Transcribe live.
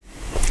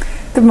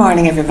Good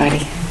morning, everybody.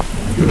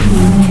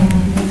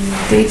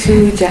 Day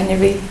 2,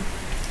 January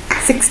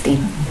 16.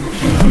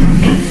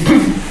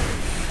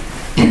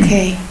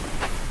 Okay.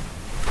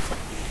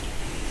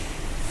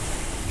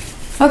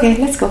 Okay,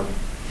 let's go.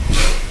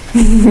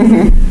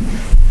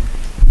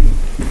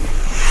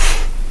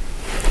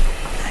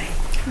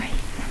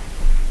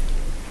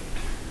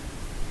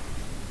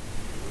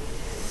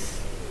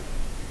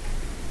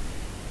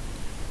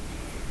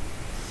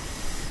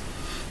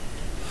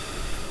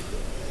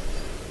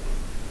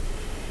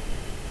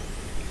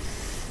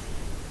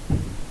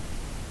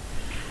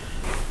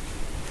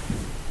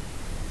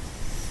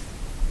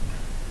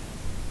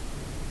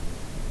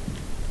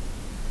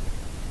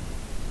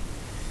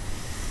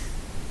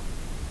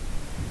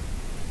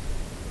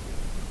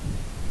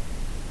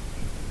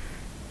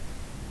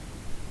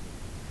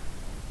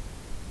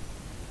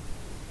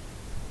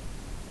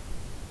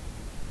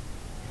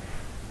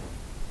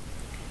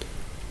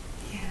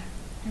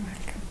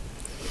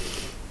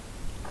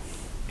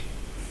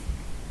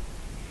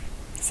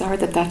 Sorry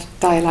that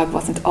dialogue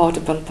wasn't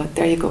audible, but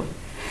there you go.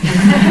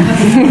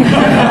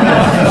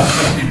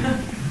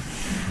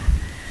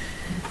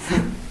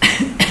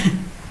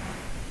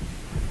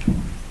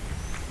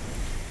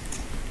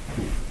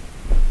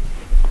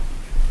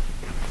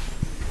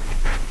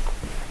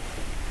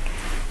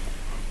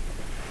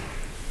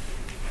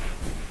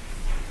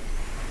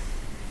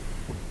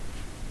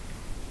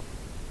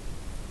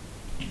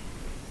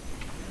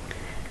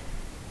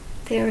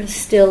 There is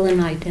still an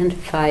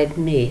identified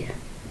me.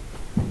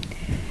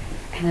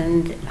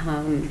 And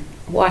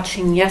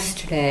watching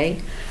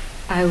yesterday,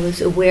 I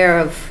was aware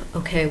of,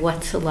 okay,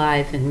 what's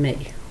alive in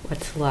me?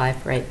 What's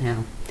alive right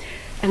now?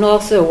 And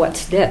also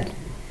what's dead.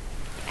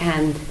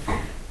 And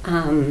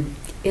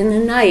in the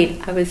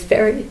night, I was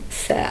very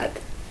sad.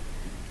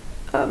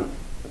 I'm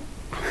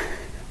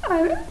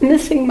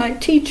missing my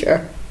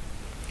teacher.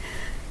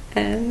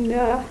 And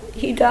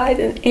he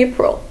died in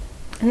April.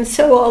 And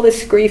so all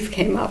this grief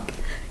came up.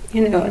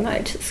 And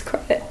I just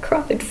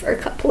cried for a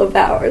couple of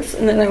hours,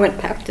 and then I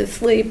went back to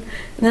sleep,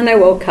 and then I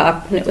woke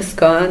up, and it was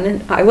gone,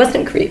 and I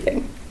wasn't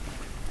grieving.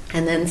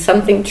 And then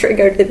something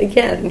triggered it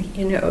again,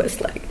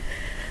 it's like,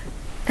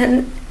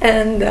 and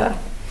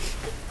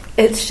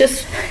it's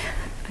just,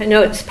 I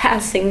know it's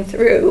passing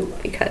through,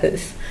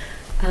 because,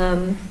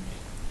 I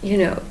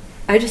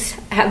just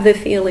have the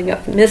feeling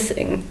of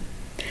missing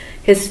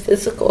his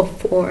physical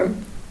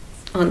form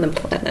on the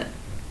planet,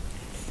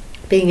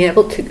 being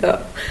able to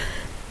go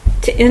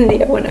to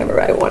India whenever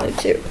I wanted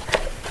to.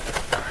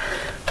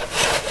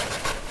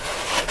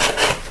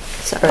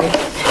 Sorry.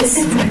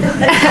 You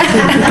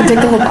can take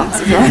the whole box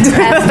if you want. It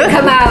has to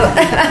come out.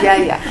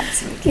 Yeah,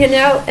 absolutely.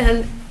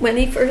 And when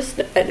he first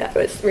died, I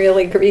was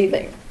really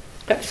grieving.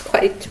 I was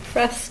quite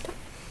depressed.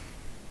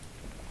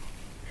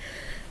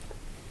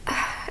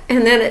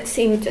 And then it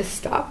seemed to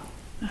stop.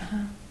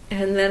 Uh-huh.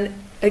 And then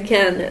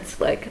again,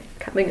 it's like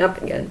coming up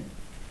again.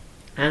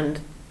 And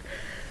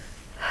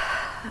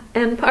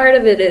part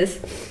of it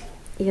is,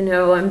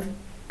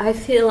 I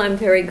feel I'm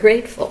very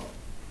grateful.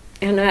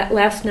 And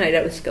last night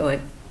I was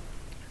going,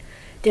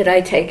 did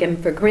I take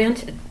him for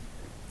granted?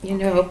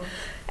 And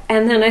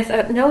then I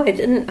thought, no, I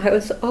didn't. I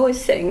was always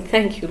saying,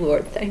 thank you,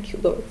 Lord, thank you,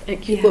 Lord,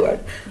 thank you,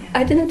 Lord. Yeah.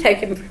 I didn't take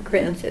him for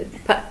granted,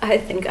 but I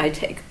think I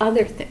take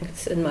other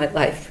things in my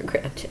life for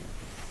granted.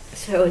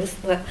 So it's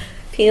the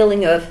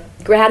feeling of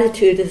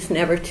gratitude is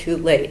never too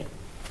late,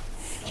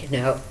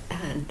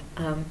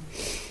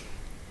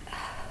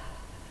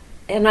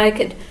 and I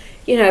could,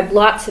 I have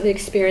lots of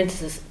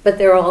experiences, but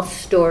they're all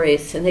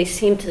stories, and they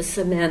seem to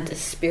cement a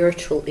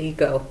spiritual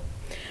ego.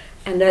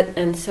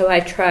 And so I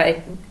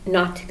try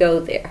not to go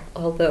there,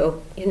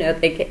 although,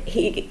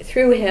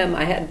 through him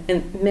I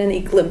had many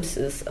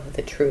glimpses of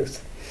the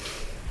truth.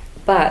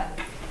 But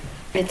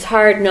it's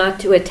hard not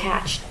to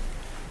attach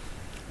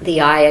the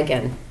I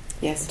again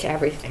to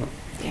everything.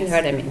 Yes. You know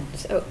what I mean?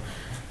 So,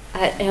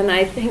 and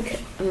I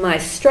think my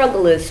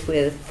struggle is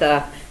with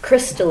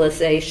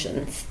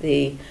crystallizations,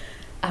 the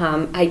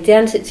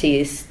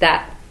identities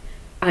that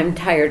I'm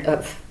tired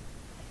of,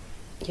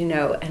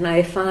 and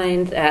I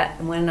find that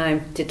when I'm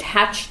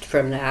detached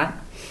from that,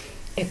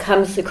 it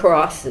comes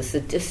across as a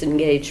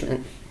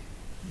disengagement.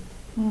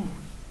 Hmm.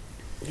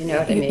 You know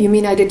what I mean? You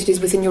mean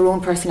identities within your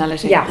own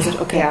personality? Yeah. Is it?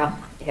 Okay.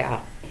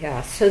 Yeah.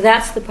 So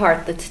that's the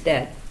part that's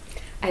dead.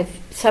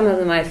 Some of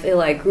them I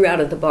feel I grew out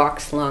of the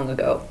box long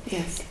ago.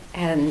 Yes.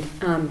 And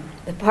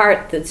the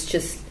part that's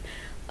just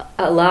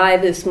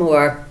alive is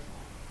more,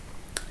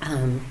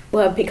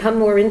 I've become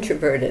more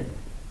introverted,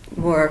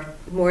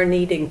 more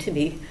needing to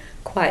be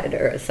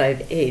quieter as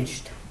I've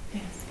aged.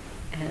 Yes.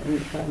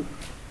 And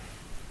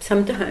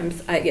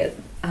sometimes I get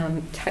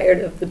tired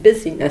of the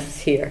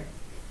busyness here.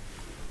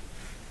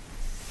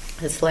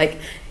 It's like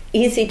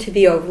easy to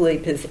be overly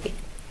busy,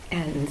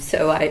 and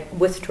so I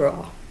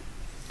withdraw.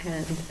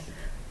 And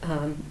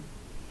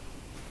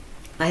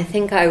I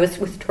think I was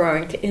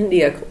withdrawing to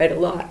India quite a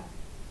lot,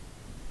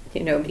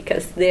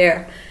 because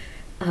there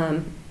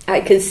I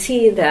could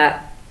see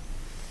that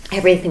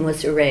everything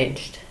was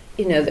arranged.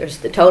 there's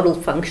the total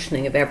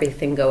functioning of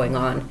everything going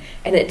on,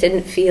 and it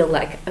didn't feel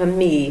like a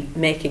me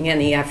making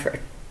any effort.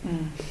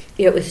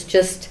 It was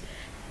just,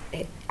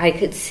 I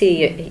could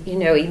see,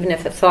 even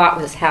if a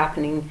thought was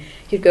happening,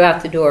 you'd go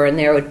out the door and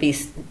there would be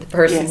the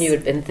person you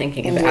had been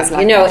thinking It about. is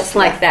like that. It's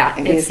like that.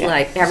 It's is,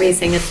 like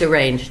everything is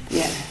arranged.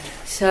 Yeah.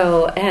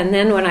 So, and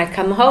then when I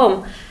come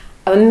home,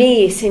 a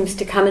me seems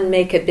to come and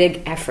make a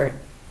big effort.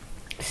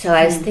 So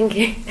I was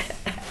thinking,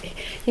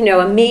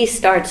 a me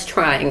starts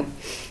trying.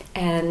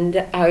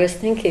 And I was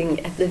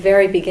thinking at the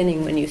very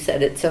beginning when you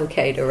said it's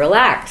okay to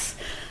relax,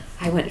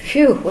 I went,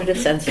 phew, what a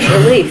sense of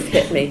relief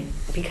hit me.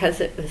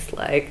 Because it was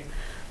like,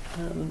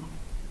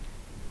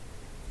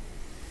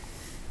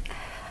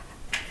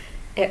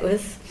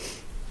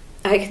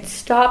 I could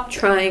stop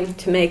trying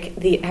to make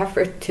the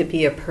effort to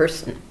be a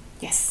person.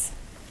 Yes.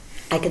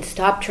 I could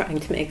stop trying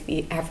to make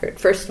the effort,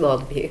 first of all,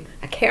 to be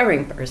a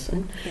caring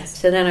person. Yes.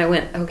 So then I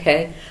went,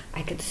 okay,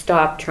 I could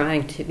stop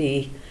trying to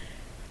be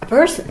a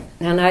person,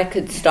 and I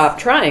could stop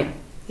trying.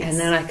 Yes. And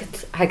then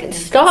I could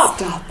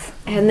stop.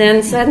 And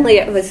then suddenly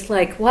it was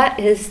like, what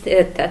is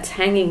it that's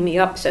hanging me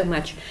up so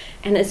much?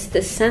 And it's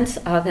the sense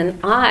of an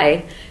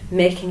I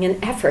making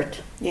an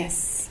effort.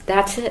 Yes.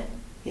 That's it.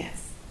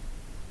 Yes.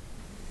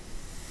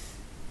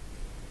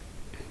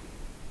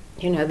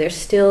 There's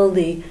still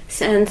the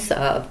sense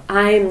of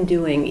I'm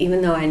doing,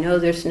 even though I know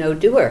there's no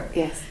doer.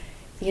 Yes.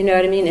 You know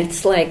what I mean?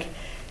 It's like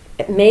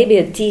maybe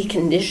a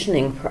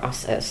deconditioning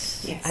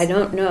process. Yes. I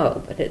don't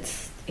know, but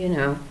it's,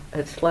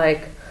 it's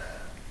like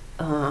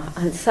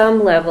on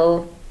some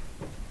level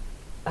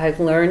I've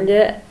learned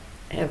it,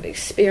 I've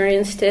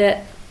experienced it,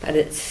 but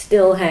it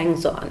still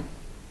hangs on.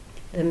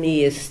 The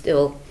me is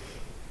still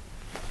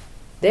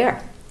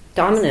there,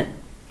 dominant.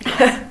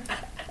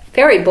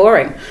 Very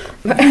boring.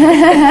 And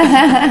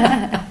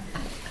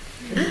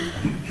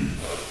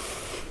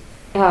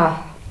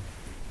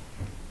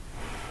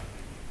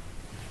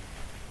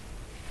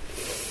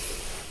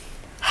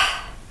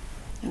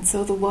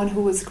so the one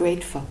who is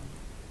grateful.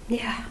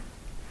 Yeah.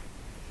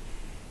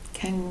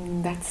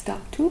 Can that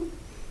stop too?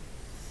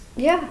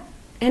 Yeah.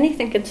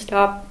 Anything can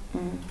stop.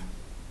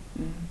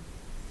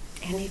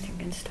 Anything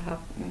can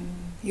stop.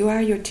 You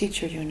are your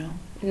teacher,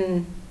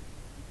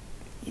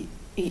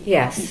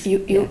 Yes.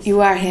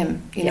 You are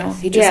him, know.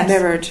 He just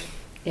mirrored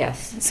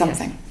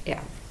something.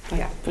 Yes.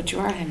 But you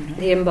are him, no?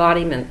 The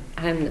embodiment.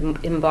 I'm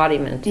the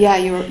embodiment. Yeah,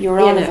 you're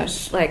all of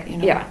it. Like,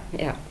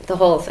 the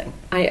whole thing.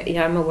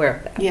 I'm aware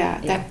of that. Yeah,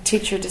 that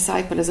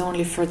teacher-disciple is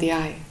only for the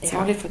I. It's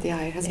only for the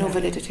I. It has no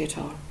validity at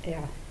all.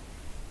 Yeah.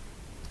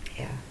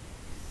 Yeah.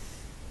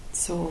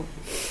 So,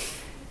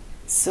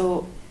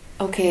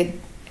 okay,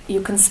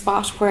 you can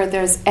spot where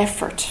there's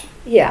effort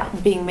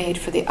being made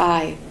for the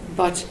I,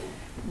 but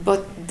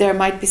there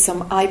might be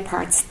some I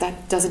parts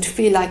that doesn't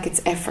feel like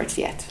it's effort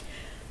yet.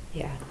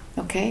 Yeah.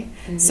 Okay?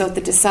 Mm-hmm. So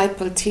the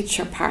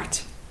disciple-teacher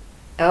part.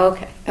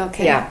 Okay.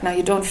 Okay. Yeah. Now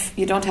you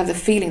don't have the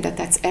feeling that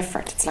that's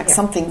effort. It's like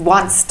something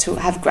wants to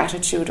have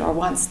gratitude or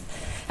wants,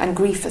 and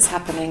grief is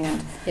happening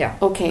and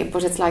okay,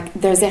 but it's like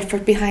there's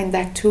effort behind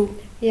that too.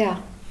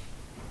 Yeah.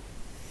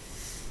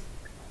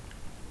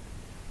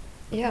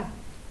 Yeah.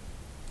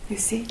 You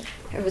see?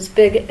 It was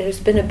big. There's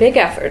been a big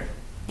effort.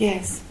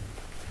 Yes.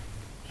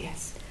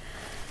 Yes.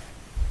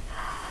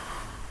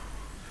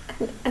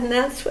 And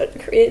that's what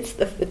creates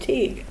the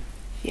fatigue.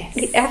 Yes.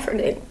 The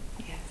efforting.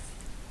 Yes.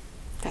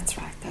 That's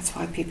right. That's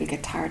why people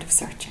get tired of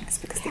searching. It's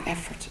because the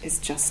effort is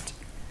just,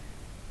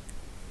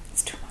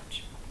 it's too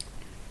much.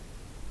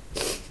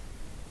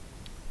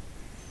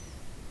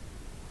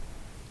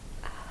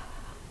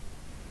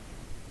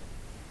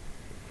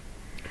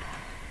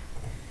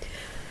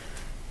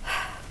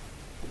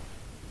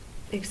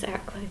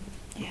 Exactly.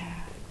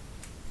 Yeah.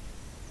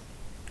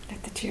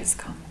 Let the tears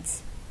come.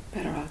 It's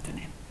better out than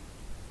in.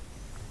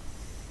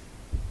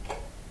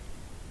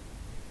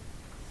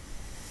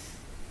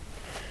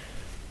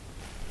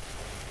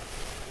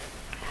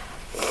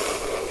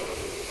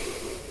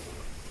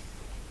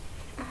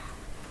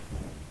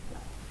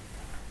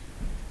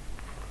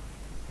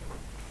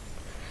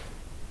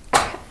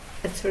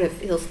 It sort of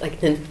feels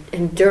like an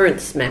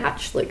endurance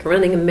match, like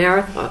running a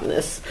marathon.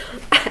 This,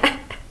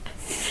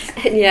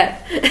 and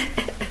yet,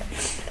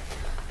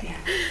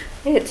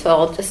 it's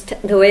all just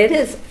the way it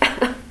is.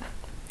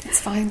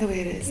 It's fine the way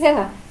it is.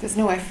 Yeah. There's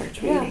no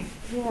effort, really.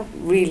 Yeah.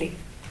 Really.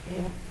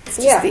 Yeah. It's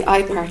just the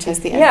I part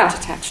has the effort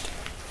attached.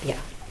 Yeah.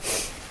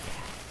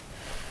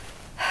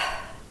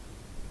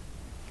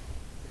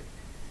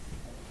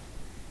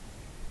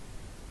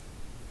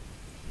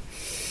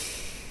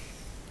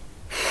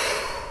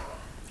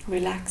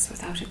 Relax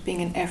without it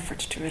being an effort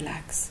to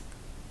relax.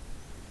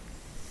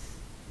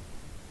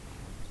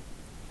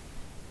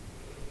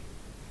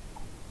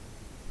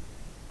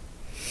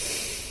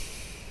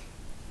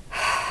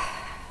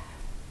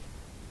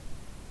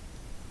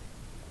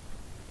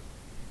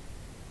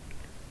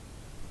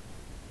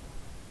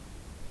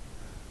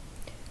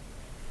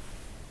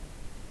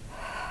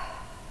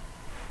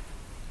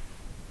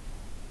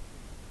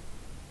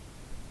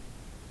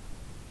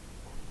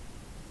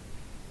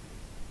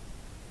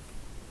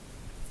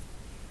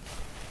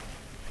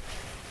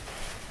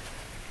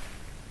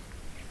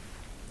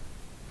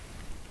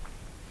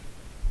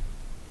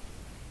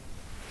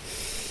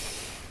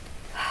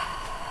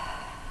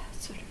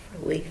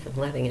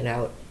 and letting it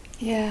out.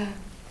 Yeah.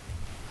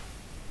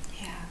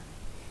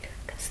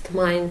 Because the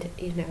mind,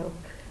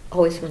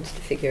 always wants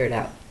to figure it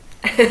out.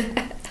 It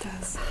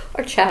does.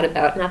 Or chat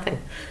about nothing.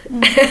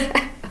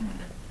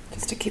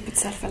 Just to keep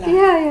itself alive.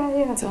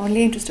 Yeah. It's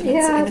only interested in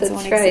its own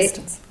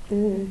existence.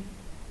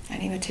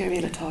 Any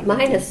material at all.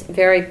 Mine is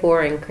very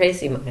boring,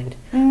 crazy mind.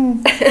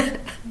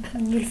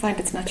 You'll find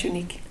it's not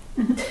unique.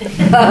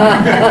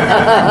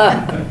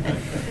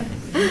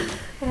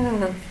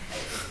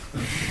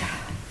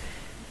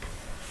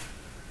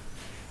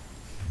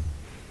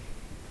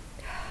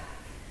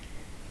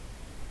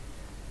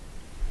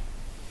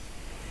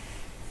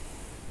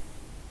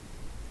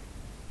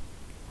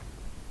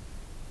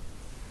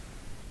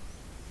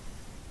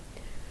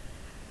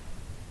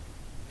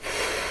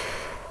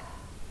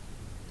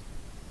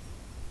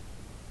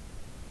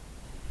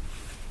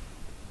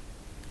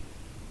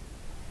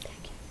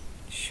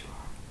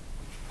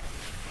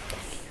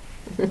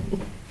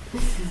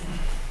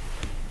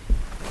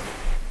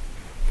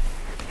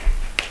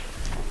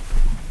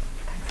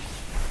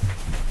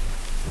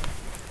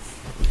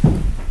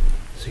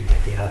 So you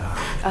get the other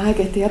half. I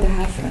get the other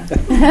half now.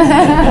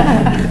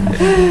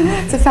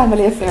 It's a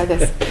family affair,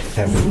 this.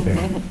 Family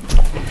affair.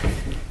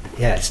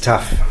 Yeah, it's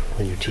tough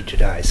when your teacher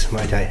dies.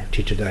 My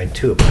teacher died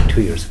too, about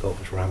 2 years ago. It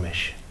was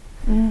Ramesh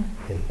in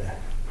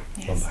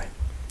Mumbai.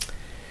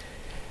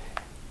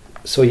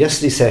 So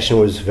yesterday's session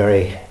was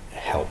very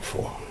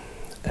helpful,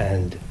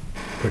 and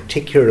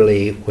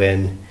particularly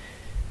when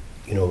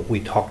we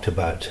talked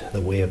about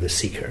the way of the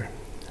seeker.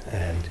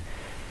 And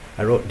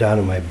I wrote down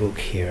in my book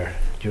here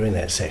during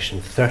that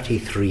session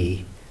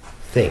 33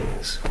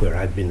 things where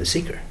I'd been the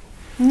seeker.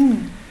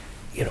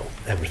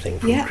 Everything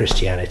from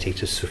Christianity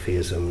to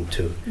Sufism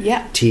to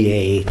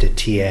TA to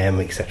TM,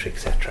 etc.,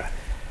 etc.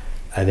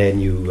 And then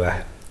you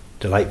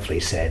delightfully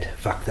said,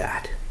 "Fuck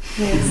that."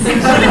 Yes.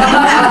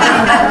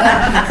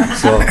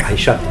 So I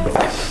shut the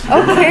book.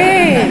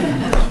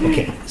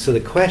 Okay, so the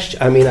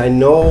question, I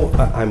know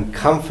I'm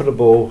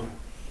comfortable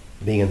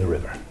being in the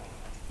river.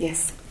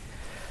 Yes.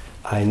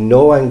 I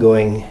know I'm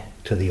going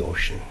to the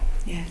ocean.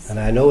 Yes. And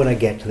I know when I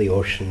get to the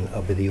ocean,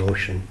 I'll be the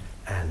ocean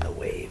and the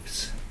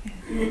waves.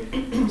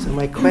 So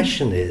my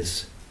question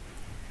is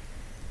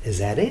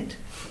that it?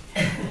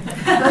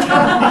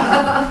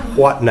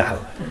 What now?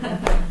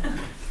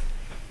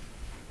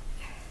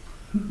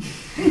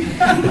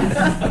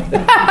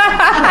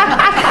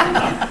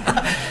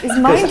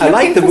 I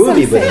like the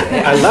movie, but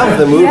I love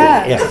the movie.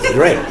 Yeah,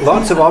 great.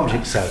 Lots of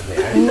objects out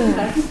there.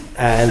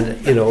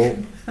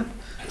 And,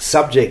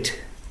 subject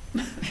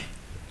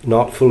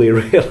not fully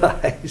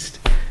realized.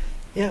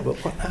 Yeah, but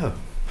what now?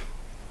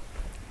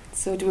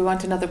 So do we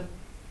want a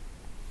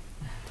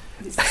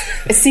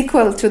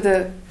sequel to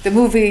the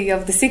movie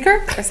of The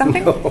Seeker or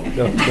something? No.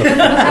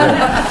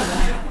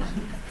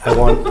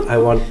 I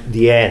want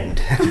the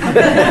end.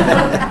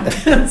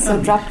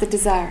 So drop the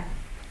desire.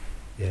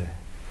 Yeah.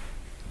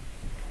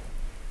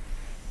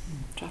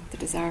 Drop the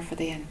desire for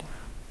the end.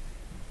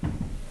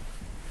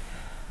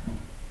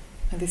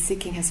 And the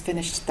seeking has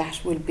finished.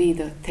 That will be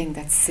the thing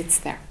that sits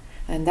there.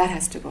 And that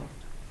has to go.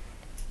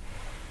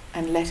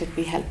 And let it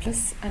be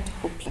helpless and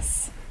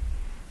hopeless.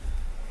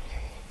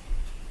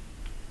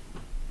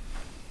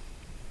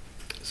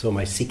 So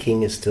my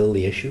seeking is still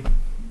the issue?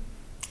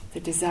 The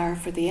desire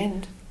for the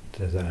end.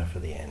 Desire for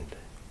the end.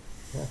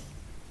 Yeah.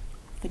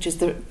 Which is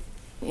the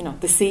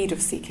seed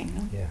of seeking.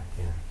 No? Yeah.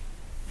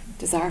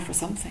 Desire for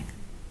something.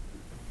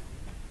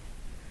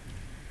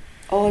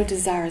 All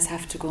desires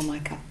have to go,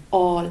 Michael.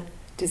 All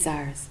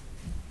desires.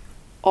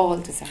 All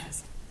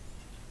desires.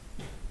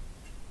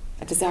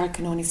 A desire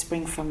can only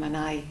spring from an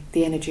I,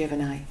 the energy of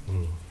an I,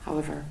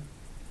 however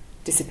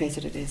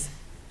dissipated it is.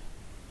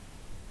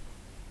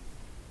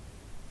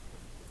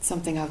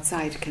 Something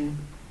outside can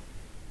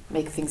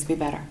make things be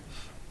better.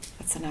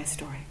 That's a nice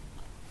story.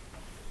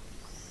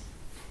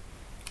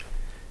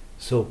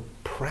 So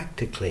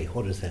practically,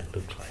 what does that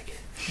look like?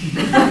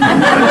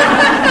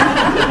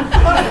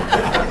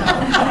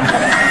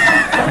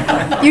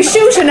 You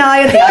shoot an eye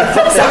and the eye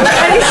pops up.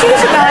 And you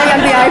shoot an eye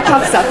and the eye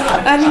pops up.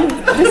 And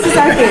this is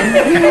our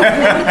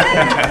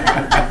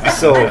game.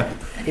 So,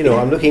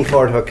 I'm looking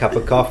forward to a cup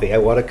of coffee. I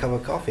want a cup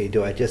of coffee.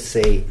 Do I just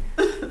say,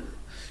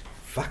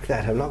 fuck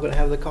that, I'm not going to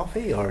have the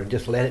coffee? Or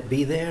just let it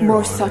be there?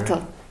 More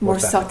subtle.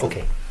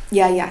 Okay.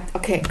 Yeah.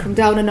 Okay, come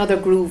down another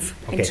groove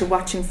into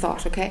watching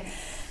thought, okay?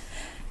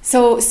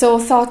 So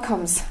thought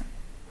comes.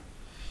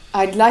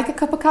 I'd like a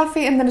cup of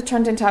coffee, and then it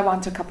turned into I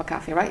want a cup of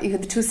coffee, right? You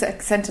had the two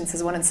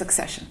sentences, one in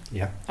succession.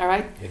 Yeah. All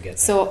right? You get that.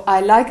 So I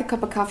like a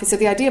cup of coffee. So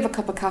the idea of a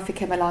cup of coffee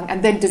came along,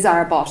 and then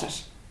desire bought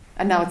it.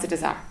 And now it's a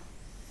desire.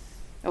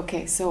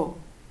 Okay, so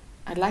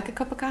I'd like a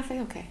cup of coffee.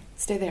 Okay,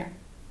 stay there.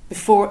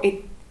 Before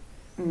it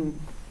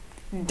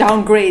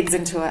downgrades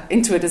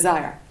into a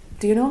desire.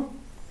 Do you know?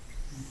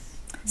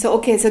 So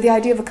the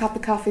idea of a cup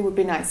of coffee would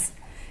be nice.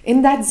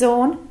 In that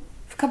zone,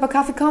 if a cup of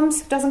coffee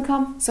comes, doesn't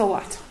come, so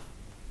what?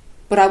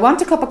 But I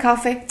want a cup of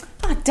coffee.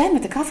 Damn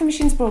it, the coffee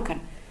machine's broken.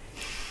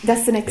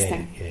 That's the next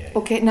thing. Yeah.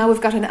 Okay, now we've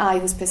got an I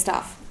who's pissed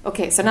off.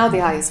 Okay, so now the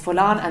I is full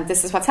on, and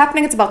this is what's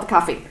happening. It's about the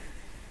coffee.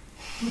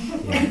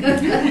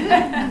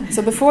 Yeah.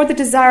 So before the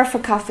desire for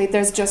coffee,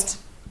 there's just,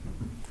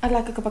 I'd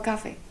like a cup of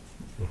coffee.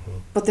 Mm-hmm.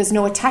 But there's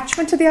no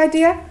attachment to the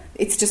idea.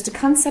 It's just a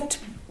concept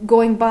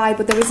going by,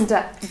 but there isn't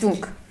a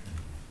dunk.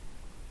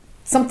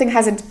 Something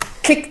hasn't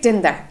clicked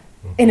in there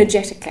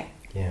energetically.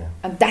 Yeah.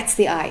 And that's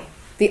the I.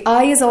 The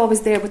I is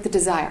always there with the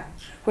desire.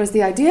 Whereas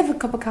the idea of a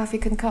cup of coffee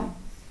can come.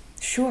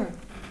 Sure.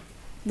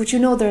 But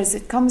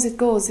it comes, it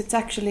goes. It's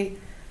actually,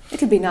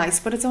 it'll be nice,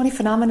 but it's only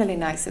phenomenally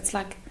nice. It's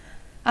like,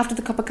 after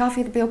the cup of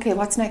coffee, it'll be okay,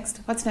 what's next?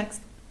 What's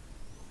next?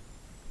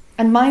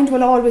 And mind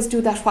will always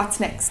do that, what's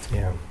next?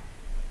 Yeah.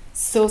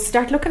 So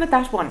start looking at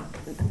that one.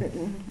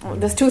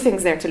 There's two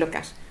things there to look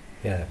at.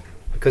 Yeah,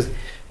 because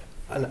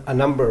a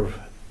number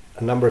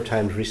of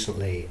times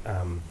recently,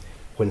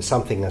 when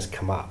something has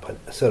come up,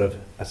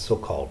 a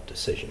so-called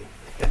decision,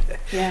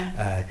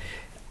 Yeah.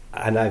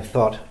 And I've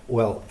thought,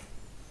 well,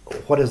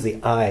 what does the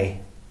I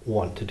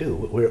want to do?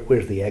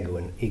 Where's the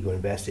ego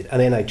invested? And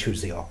then I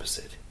choose the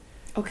opposite.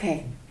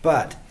 Okay.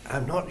 But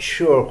I'm not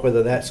sure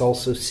whether that's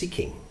also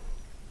seeking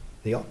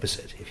the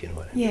opposite, if you know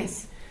what I mean.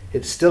 Yes.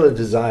 It's still a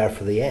desire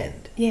for the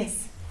end.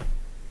 Yes.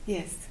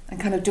 Yes. And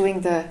kind of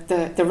doing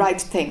the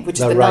right thing, which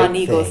is the right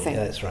non-ego thing.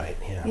 That's right,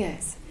 yeah.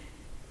 Yes.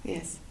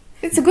 Yes.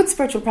 It's a good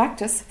spiritual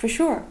practice, for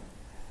sure.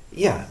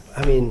 Yeah,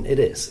 I mean, it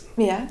is.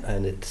 Yeah.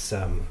 And it's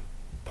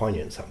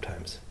poignant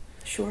sometimes.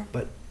 Sure.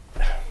 But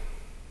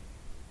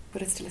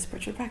it's still a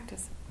spiritual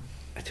practice.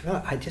 I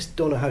just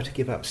don't know how to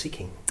give up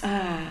seeking.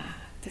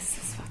 This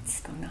is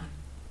what's going on.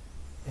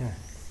 Yeah.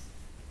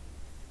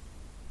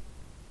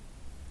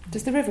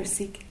 Does the river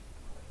seek?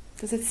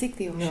 Does it seek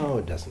the ocean? No,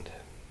 it doesn't.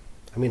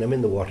 I mean, I'm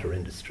in the water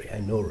industry.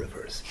 I know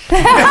rivers.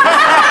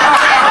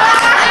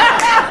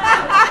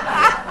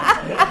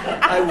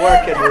 I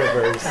work in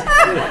rivers.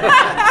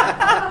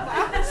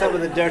 Some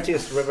of the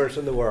dirtiest rivers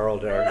in the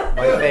world are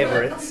my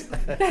favourites.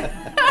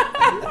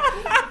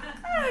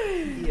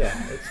 Yeah,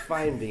 it's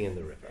fine being in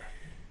the river.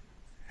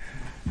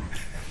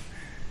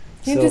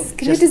 Can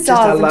you dissolve just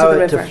allow into the it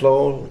river? To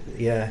flow,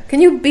 yeah.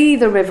 Can you be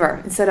the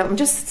river instead of... I'm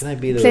just Can I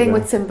be the playing river?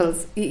 with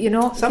symbols. You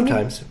know?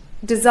 Sometimes. Can you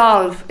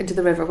dissolve into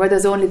the river where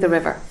there's only the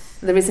river.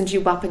 There isn't you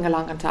bopping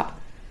along on top.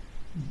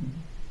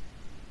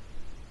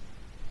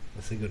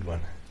 That's a good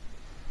one.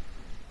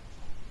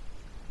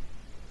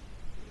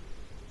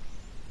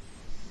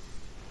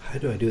 How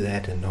do I do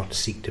that and not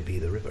seek to be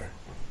the river?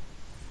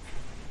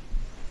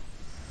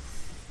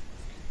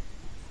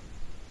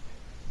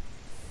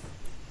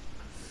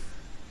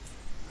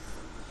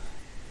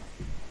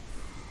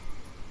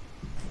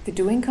 The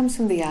doing comes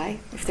from the I.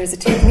 If there's a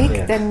technique,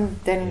 Yeah. then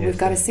Yes, we've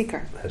got a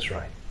seeker. That's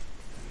right.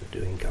 The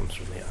doing comes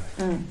from the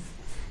I.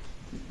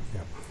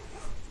 Yeah.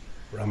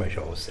 Ramesh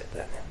always said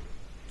that.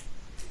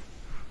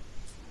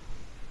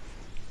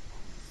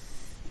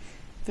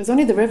 There's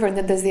only the river, and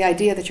then there's the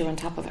idea that you're on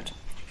top of it.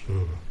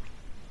 Mm.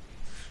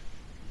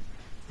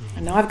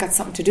 And now I've got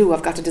something to do.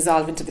 I've got to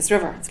dissolve into this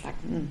river. It's like,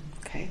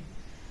 okay.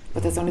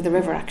 But there's only the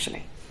river,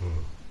 actually.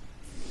 Mm.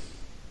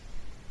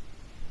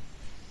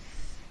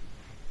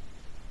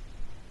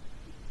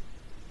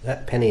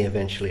 That penny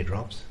eventually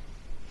drops.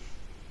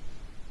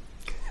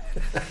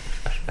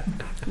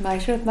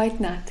 Might or it might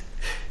not.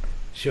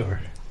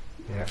 Sure.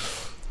 Yeah.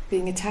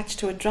 Being attached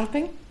to it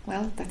dropping,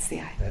 well, that's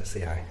the I. That's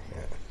the I.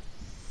 Yeah.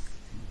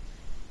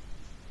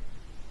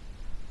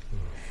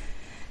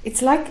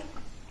 It's like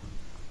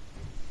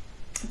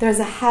there's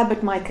a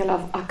habit, Michael,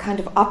 of a kind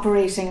of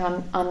operating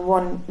on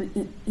one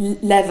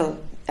level,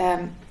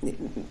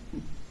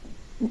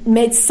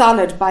 made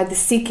solid by the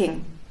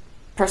seeking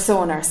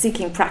persona, or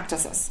seeking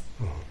practices.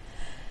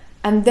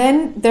 And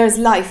then there's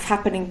life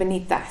happening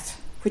beneath that,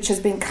 which has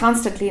been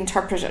constantly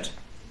interpreted,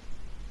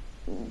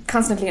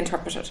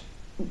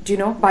 do you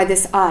know, by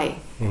this I.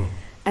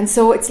 And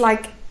so it's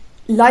like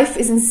life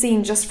isn't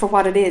seen just for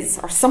what it is,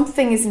 or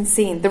something isn't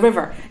seen. The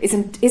river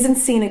isn't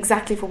seen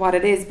exactly for what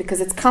it is, because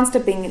it's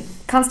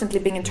constantly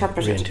being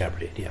interpreted.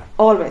 Reinterpreted, yeah.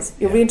 Always.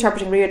 You're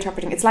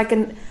reinterpreting. It's like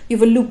you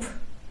have a loop.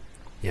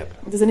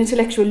 Yep. There's an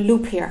intellectual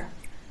loop here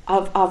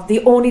of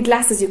the only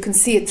glasses you can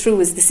see it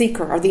through is the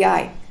seeker or the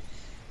I.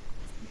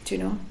 Do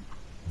you know?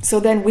 So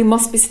then we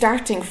must be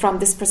starting from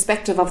this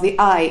perspective of the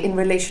I in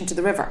relation to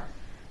the river.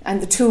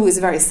 And the two is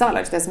very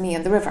solid. There's me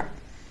and the river.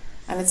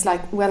 And it's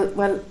like,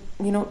 well,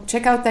 you know,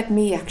 check out that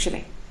me,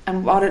 actually.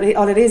 And all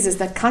it is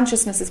that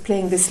consciousness is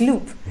playing this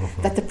loop,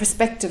 that the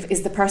perspective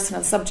is the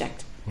personal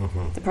subject,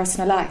 the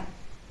personal I.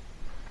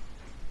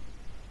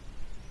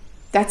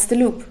 That's the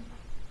loop.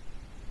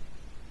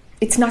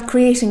 It's not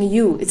creating a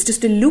you. It's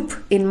just a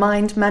loop in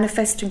mind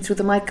manifesting through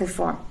the Michael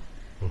form.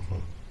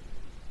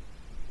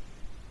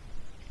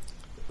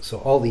 So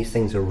all these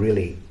things are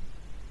really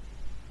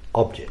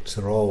objects.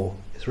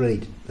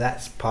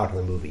 That's part of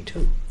the movie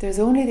too. There's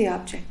only the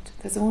object.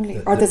 There's only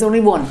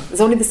one.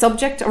 There's only the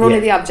subject or only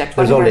the object.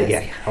 There's only,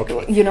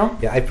 okay. You know?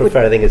 Yeah, I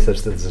prefer, I think it's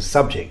there's a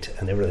subject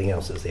and everything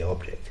else is the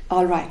object.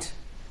 All right.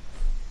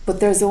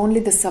 But there's only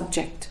the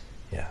subject.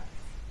 Yeah.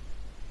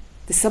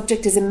 The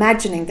subject is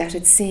imagining that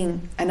it's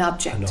seeing an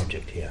object. An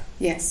object, yeah.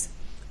 Yes.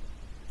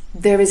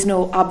 There is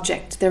no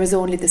object. There is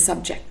only the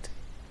subject.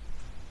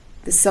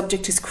 The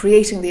subject is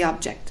creating the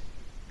object.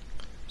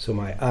 So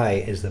my I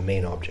is the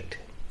main object.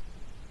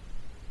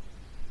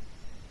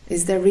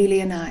 Is there really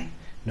an I?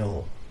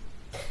 No.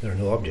 There are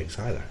no objects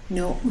either.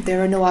 No,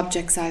 there are no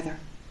objects either.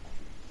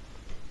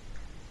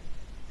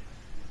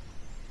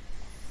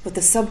 But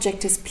the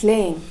subject is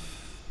playing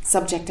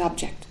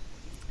subject-object.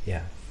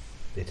 Yeah,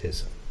 it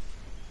is.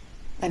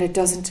 And it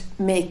doesn't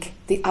make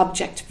the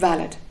object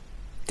valid.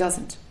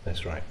 Doesn't.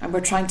 That's right. And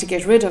we're trying to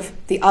get rid of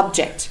the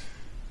object.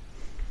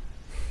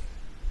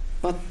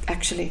 But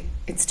actually,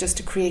 it's just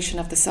a creation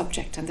of the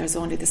subject, and there's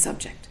only the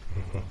subject.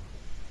 Mm-hmm.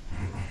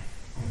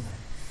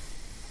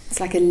 It's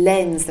like a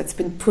lens that's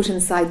been put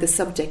inside the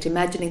subject,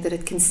 imagining that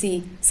it can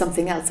see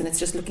something else, and it's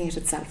just looking at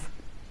itself.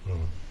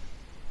 Mm.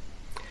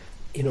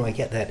 You know, I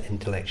get that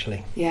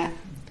intellectually. Yeah.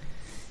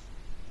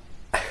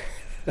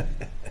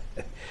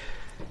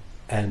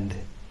 and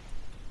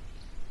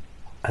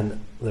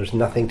there's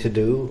nothing to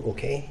do,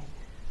 okay?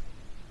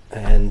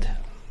 And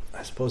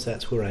I suppose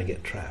that's where I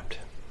get trapped.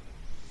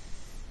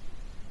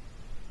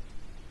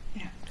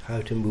 Yeah.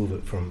 How to move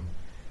it from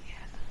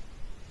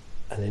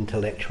an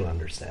intellectual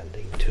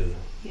understanding to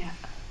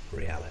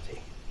reality.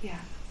 Yeah.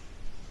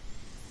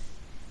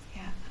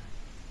 Yeah.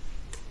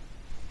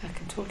 I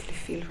can totally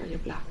feel where you're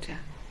blocked, yeah.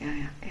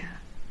 Yeah.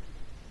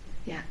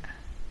 Yeah.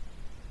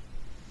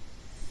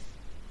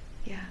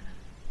 Yeah.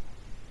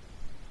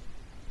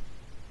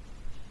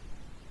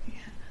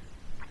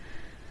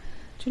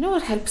 Do you know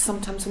what helps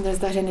sometimes when there's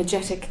that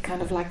energetic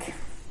kind of like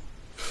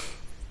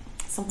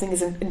something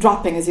isn't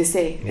dropping, as you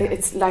say? Yeah.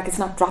 It's like it's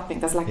not dropping.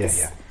 There's like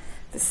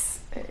this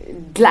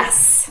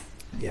glass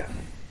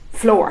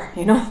floor,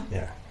 you know.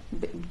 Yeah.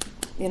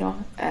 You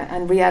know,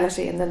 and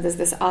reality, and then there's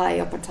this eye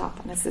up on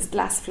top, and it's this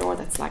glass floor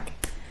that's like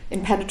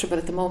impenetrable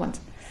at the moment.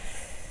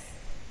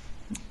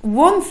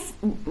 Well,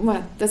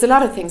 there's a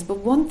lot of things, but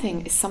one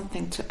thing is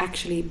something to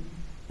actually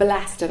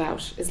blast it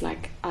out, is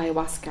like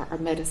ayahuasca or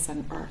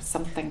medicine or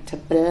something to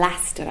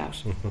blast it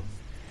out. Mm-hmm.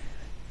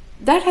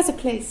 That has a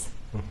place.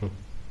 Mm-hmm.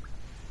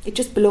 It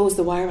just blows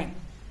the wiring.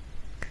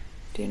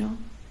 Do you know?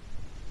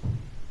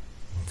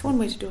 It's one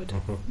way to do it.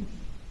 Mm-hmm.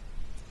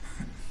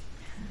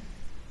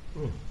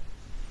 Mm.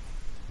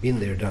 Been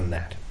there, done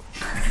that.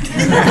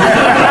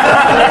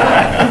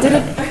 And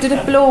did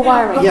it blow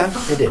wiring? Yeah,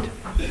 it did.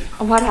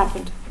 And what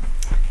happened?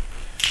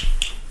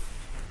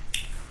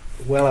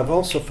 Well, I've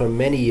also for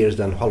many years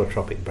done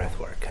holotropic breath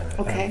work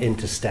and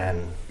into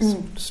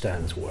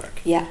Stan's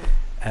work. Yeah.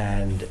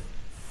 And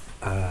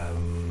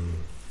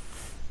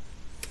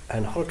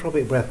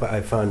holotropic breath work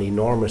I found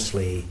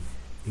enormously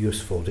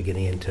useful to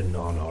getting into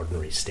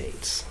non-ordinary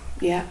states.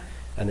 Yeah.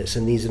 And it's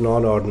in these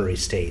non-ordinary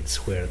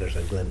states where there's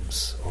a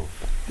glimpse of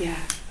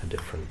a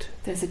different...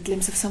 There's a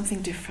glimpse of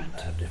something different.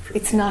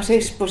 It's reality. not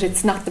it, but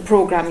it's not the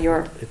program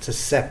you're... It's a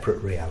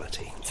separate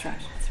reality. That's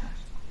right.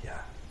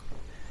 Yeah.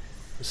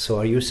 So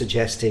are you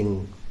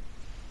suggesting,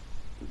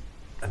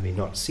 I mean,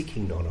 not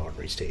seeking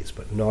non-ordinary states,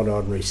 but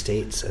non-ordinary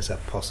states as a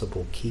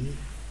possible key?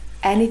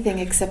 Anything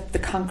except the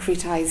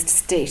concretized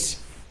state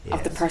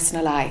of the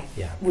personal I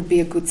would be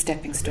a good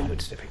stepping stone.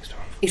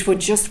 It would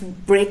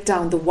just break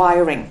down the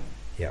wiring.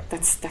 Yeah.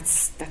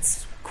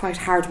 That's quite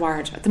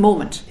hardwired at the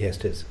moment. Yes,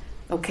 it is.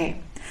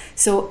 Okay.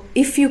 So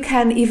if you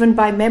can, even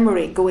by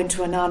memory, go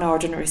into a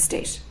non-ordinary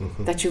state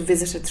that you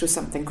visited through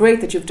something,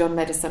 great that you've done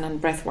medicine and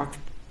breath work.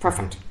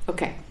 Perfect.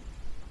 Okay.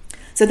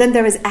 So then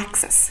there is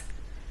access.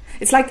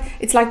 It's like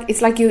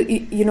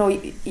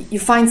you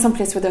find some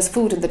place where there's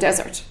food in the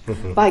desert.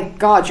 By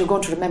God, you're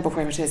going to remember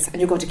where it is, and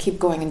you're going to keep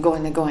going and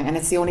going and going, and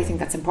it's the only thing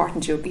that's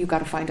important to you. You got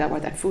to find out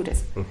where that food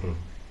is.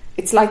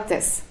 It's like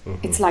this.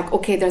 It's like,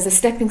 okay, there's a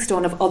stepping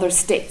stone of other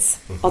states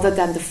other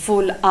than the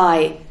full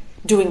I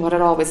doing what it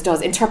always does,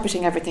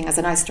 interpreting everything as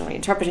an I story,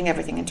 interpreting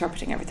everything,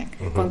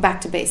 going back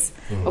to base.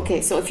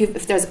 Okay, so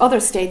if there's other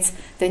states,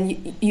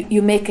 then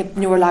you make a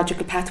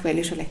neurological pathway,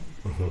 literally,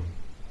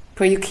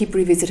 where you keep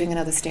revisiting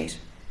another state.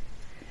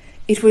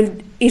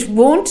 It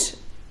won't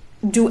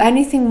do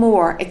anything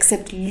more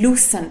except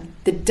loosen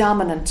the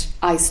dominant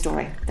I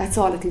story. That's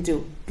all it'll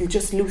do. It'll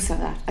just loosen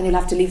that, and you'll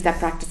have to leave that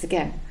practice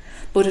again.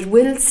 But it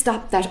will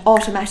stop that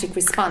automatic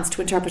response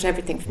to interpret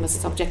everything from a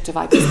subjective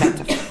I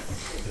perspective.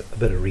 A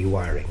bit of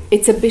rewiring.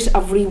 It's a bit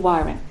of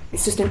rewiring.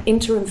 It's just an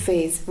interim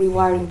phase.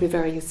 Rewiring will be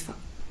very useful.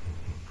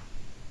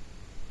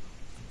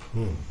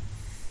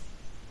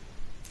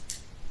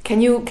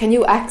 Can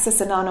you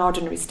access a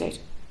non-ordinary state?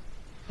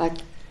 Like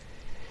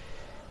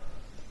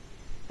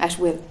at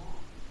will?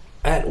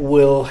 At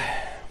will,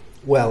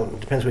 well,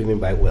 it depends what you mean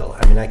by will.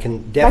 I mean, I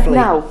can definitely...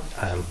 Like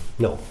now?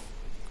 No.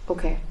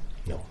 Okay.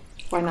 No.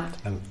 Why not?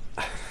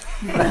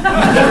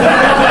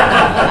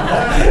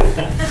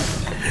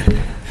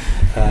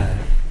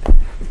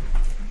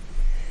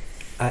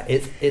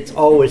 It's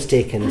always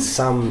taken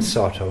some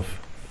sort of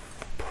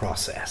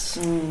process.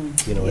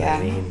 You know what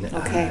I mean?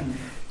 Okay.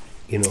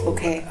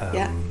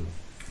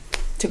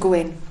 To go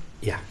in.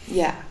 Yeah.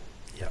 Yeah.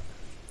 Yeah.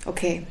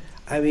 Okay.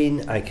 I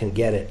mean, I can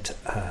get it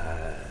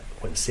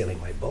when sailing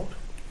my boat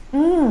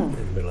in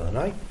the middle of the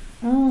night.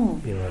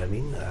 You know what I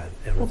mean?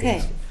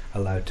 Everything's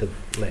allowed to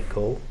let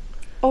go.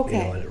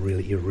 Okay.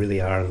 And you really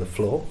are in the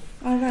flow.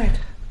 All right.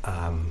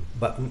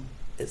 But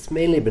it's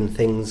mainly been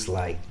things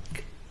like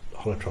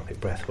holotropic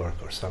breathwork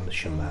or some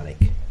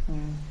shamanic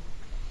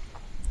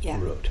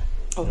route.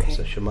 Okay.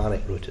 So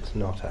shamanic route is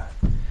not a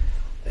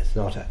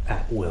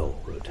at will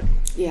route.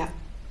 Yeah.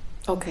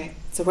 Okay.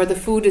 So where the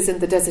food is in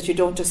the desert, you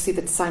don't just see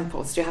the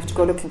signpost. You have to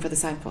go looking for the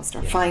signpost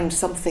or find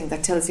something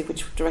that tells you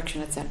which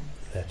direction it's in.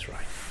 That's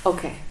right.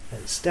 Okay.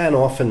 And Stan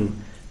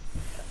often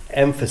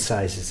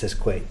emphasizes this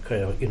quite,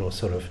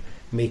 sort of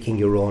making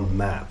your own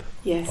map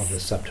of the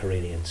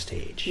subterranean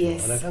stage.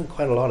 Yes. And I've done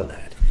quite a lot of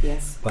that.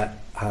 Yes. But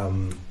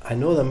I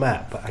know the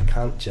map, but I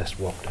can't just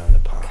walk down the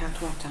path.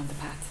 Can't walk down the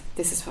path.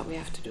 This is what we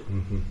have to do.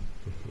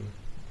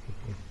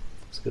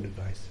 It's good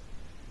advice.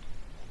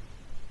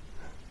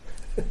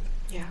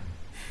 Yeah.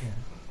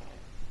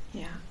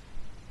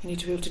 You need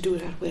to be able to do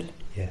it at will.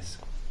 Yes.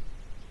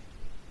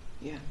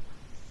 Yeah.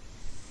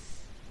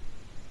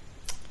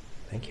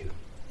 Thank you.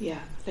 Yeah.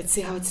 Let's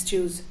see how it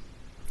stews.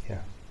 Yeah.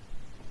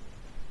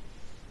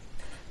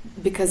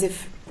 Because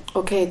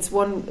it's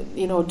one,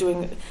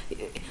 doing,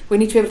 we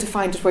need to be able to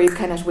find it where you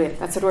can at will.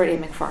 That's what we're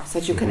aiming for. So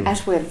that you can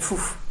at will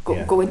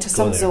go into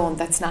some zone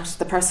that's not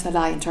the personal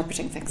eye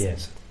interpreting things.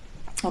 Yes.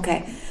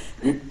 Okay.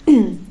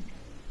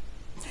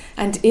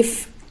 And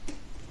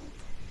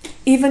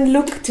even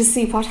look to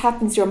see what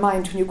happens to your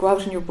mind when you go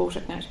out on your boat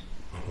at night.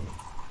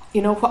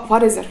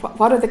 What is it?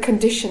 What are the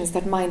conditions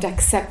that mind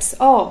accepts?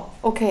 Oh,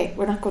 okay,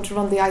 we're not going to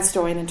run the eye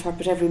story and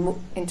interpret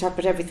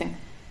everything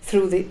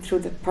through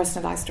the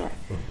personal eye story.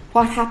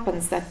 What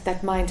happens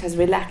that mind has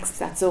relaxed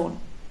that zone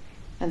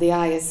and the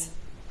eye is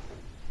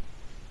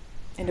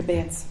in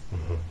abeyance?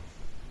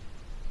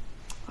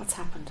 What's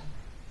happened?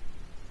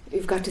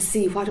 You've got to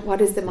see what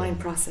is the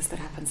mind process that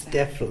happens there.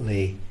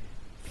 Definitely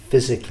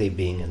physically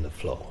being in the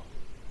flow.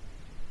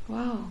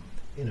 Wow.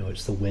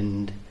 It's the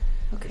wind,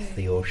 okay. It's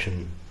the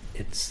ocean.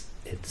 It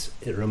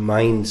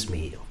reminds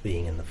me of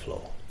being in the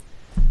flow.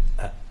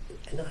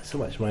 Not so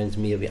much reminds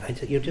me of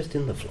it. You're just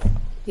in the flow.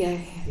 Yeah.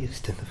 You're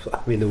just in the flow.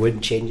 I mean, the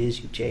wind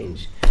changes, you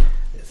change.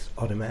 It's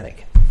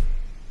automatic.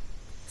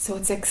 So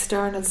it's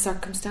external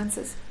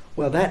circumstances?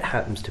 Well, that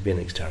happens to be an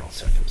external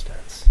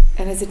circumstance.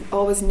 And is it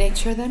always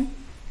nature then?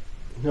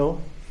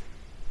 No.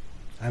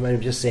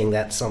 I'm just saying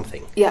that's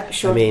something. Yeah,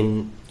 sure. I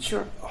mean,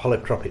 sure.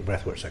 Holotropic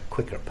breathwork's a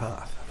quicker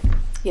path.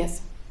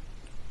 Yes.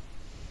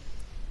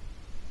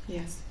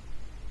 Yes.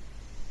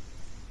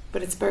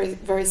 But it's very,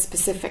 very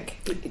specific.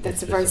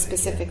 That's a very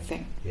specific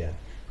thing. Yeah.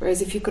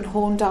 Whereas if you can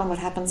hone down what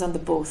happens on the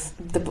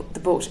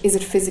boat, is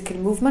it physical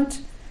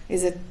movement?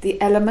 Is it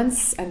the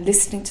elements and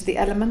listening to the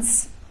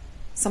elements?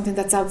 Something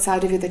that's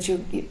outside of you that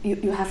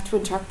you have to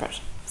interpret,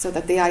 so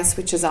that the eye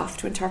switches off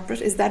to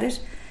interpret. Is that it?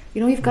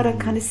 You've got to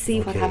kind of see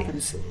what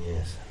happens.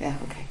 Yes. Yeah.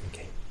 Okay.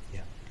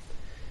 Yeah.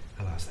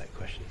 I'll ask that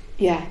question.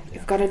 Yeah.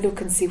 You've got to look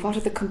and see what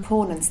are the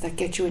components that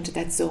get you into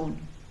that zone.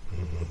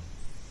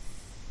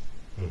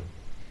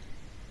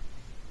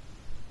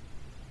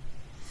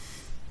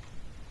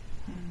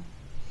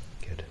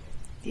 Good.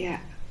 Yeah.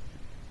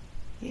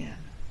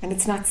 And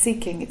it's not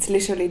seeking, it's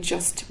literally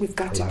just, we've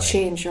got to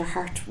change your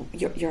heart,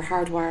 your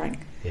hardwiring.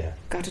 Yeah.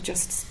 Got to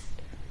just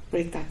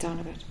break that down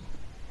a bit.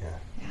 Yeah.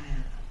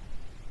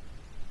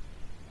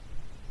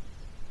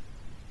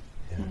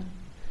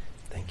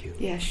 Thank you.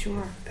 Yeah,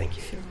 sure. Thank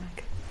you. Sure,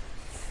 Mike.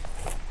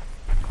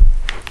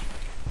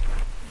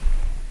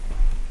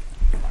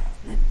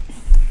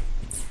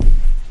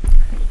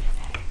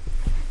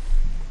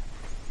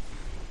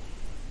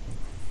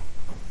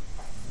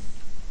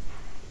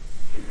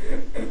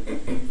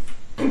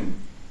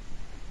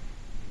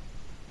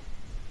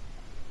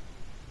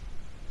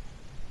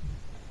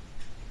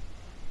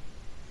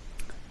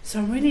 So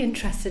I'm really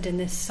interested in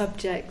this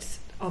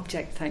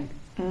subject-object thing.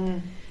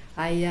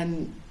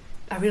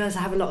 I realise I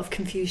have a lot of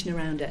confusion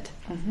around it.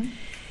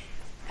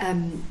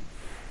 In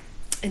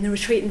the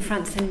retreat in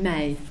France in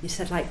May, you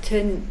said I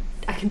can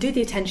do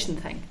the attention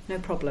thing, no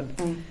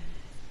problem,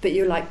 but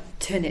you're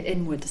turn it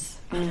inwards.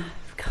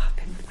 God,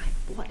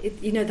 what?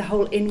 The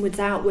whole inwards,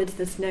 outwards.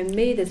 There's no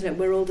me.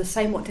 We're all the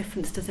same. What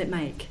difference does it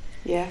make?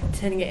 Yeah,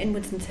 turning it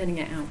inwards and turning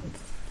it outwards.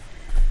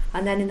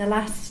 And then in the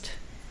last,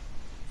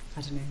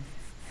 I don't know,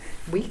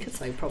 week or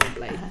so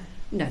probably,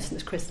 no,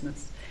 since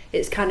Christmas,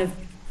 it's kind of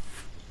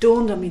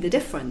dawned on me the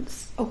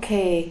difference.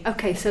 Okay,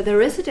 so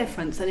there is a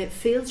difference and it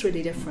feels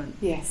really different.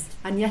 Yes.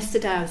 And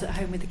yesterday I was at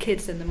home with the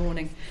kids in the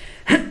morning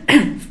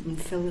and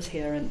Phil was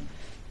here and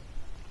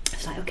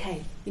it's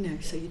okay,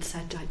 so you'd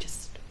said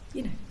just,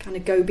 kind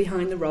of go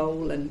behind the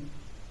role and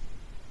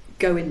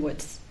go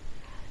inwards.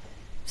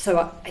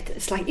 So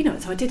it's so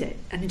I did it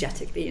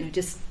energetically,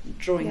 just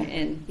drawing it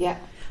in. Yeah.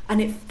 And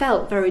it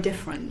felt very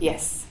different.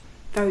 Yes.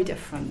 Very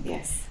different.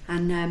 Yes.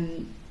 And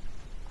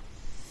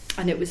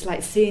it was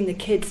like seeing the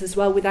kids as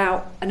well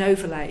without an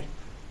overlay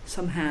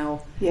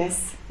somehow.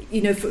 Yes.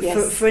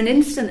 For an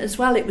instant as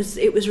well, it was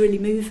really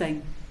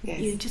moving.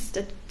 Yes.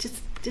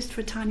 Just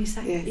for a tiny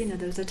second, yes.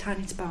 There was a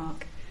tiny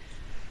spark.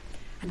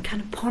 And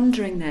kind of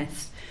pondering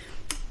this.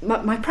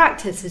 My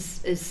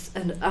practice is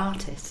an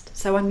artist,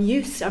 so I'm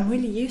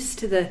really used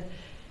to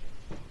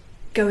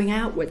going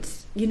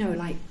outwards,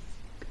 like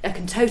I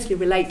can totally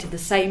relate to the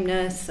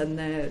sameness and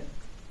the...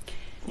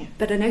 Yeah.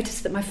 But I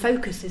noticed that my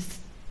focus is...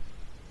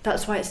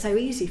 That's why it's so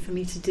easy for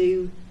me to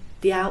do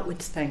the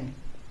outwards thing.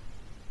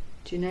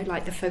 Do you know,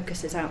 like the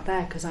focus is out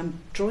there because I'm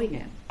drawing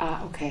it.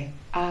 Okay.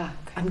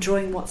 I'm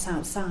drawing what's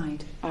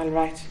outside. All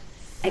right.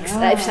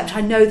 Except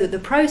I know that the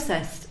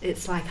process,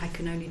 it's like I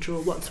can only draw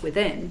what's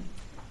within.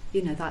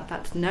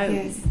 That's known.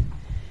 Yes.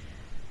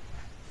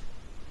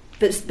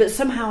 But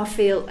somehow I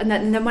feel, and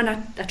then when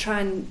I try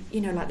and,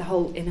 like the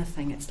whole inner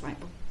thing, it's like,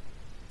 well,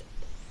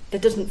 there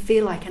doesn't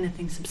feel like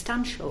anything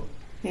substantial.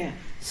 Yeah.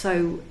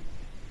 So,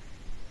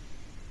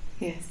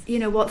 yes.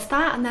 What's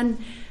that? And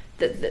then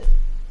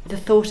the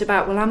thought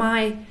about, well, am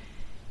I...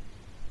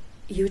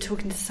 You were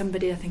talking to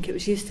somebody, I think it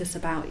was Eustace,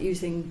 about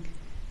using...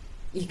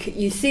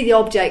 You see the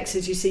objects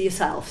as you see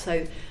yourself.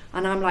 So,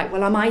 and I'm like,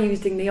 well, am I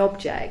using the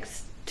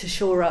objects to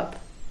shore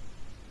up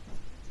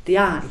the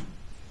I?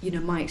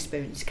 My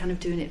experience, kind of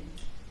doing it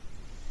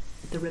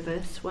the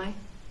reverse way.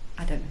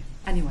 I don't know.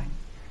 Anyway.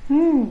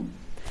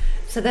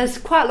 So there's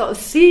quite a lot of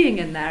seeing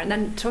in there, and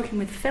then talking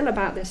with Phil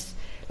about this,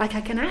 like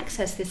I can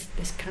access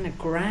this kind of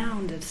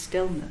grounded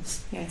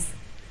stillness. Yes.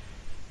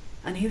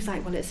 And he was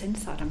like, well, it's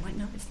inside. I'm like,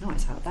 no, it's not,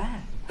 it's out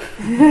there.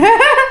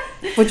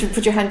 Would you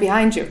put your hand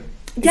behind you?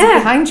 Is it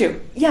behind you?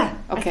 Yeah,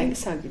 okay. I think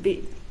so.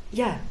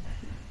 Yeah.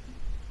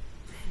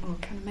 Or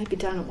kind of maybe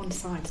down at one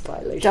side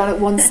slightly. Down at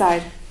one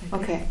side.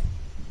 Okay.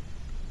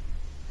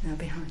 No,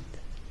 behind.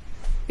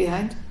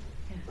 Behind?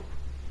 Yeah.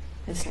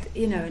 It's,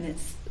 and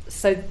it's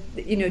so,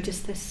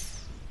 just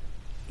this,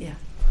 yeah,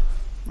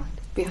 right.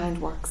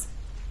 Behind works.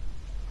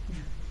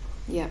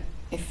 Yeah.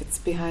 If it's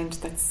behind,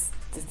 that's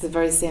the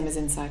very same as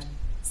inside.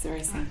 It's the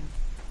very same.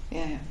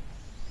 Yeah.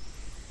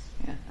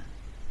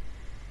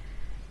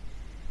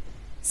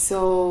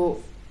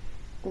 So,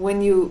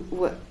 when you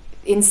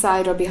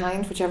inside or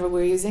behind, whichever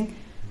we're using,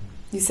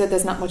 you said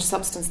there's not much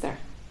substance there.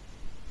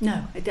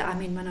 No, I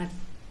mean when I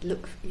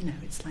look,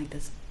 it's like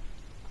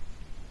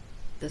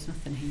there's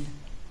nothing here.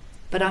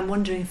 But I'm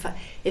wondering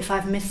if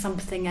I've missed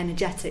something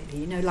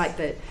energetically, like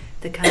the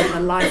kind of a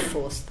life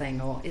force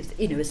thing, or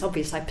it's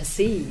obvious I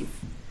perceive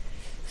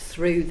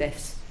through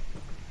this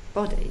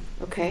body.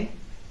 Okay.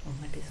 Or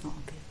maybe it's not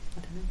obvious.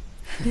 I don't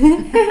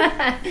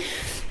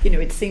know.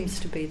 It seems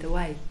to be the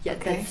way. Yet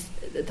okay.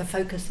 The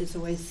focus is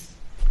always...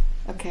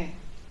 Okay.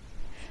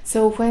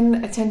 So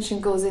when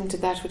attention goes into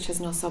that which has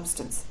no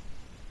substance...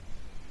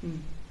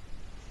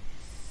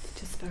 It's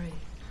just very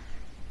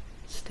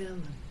still.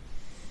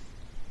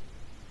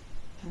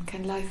 And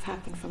can life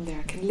happen from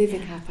there? Can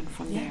living happen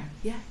from there?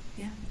 Yeah.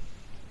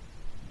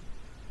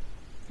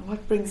 And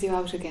what brings you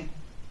out again?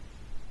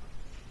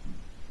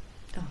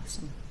 Oh,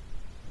 some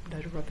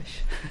load of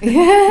rubbish.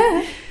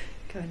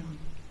 Going on.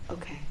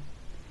 Okay.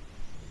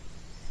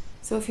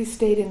 So if you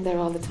stayed in there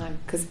all the time,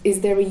 because is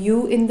there a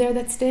you in there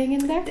that's staying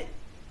in there?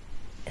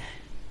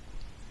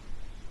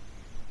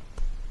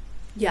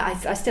 Yeah,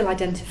 I still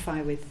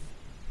identify with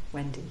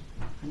Wendy.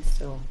 I'm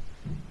still...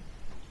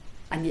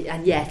 And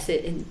yet,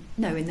 in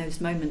those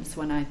moments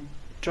when I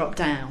drop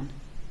down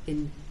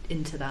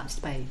into that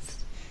space,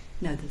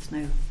 there's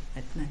no,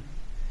 it's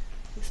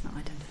not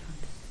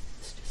identified.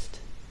 It's just...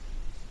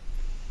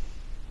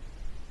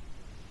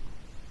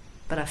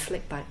 But I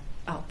flick back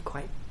up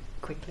quite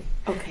quickly.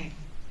 Okay.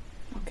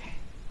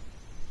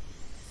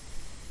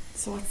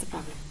 So what's the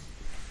problem?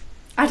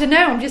 I don't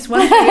know, I'm just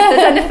wondering if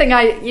there's anything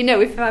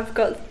if I've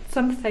got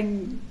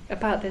something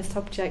about this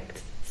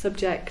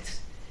subject.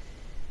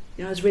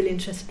 I was really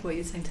interested in what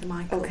you were saying to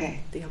Michael.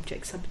 Okay. The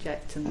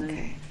object-subject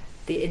and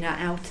the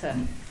inner-outer.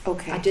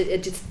 Okay. I don't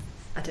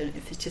know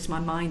if it's just my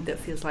mind that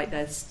feels like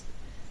there's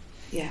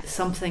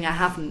something I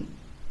haven't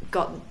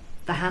got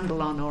the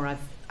handle on, or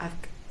I've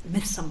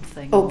missed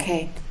something.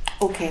 Okay.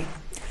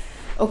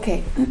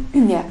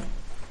 Yeah.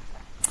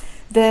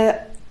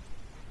 The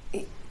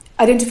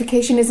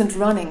identification isn't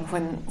running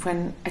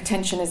when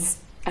attention is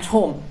at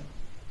home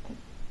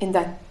in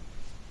that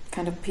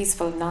kind of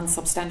peaceful,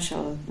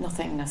 non-substantial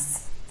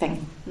nothingness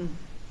thing.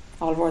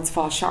 All words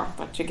fall short,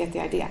 but you get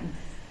the idea.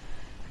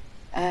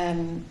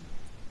 When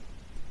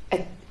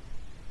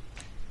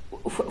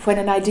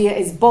an idea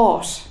is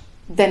bought,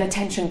 then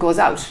attention goes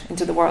out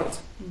into the world.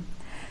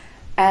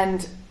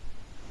 And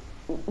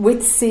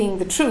with seeing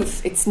the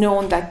truth, it's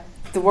known that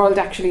the world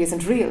actually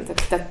isn't real,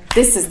 that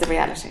this is the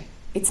reality.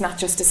 It's not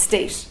just a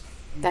state.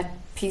 That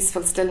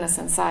peaceful stillness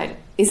inside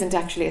isn't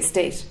actually a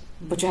state,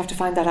 but you have to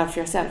find that out for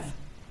yourself.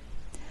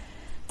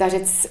 That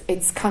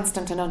it's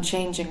constant and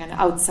unchanging and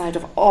outside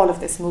of all of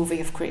this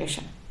movie of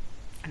creation.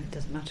 And it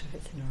doesn't matter if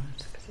it's in or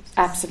out.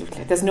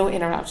 Absolutely. There's no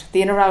in or out.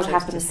 The in or out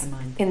happens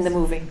in the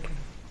movie. Okay.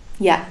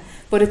 Yeah.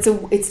 But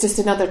it's just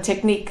another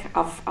technique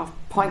of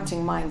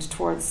pointing mind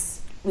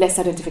towards less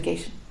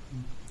identification.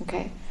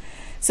 Okay?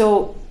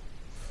 So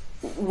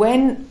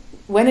when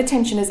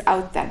attention is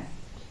out then,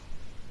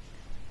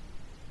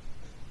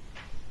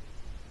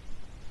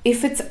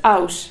 if it's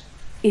out,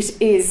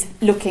 it is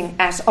looking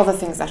at other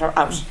things that are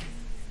out.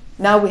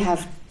 Now we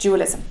have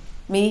dualism.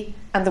 Me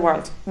and the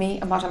world. Me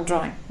and what I'm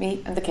drawing.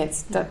 Me and the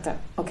kids.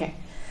 Okay.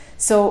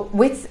 So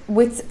with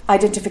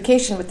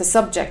identification with the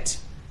subject,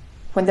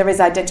 when there is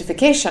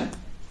identification,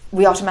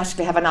 we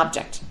automatically have an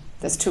object.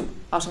 There's two,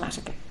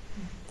 automatically.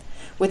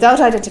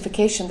 Without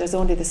identification, there's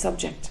only the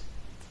subject.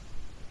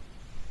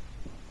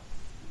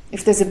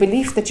 If there's a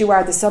belief that you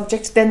are the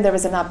subject, then there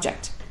is an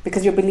object,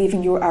 because you're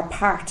believing you are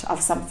part of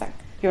something.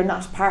 You're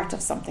not part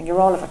of something, you're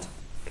all of it.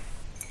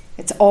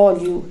 It's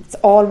all you. It's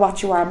all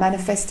what you are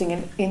manifesting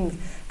in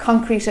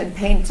concrete and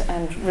paint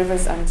and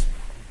rivers and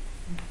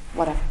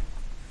whatever.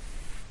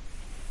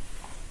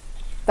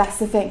 That's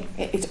the thing.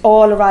 It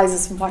all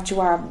arises from what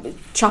you are,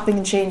 chopping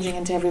and changing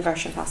into every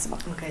version possible.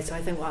 Okay, so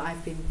I think what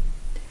I've been...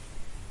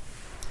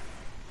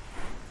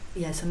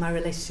 so my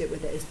relationship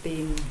with it has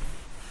been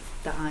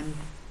that I'm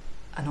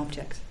an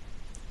object,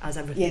 as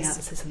everything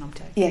else is an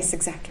object. Yes,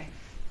 exactly.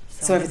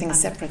 So everything is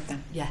separate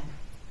then. Yeah.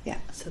 Yeah.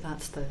 So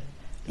that's the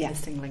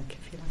missing link,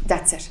 if you like.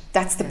 That's it.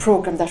 That's the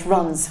program that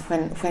runs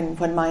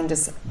when mind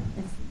is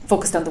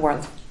focused on the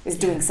world, is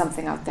doing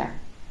something out there.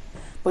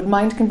 But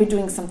mind can be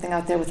doing something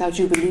out there without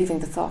you believing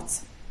the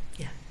thoughts.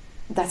 Yeah.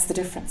 That's the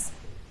difference.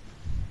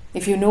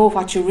 If you know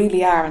what you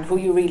really are and who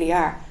you really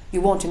are,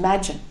 you won't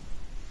imagine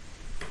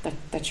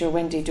that you're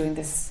Wendy doing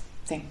this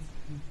thing.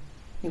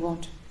 You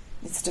won't.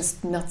 It's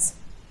just nuts.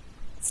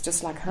 It's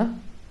just like, huh?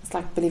 It's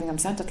like believing I'm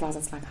Santa Claus.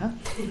 It's like, huh?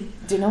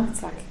 Do you know?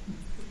 It's like...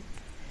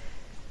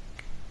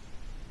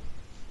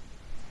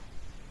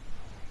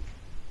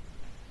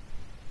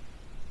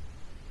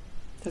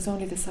 There's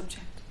only the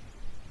subject.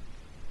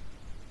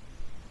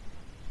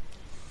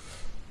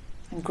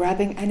 And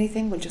grabbing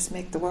anything will just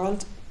make the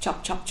world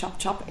chop, chop, chop,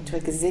 chop into a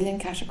gazillion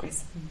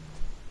categories.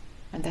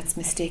 And that's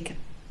mistaken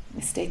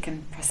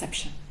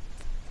perception.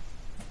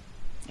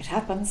 It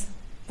happens,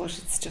 but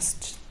it's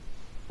just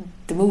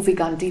the movie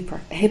gone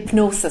deeper. A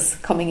hypnosis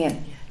coming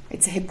in. Yeah.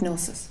 It's a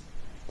hypnosis.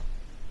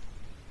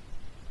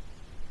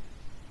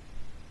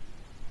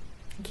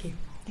 Thank you.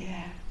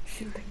 Yeah,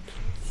 sure. Thank you.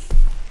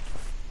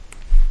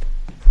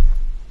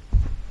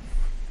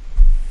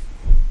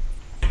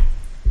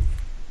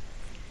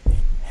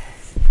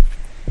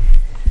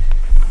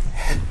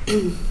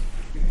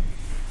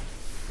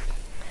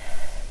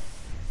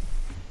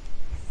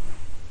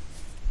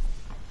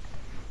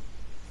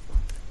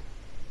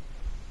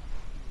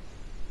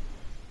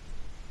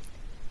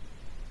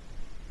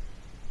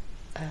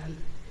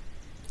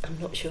 I'm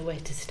not sure where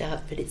to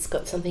start, but it's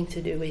got something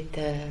to do with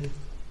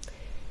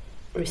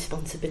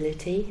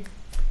responsibility.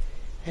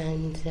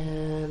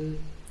 And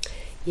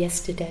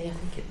yesterday, I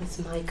think it was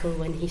Michael,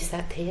 when he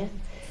sat here,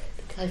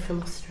 the guy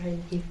from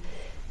Australia,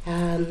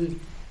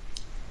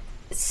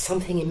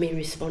 something in me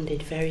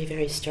responded very,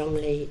 very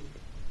strongly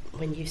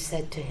when you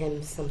said to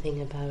him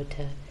something about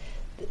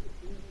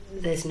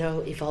there's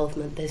no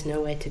evolvement, there's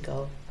nowhere to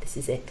go, this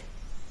is it.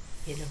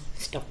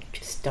 Stop,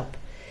 just stop.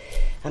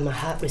 And my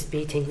heart was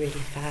beating really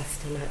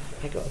fast, and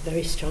I got a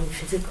very strong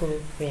physical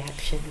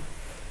reaction.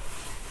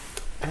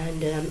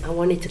 And I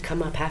wanted to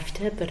come up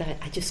after, but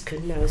I just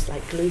couldn't. I was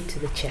like glued to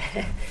the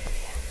chair.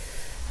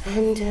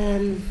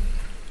 And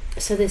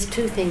so there's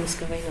two things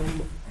going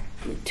on,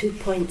 2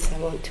 points I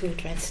want to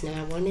address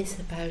now. One is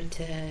about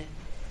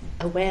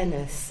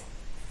awareness,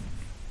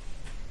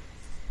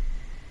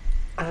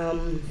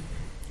 and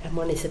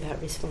one is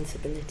about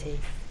responsibility.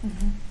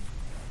 Mm-hmm.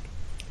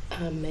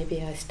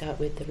 Maybe I start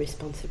with the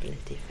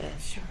responsibility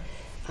first. Sure.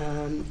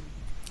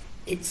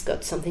 It's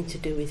got something to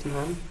do with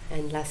Mum,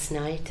 and last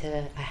night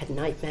I had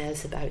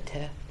nightmares about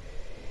her,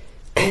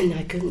 and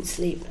I couldn't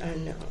sleep,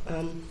 and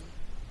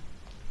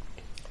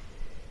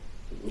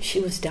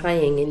she was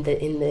dying in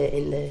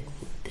the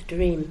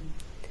dream,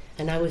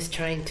 and I was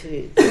trying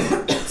to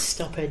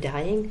stop her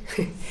dying.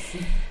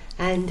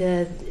 And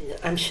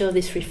I'm sure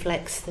this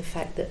reflects the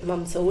fact that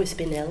Mum's always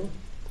been ill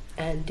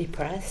and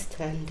depressed,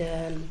 and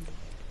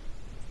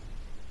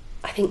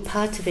I think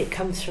part of it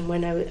comes from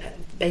when I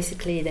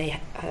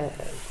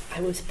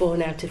was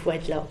born out of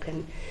wedlock,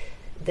 and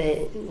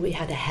we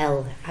had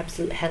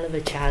absolute hell of a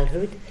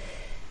childhood,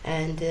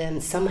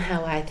 and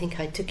somehow I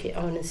think I took it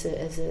on as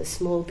a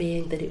small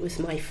being that it was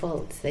my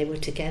fault. They were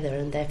together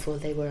and therefore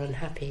they were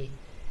unhappy.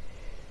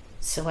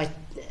 So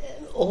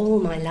all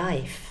my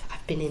life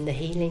I've been in the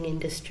healing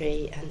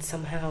industry and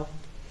somehow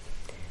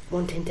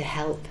wanting to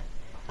help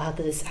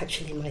others,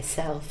 actually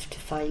myself, to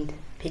find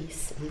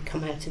peace and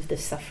come out of the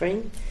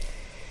suffering.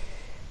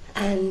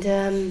 And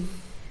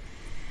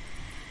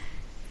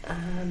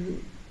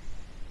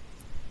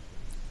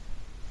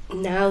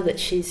now that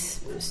she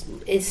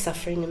is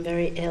suffering and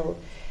very ill,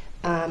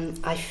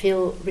 I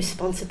feel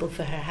responsible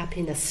for her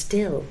happiness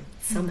still.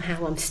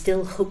 Somehow I'm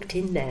still hooked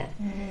in there,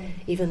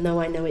 even though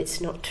I know it's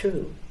not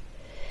true.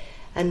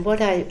 And what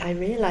I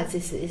realise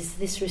is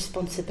this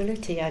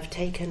responsibility I've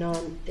taken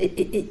on.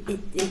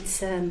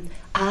 It's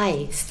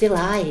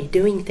I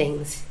doing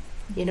things.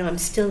 I'm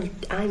still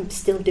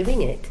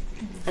doing it,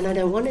 and I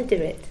don't want to do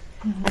it.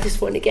 I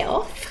just want to get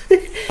off.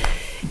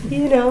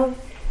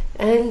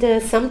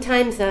 And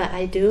sometimes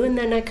I do, and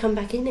then I come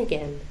back in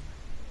again.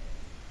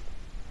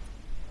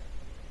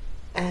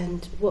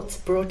 And what's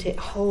brought it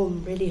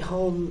home, really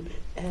home,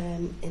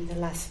 in the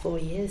last 4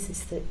 years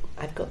is that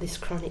I've got this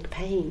chronic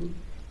pain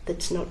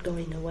that's not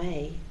going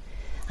away,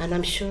 and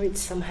I'm sure it's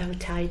somehow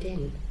tied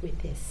in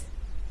with this.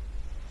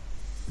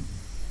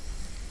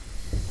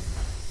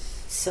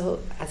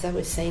 So, as I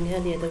was saying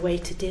earlier, the way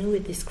to deal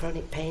with this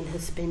chronic pain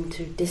has been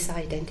to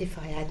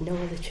disidentify. I had no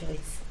other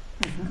choice,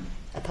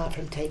 apart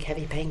from take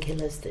heavy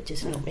painkillers that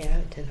just knocked me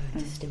out, and I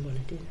just didn't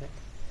want to do that.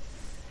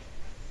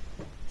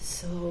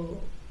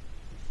 So,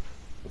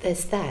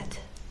 there's that.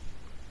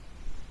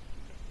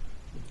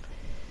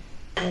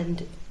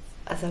 And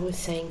as I was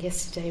saying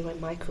yesterday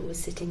when Michael was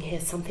sitting here,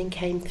 something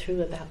came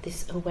through about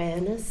this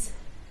awareness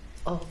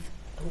of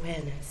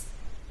awareness.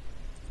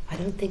 I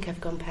don't think I've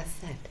gone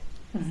past that.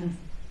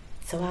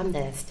 So I'm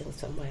there still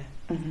somewhere.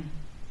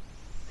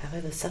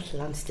 However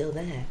subtle, I'm still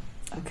there.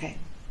 Okay.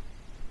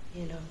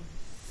 You know.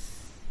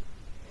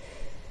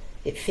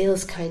 It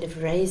feels kind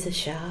of razor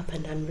sharp,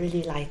 and I'm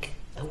really like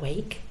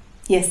awake.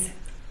 Yes.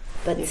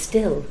 But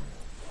still,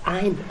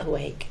 I'm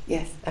awake.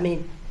 Yes. I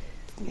mean,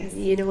 yes.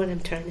 You know what I'm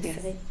trying to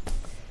say?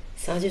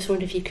 So I just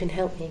wonder if you can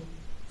help me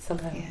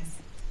somehow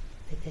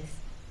with this.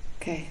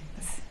 Okay,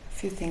 there's a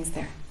few things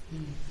there.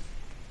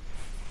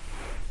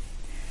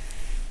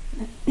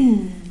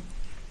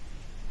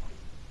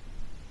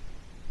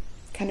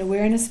 Can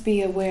awareness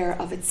be aware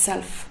of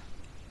itself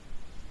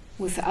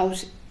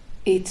without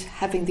it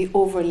having the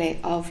overlay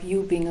of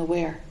you being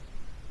aware?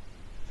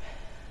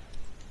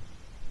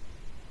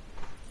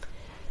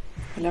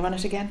 Will I run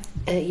it again?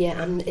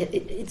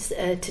 It's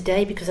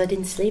today because I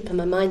didn't sleep and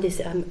my mind is,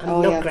 I'm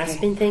not okay.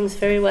 grasping things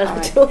very well all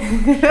at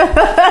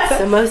right. all.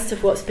 So most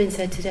of what's been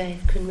said today,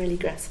 I couldn't really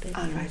grasp it.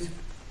 All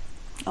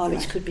right.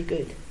 Which could be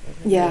good.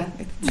 Yeah,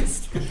 it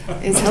just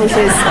is how it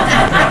is.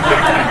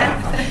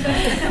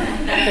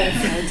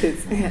 How it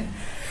is. Yeah.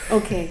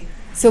 Okay,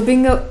 so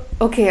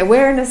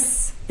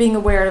awareness, being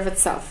aware of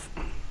itself.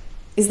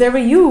 Is there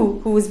a you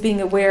who is being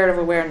aware of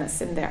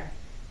awareness in there?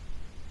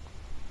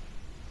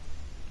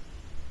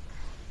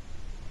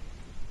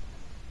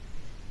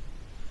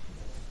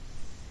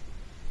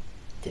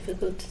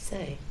 Difficult to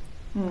say.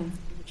 I'm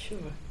not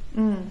sure.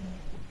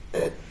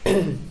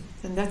 Then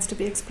that's to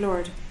be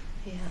explored.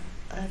 Yeah,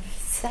 I've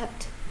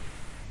sat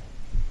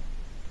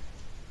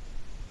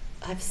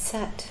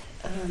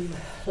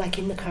like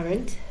in the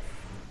current,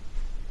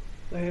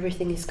 where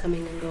everything is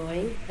coming and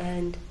going,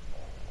 and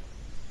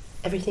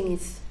everything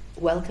is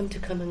welcome to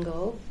come and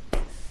go,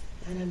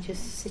 and I'm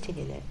just sitting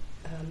in it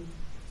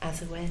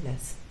as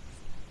awareness.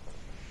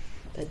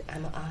 But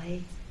am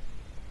I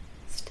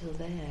still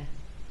there?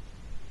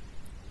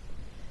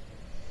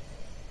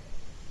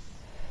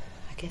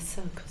 I guess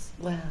so, because,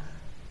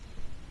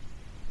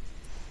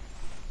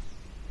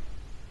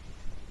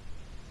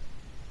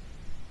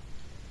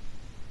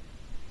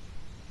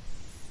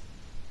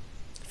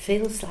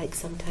 feels like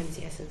sometimes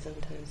yes and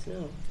sometimes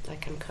no,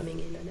 like I'm coming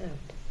in and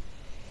out.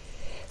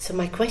 So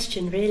my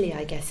question really,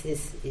 I guess,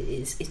 is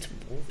it's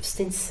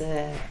since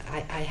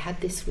I had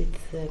this with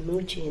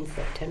Muji in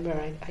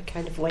September, I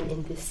kind of went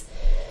in this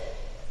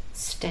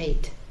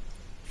state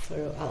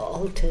for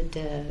altered.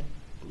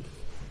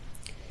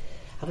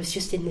 I was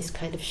just in this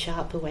kind of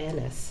sharp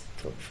awareness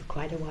for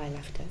quite a while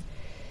after.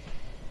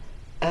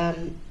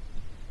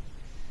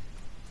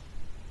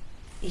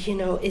 You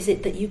know, is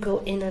it that you go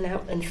in and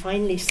out and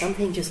finally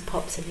something just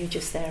pops and you're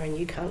just there and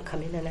you can't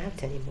come in and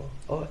out anymore?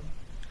 Or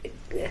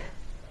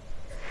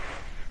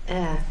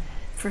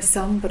for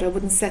some, but I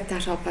wouldn't set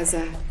that up as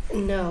a...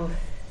 No.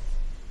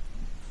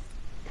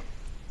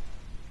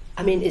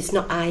 I mean, it's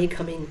not I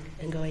coming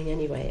and going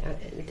anyway.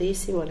 Do you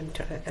see what I'm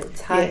trying?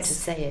 It's hard to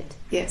say it.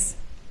 Yes.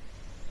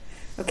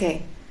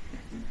 Okay.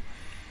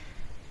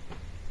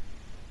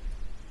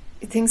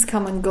 Things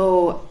come and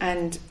go,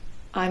 and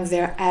I'm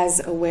there as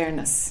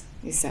awareness,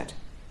 you said.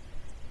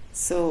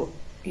 So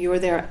you're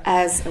there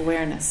as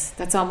awareness.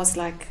 That's almost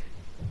like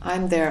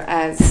I'm there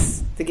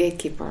as the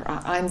gatekeeper.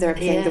 I'm there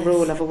playing the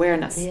role of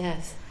awareness.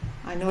 Yes.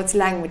 I know it's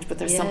language, but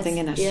there's something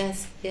in it.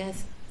 Yes.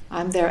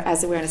 I'm there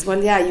as awareness.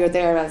 Well, yeah, you're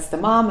there as the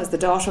mom, as the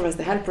daughter, as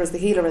the helper, as the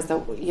healer, as the,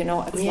 you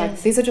know, it's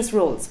like, these are just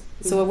roles.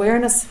 So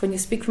awareness, when you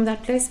speak from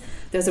that place,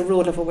 there's a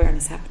role of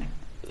awareness happening.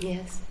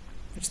 Yes.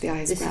 Which the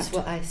eye is grabbed. This is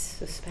what I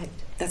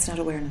suspect. That's not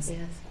awareness.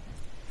 Yes.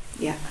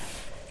 Yeah.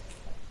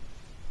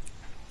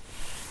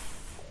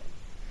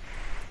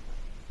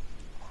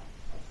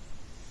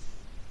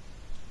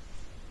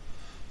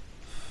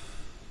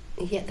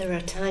 Yet there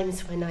are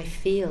times when I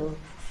feel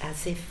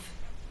as if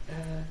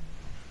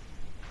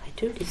I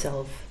do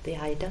dissolve, the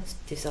I does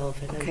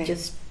dissolve, and I'm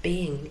just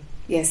being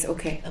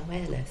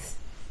awareness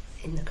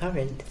in the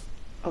current.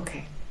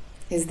 Okay.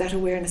 Is that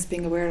awareness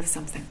being aware of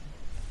something?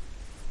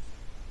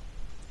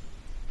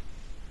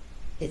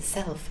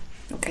 Itself.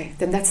 Okay,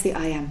 then that's the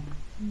I am.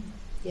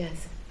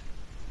 Yes.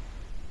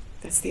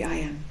 That's the I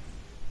am.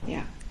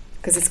 Yeah.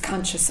 Because it's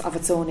conscious of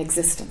its own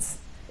existence.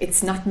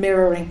 It's not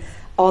mirroring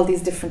all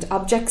these different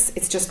objects,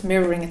 it's just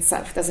mirroring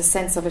itself. There's a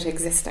sense of it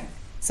existing.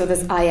 So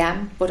there's I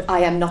am, but I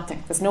am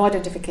nothing. There's no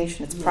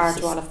identification, it's prior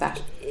to all of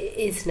that.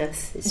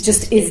 isness. It's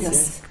just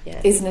isness.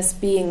 Yeah. Isness,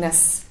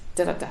 beingness,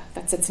 da-da-da.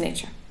 That's its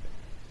nature.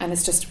 And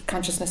it's just,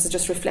 consciousness is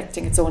just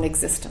reflecting its own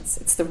existence.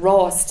 It's the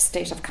rawest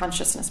state of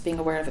consciousness being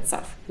aware of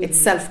itself. Mm-hmm. It's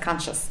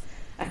self-conscious,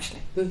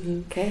 actually.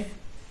 Mm-hmm. Okay?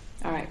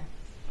 All right.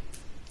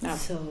 Now,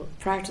 so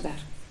prior to that,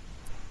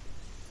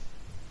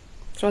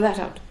 throw that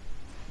out.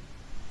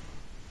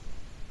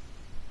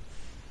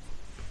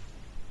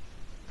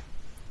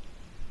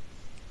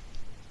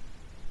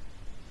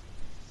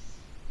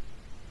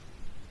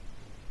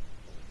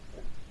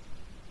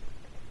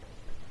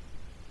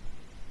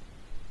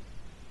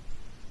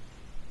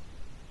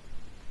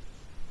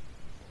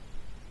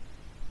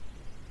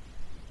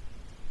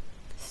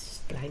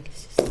 Blank,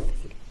 it's just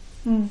nothing.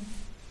 Mm.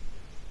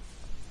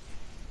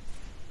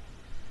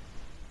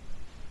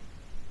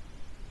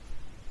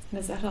 And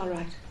is that all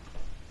right?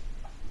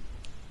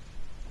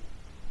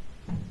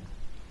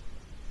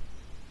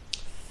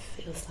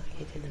 Feels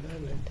like it in the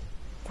moment.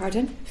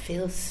 Pardon?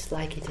 Feels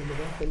like it in the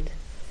moment.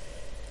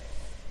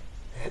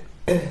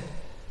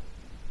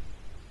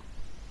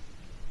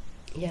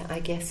 Yeah, I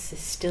guess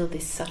it's still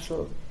this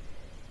subtle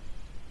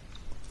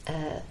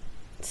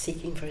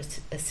seeking for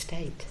a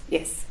state.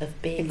 Yes.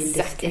 Of being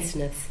exactly. in this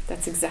isness.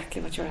 That's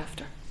exactly what you're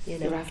after. You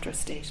know? You're after a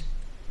state.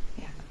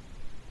 Yeah.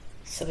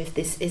 So if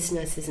this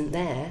isness isn't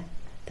there,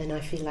 then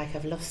I feel like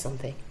I've lost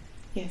something.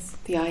 Yes,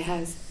 the I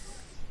has.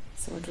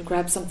 So it'll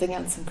grab something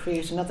else and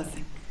create another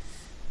thing.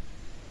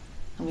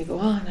 And we go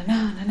on and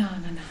on and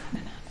on and on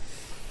and on.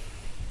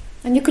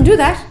 And you can do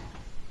that,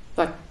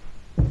 but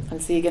I'll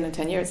see you again in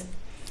 10 years.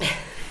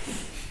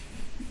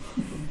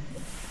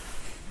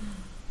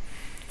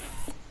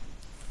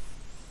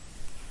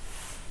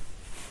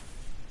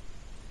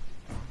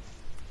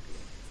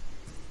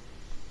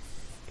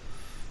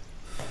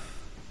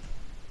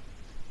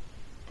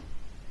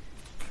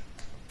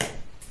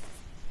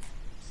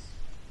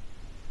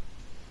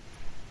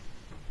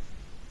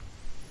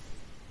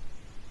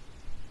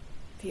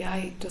 The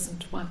I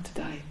doesn't want to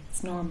die.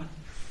 It's normal.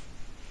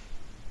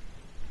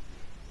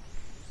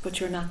 But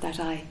you're not that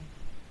I.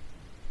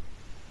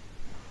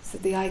 So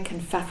the I can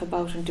faff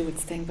about and do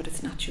its thing, but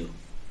it's not you.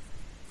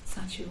 It's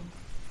not you.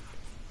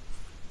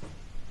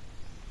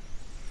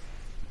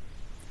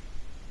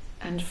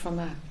 And from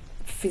a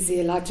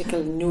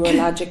physiological,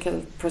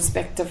 neurological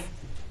perspective,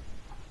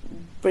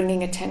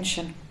 bringing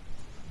attention,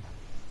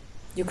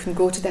 you can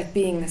go to that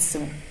beingness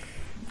soon.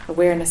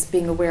 Awareness,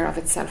 being aware of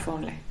itself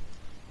only.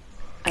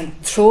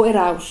 And throw it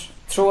out,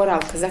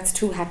 because that's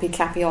too happy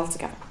clappy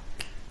altogether.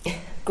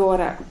 Go it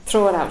out,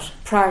 throw it out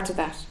prior to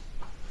that,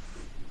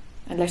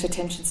 and let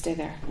attention stay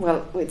there.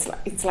 Well,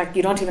 it's like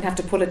you don't even have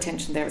to put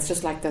attention there. It's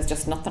just like there's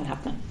just nothing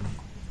happening,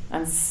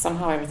 and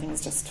somehow everything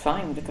is just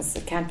fine because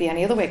it can't be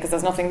any other way because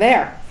there's nothing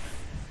there.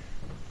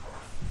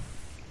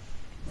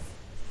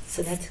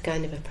 So that's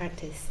kind of a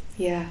practice.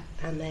 Yeah.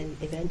 And then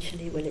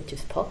eventually, will it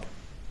just pop?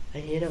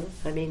 And you know,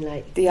 I mean,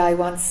 like the I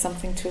wants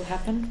something to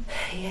happen.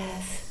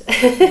 Yes.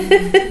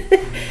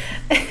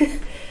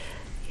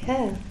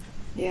 Yeah.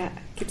 Yeah.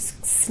 Keeps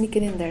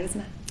sneaking in there,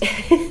 doesn't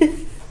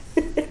it?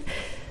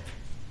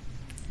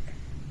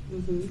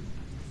 Mm-hmm.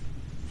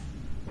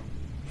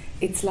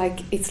 It's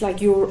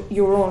like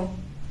your own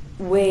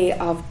way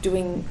of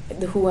doing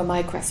the who am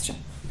I question.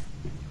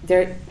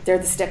 They're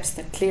the steps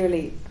that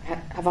clearly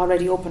have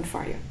already opened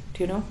for you.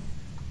 Do you know?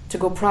 To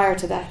go prior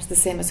to that, the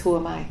same as who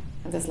am I,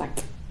 and there's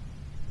like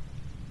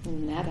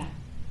nada.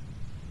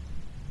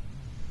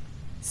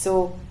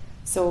 So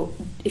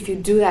if you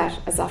do that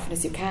as often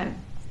as you can,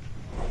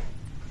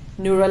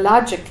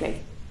 neurologically,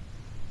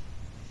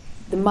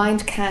 the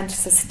mind can't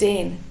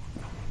sustain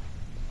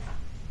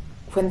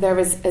when there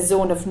is a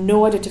zone of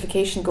no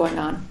identification going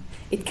on.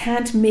 It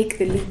can't make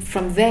the leap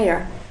from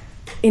there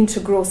into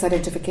gross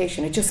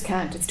identification. It just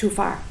can't. It's too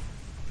far.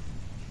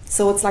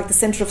 So it's like the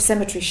center of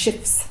symmetry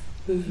shifts.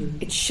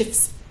 Mm-hmm. It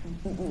shifts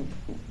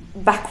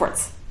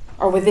backwards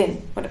or within,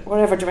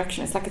 whatever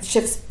direction. It's like it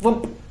shifts,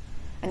 whoomp,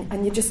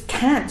 and you just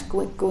can't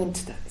go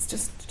into that. It's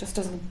just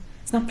doesn't.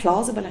 It's not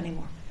plausible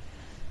anymore.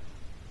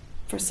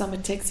 For some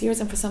it takes years,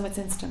 and for some it's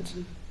instant.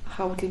 Mm-hmm.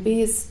 How it'll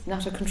be is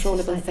not a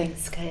controllable thing.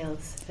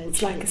 Scales.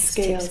 It's like a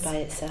scale. It tips by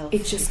itself.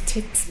 It just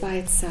tips by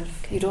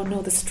itself. Okay. You don't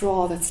know the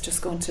straw that's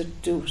just going to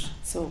do it.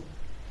 So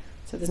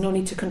there's no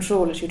need to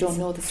control it. You don't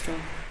know the straw.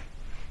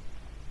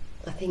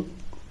 I think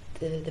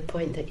the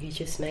point that you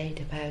just made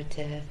about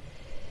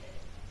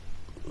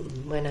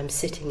when I'm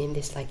sitting in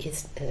this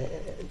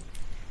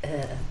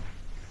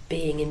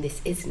being in this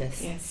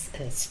isness yes.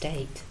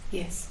 State.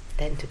 Yes.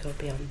 Then to go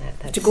beyond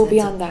that. To go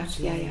beyond that,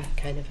 yeah.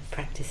 Kind of a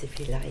practice, if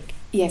you like.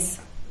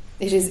 Yes.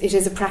 It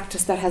is a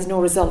practice that has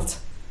no result.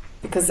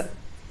 Because...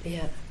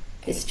 Yeah.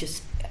 It's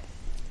just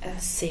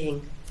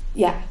seeing.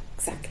 Yeah,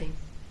 exactly.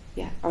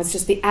 Yeah. Or it's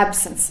just the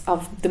absence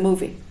of the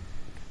movie.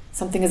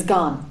 Something is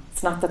gone.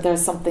 It's not that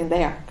there's something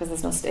there, because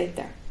there's no state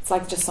there. It's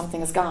like just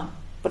something is gone.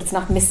 But it's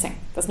not missing.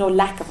 There's no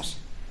lack of it.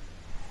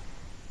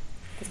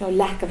 There's no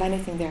lack of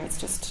anything there. It's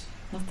just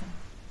nothing.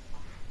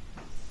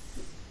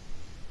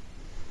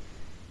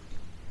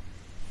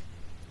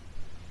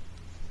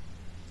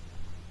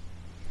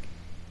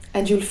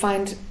 And you'll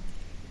find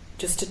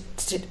just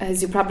to,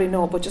 as you probably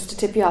know, but just to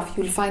tip you off,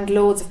 you'll find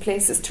loads of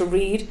places to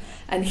read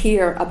and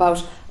hear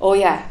about,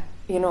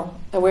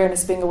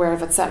 awareness, being aware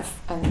of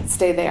itself, and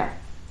stay there.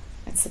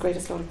 It's the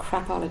greatest load of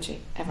crapology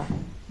ever.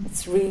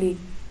 It's really,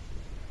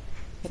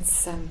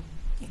 it's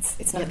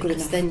not good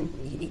enough. Then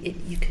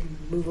you can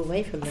move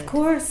away from that. Of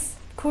course,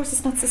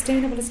 it's not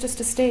sustainable. It's just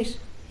a state.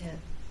 Yeah.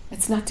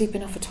 It's not deep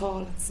enough at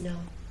all. No.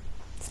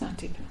 It's not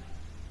deep enough.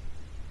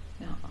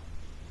 No.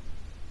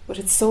 But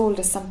it's sold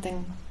as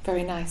something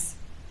very nice.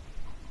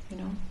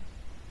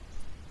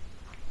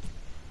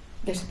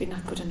 Let it be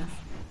not good enough.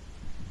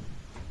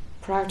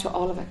 Prior to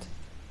all of it.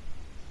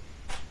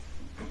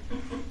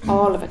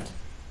 All of it.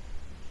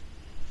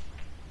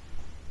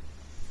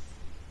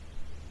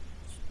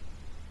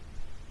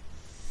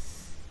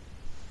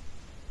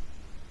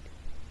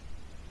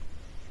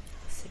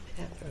 I'll sit with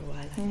that for a while,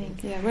 I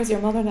think. Yeah, where's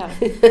your mother now?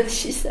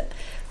 She's at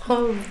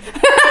home.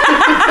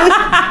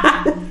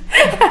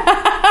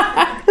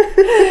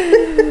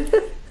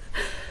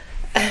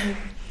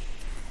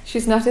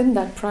 She's not in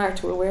that prior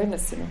to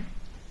awareness, No.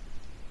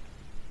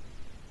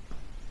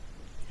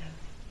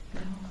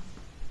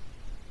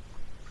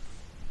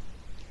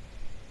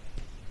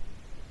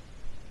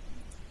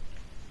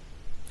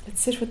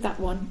 Let's sit with that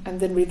one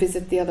and then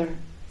revisit the other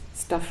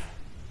stuff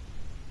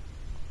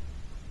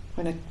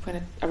when it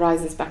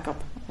arises back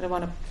up. I don't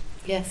want to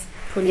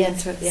pull you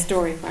into the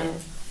story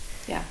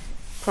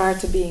prior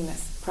to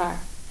beingness, prior.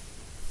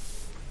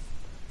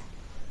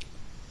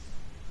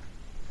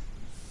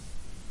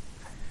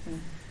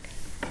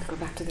 I'll go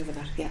back to the other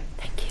bit. Yeah.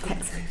 Thank you.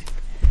 Thanks.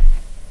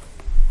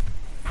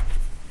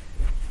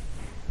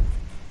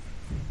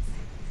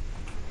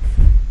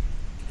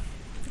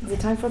 Is it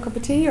time for a cup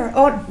of tea or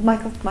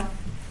Michael?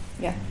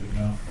 Yeah.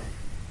 No.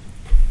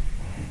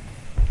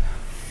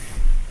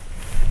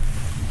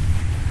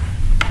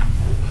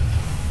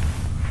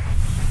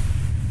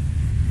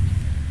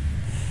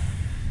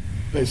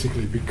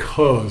 Basically,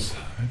 because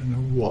I don't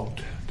know what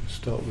to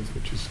start with,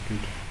 which is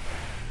good.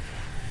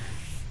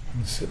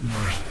 I'm sitting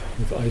there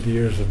with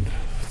ideas and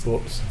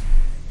thoughts.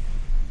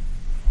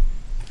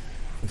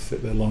 If I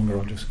sit there longer,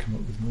 I'll just come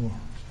up with more.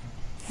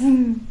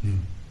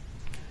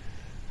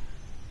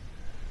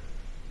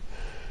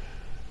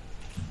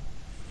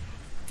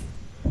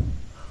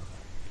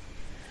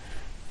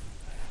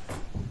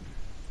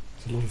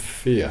 There's a lot of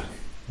fear,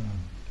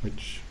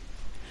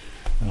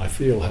 and I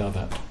feel how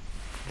that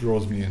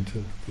draws me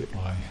into the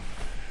eye.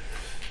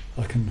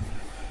 I can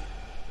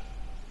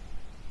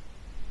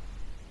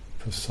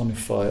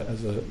personify it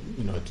as a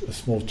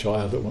small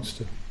child that wants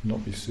to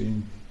not be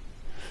seen,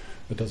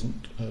 that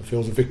doesn't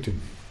feels a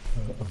victim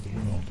of the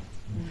world.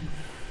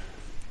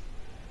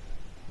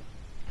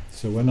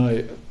 So when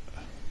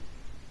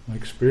my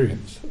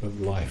experience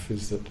of life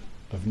is that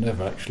I've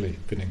never actually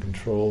been in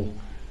control.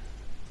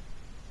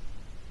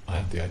 I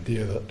had the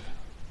idea that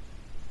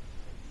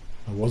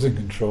I was in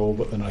control,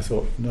 but then I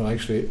thought, no,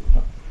 actually,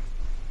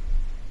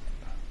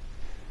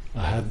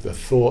 I had the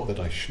thought that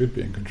I should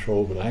be in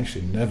control, but I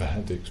actually never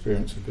had the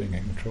experience of being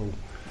in control.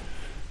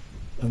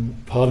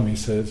 And part of me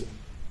sees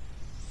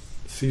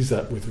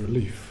that with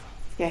relief.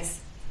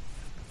 Yes.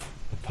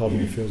 But part of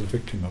me feels a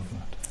victim of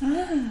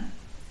that.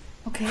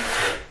 Okay.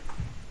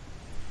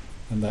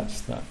 And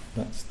that's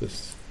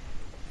this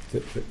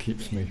that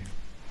keeps me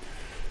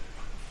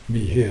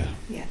here.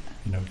 Yeah.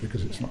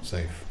 Because it's not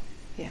safe.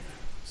 Yeah.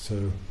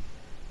 So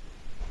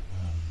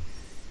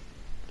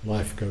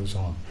life goes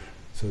on.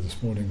 So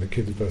this morning the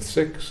kids are both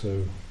sick,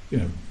 so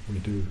we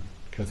do,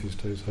 Kathy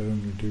stays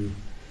home,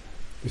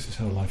 this is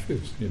how life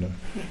is,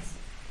 Yes.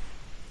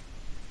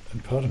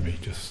 And part of me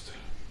just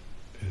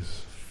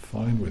is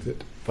fine with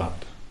it,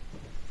 but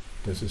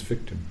there's this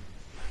victim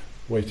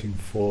waiting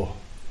for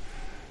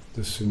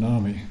the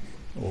tsunami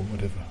or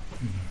whatever,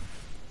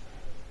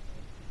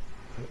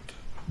 But,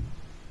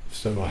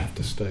 so I have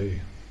to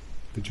stay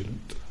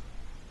vigilant.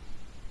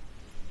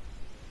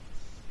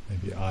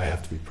 Maybe I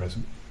have to be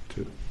present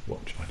to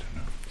watch, I don't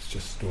know, it's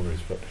just stories,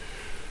 but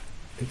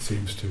it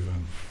seems to,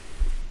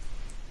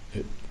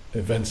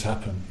 events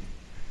happen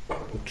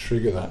that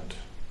trigger that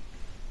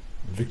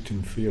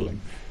victim feeling.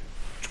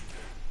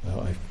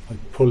 I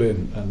pull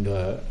in, and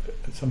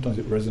sometimes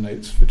it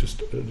resonates for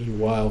just a little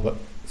while, but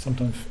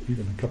sometimes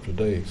even a couple of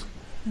days,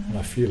 and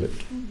I feel it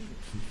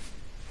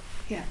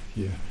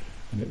here,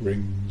 and it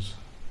rings,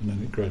 and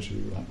then it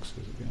gradually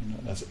relaxes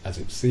again, as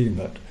it's seen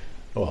that,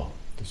 the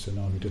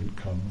tsunami didn't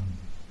come, and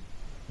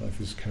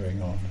life is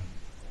carrying on.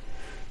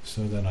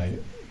 So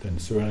then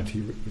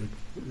serenity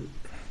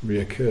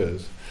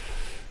reoccurs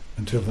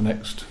until the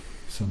next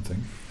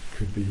something.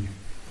 Could be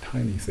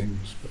tiny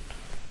things, but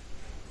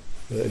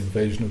the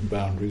invasion of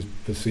boundaries,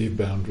 perceived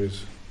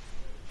boundaries,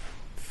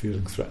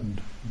 feeling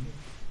threatened.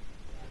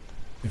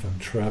 If I'm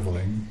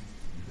travelling,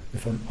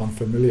 if I'm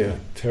unfamiliar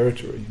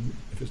territory,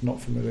 if it's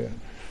not familiar,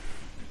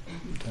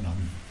 then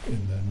I'm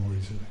in there more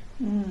easily.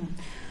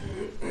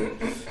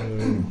 So,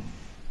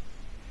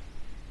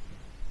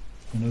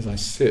 and as I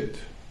sit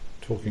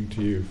talking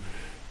to you,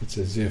 it's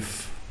as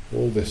if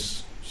all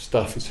this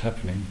stuff is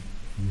happening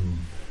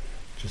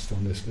just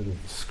on this little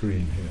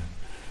screen here,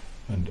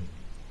 and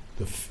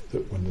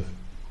when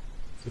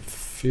the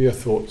fear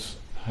thoughts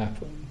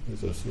happen,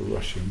 there's a sort of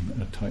rushing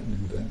and a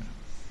tightening there.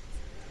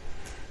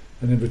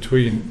 And in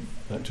between,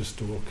 that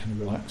just all kind of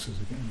relaxes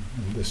again,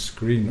 and the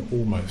screen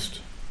almost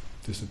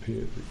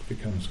disappears. It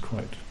becomes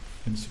quite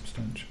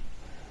insubstantial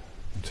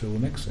until the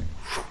next thing,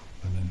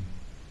 and then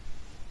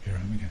here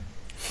I am again.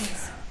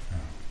 Yes.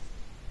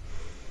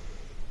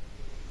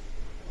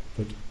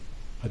 But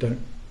I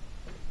don't.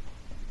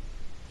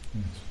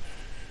 Yes.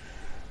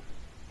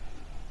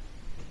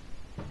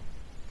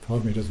 Part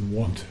of me doesn't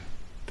want.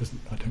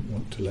 I don't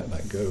want to let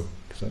that go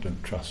because I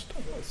don't trust.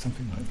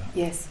 Something like that.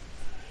 Yes.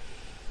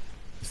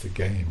 It's a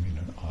game,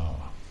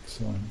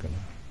 so I'm gonna.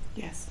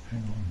 Yes.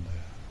 Hang on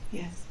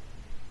there. Yes.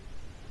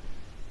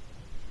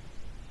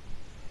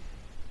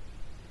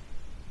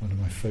 One of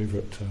my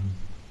favourite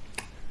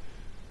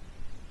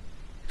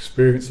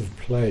experience of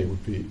play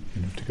would be,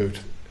 to go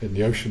in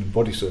the ocean and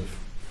body surf.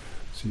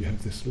 So you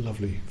have this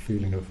lovely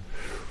feeling of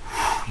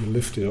you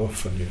lift it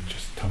off and you're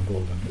just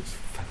tumbled, and it's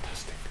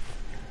fantastic.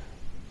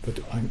 But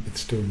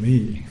it's still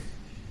me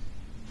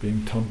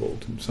being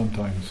tumbled, and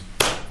sometimes,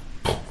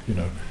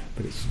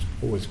 but it's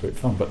always great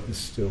fun. But it's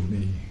still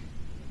me.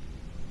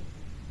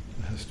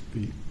 It has to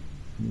be.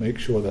 Make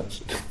sure that's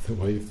the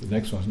way. If the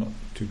next one's not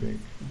too big.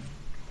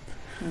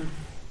 Mm.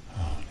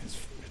 Oh, it's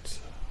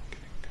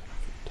getting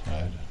kind of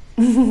tired.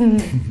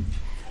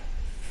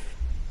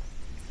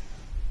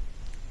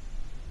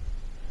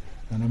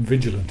 And I'm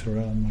vigilant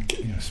around my,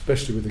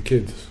 especially with the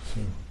kids.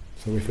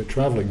 So if we're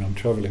travelling, I'm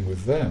travelling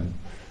with them,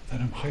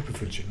 then I'm hyper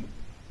vigilant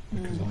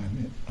because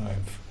I'm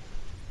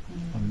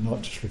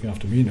not just looking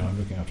after me now. I'm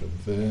looking after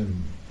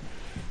them.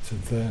 So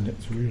then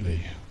it's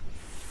really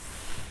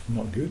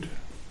not good.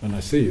 And I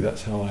see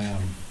that's how I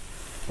am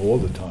all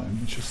the time.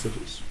 It's just that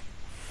it's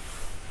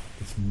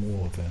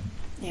more than.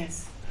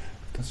 Yes.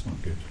 That's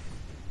not good.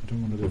 I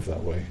don't want to live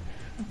that way.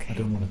 Okay. I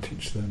don't want to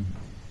teach them,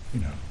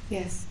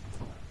 Yes.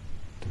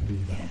 to be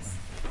that Yes.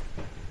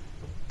 way.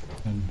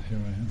 And here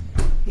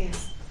I am.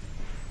 Yes.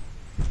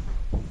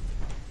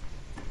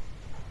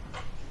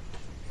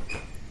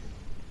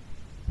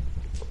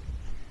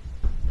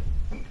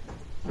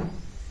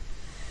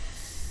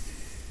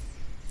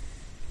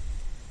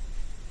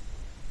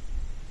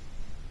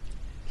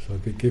 So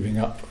I've been giving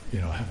up, I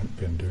haven't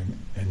been doing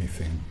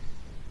anything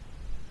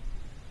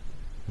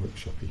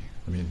workshoppy.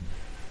 I mean,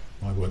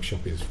 my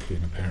workshop is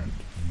being a parent.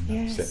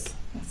 Yes, That's it.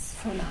 that's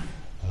full on.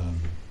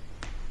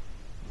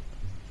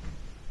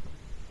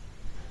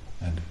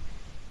 And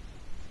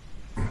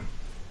here I am.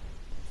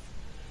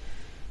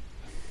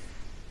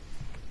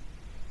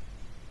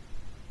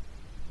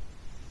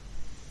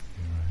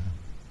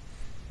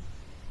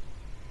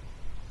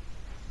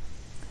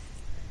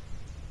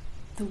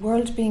 The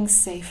world being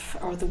safe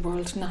or the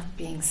world not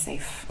being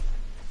safe,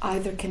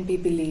 either can be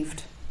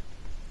believed.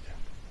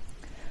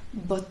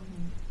 But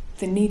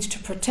the need to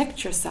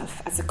protect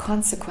yourself as a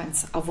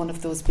consequence of one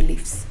of those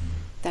beliefs,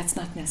 that's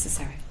not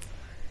necessary.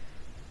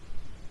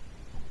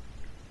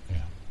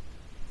 Yeah.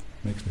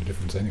 Makes no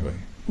difference anyway.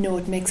 No,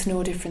 it makes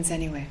no difference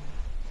anyway.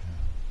 Yeah.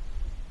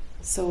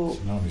 So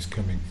Tsunami's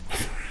coming.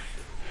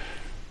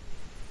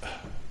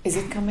 is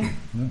it coming?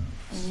 No,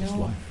 it's just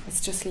life. It's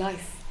just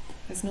life.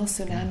 There's no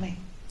tsunami.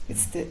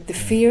 It's the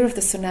fear of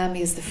the tsunami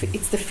is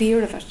it's the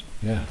fear of it.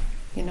 Yeah.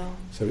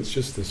 So it's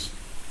just this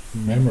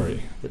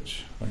memory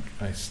which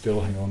I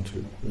still hang on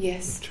to.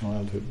 Yes. Of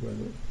childhood where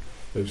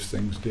those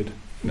things did,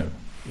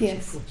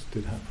 yes, of course,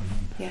 did happen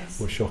and yes,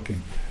 were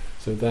shocking.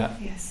 So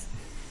that yes,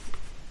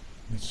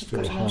 it's you've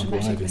still got an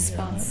automatic hardwired in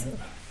response. here.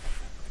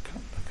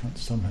 I can't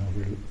somehow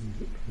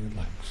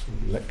relax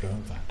or let go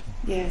of that.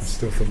 I Yes,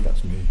 still think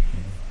that's me.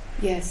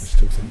 I yes,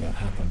 still think that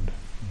happened.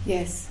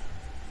 yes,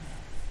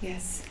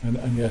 yes,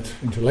 And yet,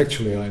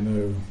 intellectually, I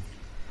know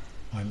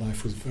my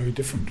life was very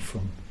different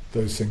from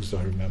those things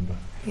I remember.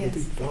 Yes.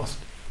 These vast,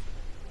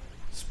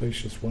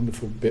 spacious,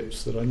 wonderful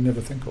bits that I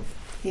never think of.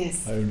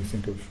 yes. I only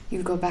think of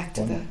You go back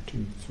to 1,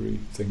 2, 3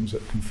 things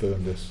that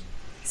confirm this.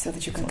 so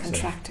that you It's can not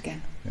contract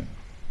again. Yeah.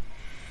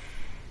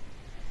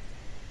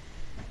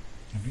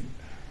 I mean,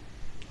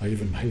 I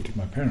even hated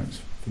my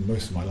parents for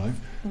most of my life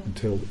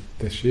until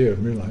this year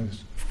and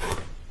realised,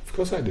 of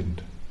course I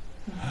didn't.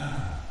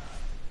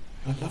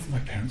 I loved my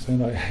parents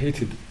and I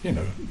hated,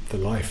 the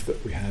life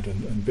that we had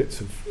and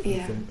bits of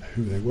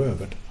who they were.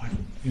 But I,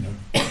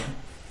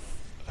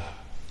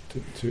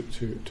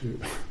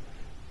 of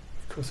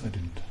course I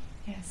didn't.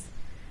 Yes,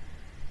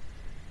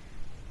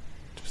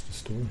 Just a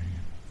story.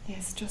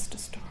 yes, just a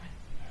story.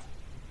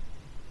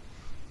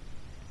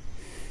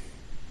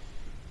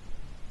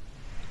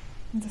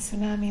 And the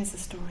tsunami is a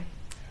story.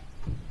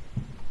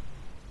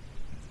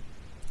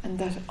 And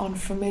that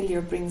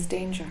unfamiliar brings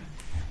danger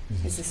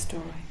is a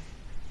story.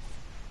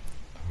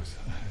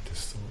 I had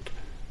this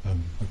thought.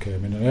 Okay,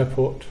 I'm in an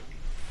airport.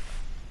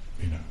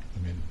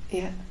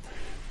 Yeah,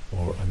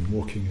 or I'm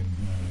walking in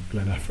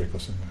Glen Affric or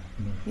somewhere.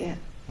 yeah,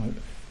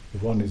 The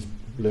one is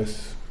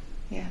bliss,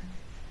 yeah,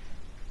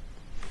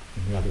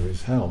 and the other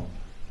is hell.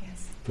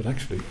 yes, But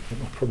actually,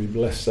 I'll probably be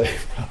less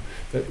safe.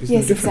 There is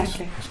yes, no difference.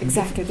 exactly. There's no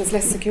Exactly. There's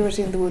less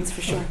security in the woods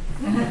for sure.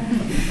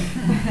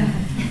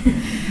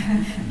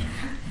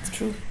 It's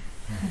true.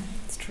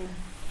 It's true.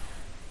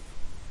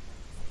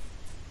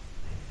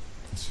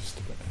 It's just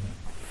a bit,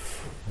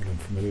 what I'm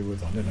familiar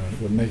with. I don't know.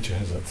 Well, nature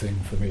has that thing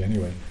for me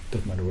anyway.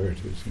 Doesn't matter where it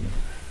is.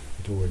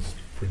 It always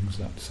brings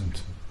that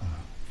sense of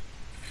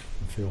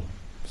I feel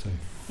safe.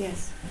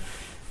 Yes.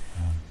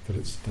 But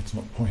that's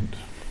not the point.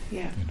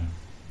 Yeah.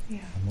 Yeah.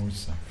 I'm always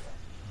safe.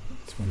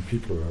 It's when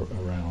people are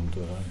around,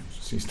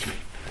 cease to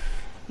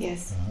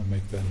yes.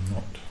 Make them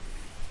not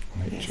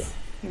nature. Yes.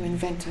 You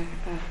invent a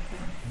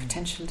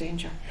potential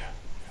danger.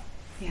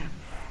 Yeah.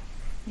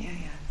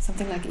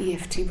 Something like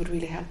EFT would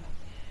really help.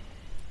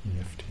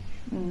 EFT.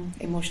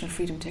 Emotional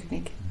freedom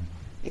technique.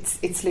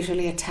 It's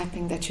literally a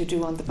tapping that you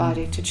do on the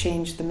body to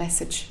change the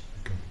message,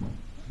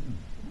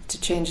 to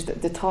change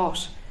the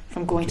thought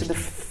from going to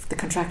the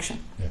contraction.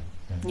 Yeah.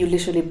 You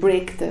literally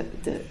break the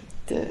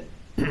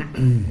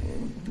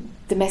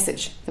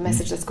message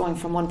that's going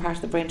from one part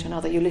of the brain to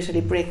another. You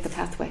literally break the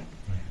pathway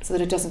so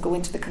that it doesn't go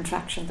into the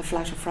contraction, the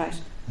flight or fright,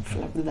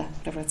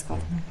 whatever it's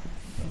called.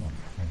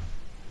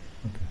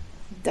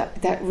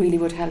 That really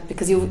would help,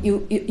 because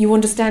you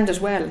understand it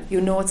well. You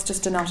know it's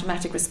just an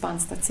automatic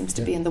response that seems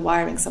to be in the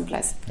wiring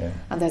someplace. Yeah.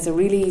 And there's a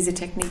really easy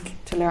technique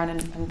to learn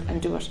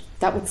and do it.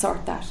 That would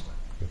sort that.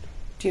 Good.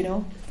 Do you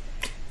know?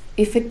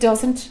 If it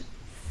doesn't,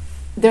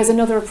 there's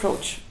another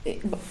approach.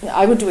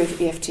 I would do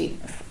EFT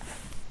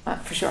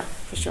for sure.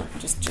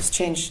 Just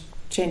change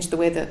the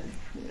way that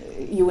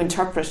you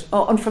interpret.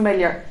 Oh,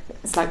 unfamiliar.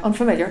 It's like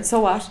unfamiliar. So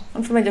what?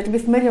 Unfamiliar. To be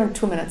familiar in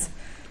 2 minutes.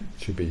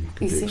 Could be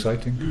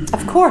exciting.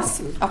 Of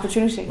course,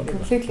 opportunity. Whatever.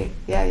 Completely.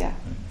 Yeah.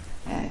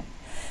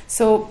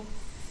 So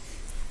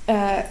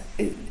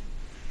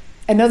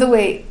another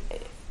way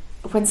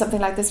when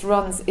something like this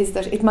runs is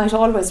that it might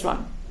always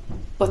run,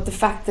 but the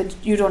fact that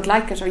you don't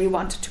like it or you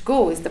want it to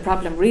go is the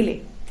problem,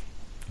 really.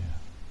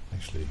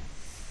 Actually,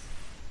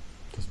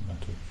 it doesn't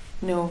matter.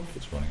 No. If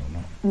it's running or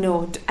not.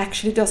 No, it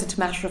actually doesn't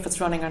matter if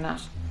it's running or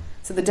not.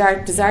 So the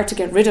desire to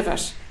get rid of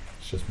it.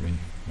 It's just me.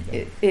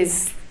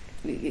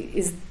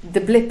 Is the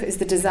blip, is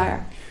the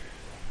desire.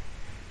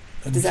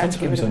 And desire sometimes to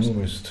get rid of I'm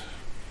almost,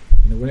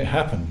 when it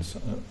happens,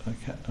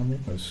 I'm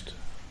almost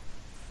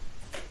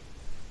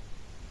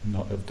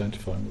not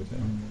identifying with it.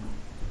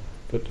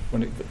 But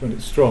when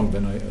it's strong,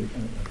 then I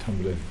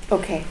tumble in.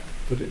 Okay.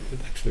 But it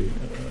actually,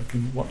 I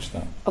can watch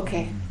that.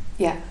 Okay.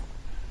 Yeah.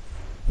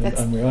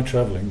 And we are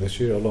travelling this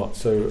year a lot,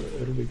 so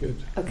it'll be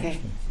good. Okay.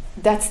 Actually.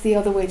 That's the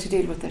other way to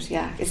deal with it,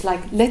 yeah. It's like,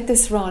 let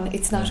this run,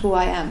 it's not who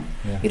I am.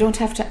 Yeah. You don't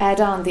have to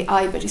add on the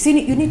I bit. You see,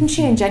 you needn't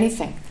change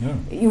anything. No.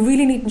 You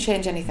really needn't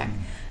change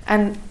anything.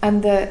 And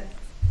the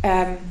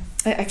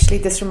actually,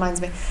 this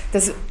reminds me,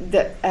 there's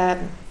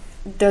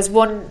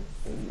one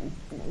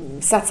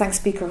satsang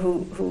speaker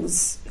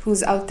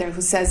who's out there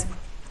who says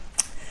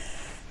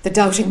the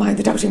doubting mind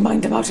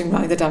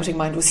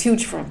was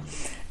huge for him.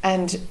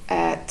 And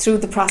through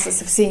the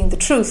process of seeing the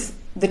truth,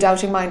 the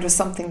doubting mind was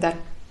something that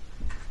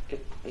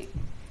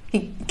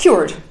he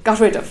cured,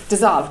 got rid of,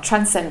 dissolved,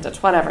 transcended,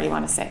 whatever you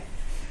want to say.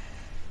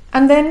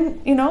 And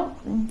then, a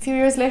few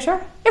years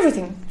later,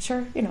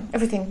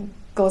 everything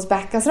goes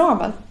back as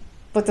normal,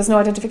 but there's no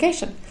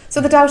identification.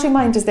 So the doubting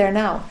mind is there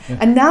now. Yeah.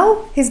 And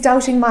now his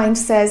doubting mind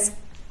says,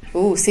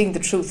 oh, seeing the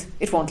truth,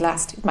 it won't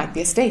last. It might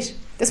be a state.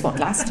 This won't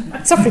last.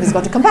 Suffering is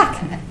going to come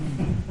back.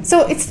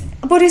 So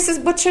but he says,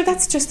 but sure,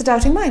 that's just the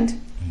doubting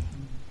mind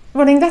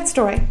running that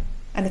story,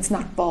 and it's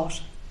not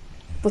bought.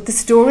 But the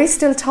story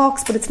still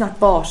talks, but it's not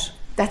bought.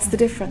 That's the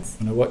difference.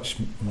 When I watch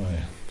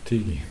my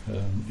Tigi,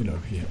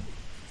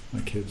 my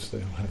kids,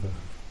 they'll have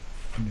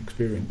an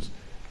experience,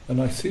 and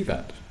I see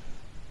that,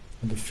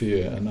 and the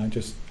fear, and I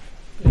just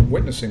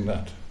witnessing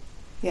that.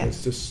 Yeah.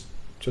 It's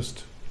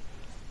just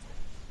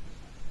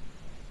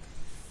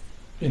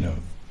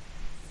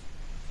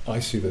I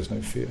see there's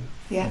no fear.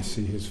 Yeah. I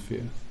see his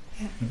fear.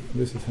 Yeah.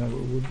 This is how it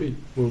would be.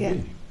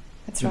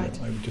 That's right.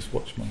 I would just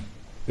watch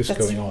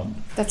going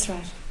on. That's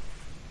right.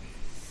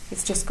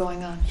 It's just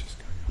going on.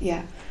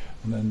 Yeah.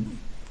 And then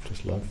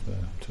just love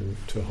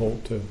to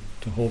hold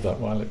that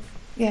while it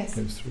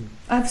goes through.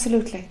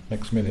 Absolutely.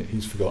 Next minute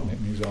he's forgotten it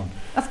and he's on.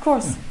 Of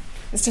course. Yeah.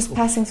 It's just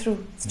passing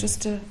through. It's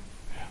just a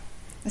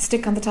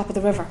stick on the top of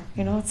the river.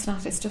 It's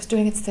not. It's just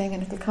doing its thing,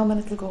 and it'll come and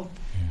it'll go.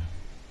 Yeah.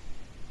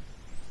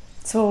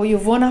 So you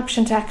have one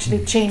option to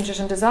actually change it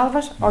and dissolve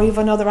it, or you have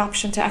another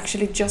option to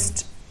actually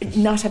just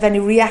not have any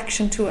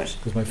reaction to it.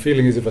 Because my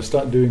feeling is if I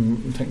start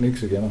doing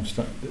techniques again,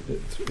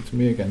 it's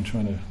me again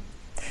trying to...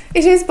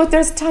 It is, but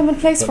there's time and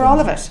place for all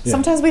of it. Yeah.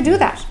 Sometimes we do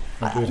that.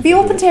 Be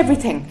open to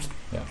everything.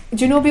 Yeah.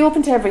 Do you know, be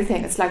open to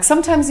everything. It's like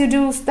sometimes you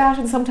do that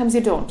and sometimes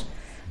you don't.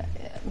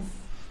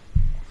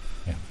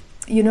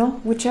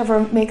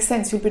 Whichever makes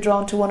sense, you'll be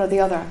drawn to one or the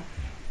other.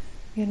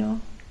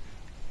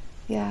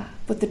 Yeah.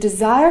 But the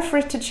desire for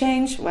it to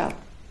change, the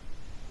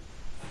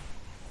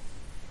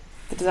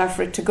desire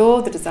for it to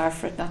go, the desire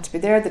for it not to be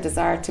there, the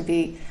desire to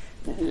be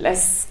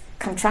less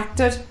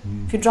contracted.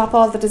 If you drop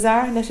all the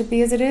desire and let it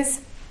be as it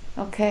is,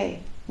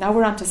 okay, Now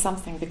we're onto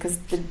something, because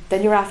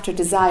then you're after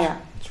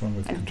desire. What's wrong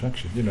with the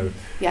contraction? You know.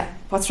 Yeah.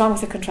 What's wrong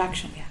with the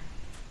contraction? Yeah.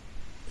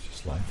 It's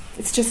just life.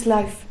 It's just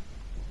life.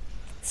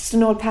 It's just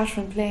an old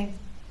pattern playing.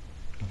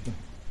 Lovely.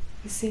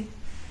 You see?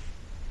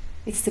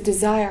 It's the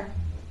desire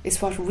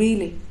is what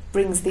really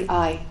brings the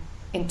I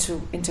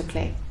into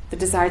play. The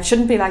desire. It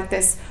shouldn't be like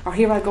this, or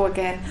here I go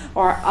again,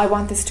 or I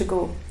want this to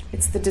go.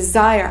 It's the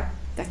desire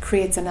that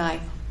creates an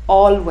I.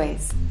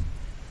 Always.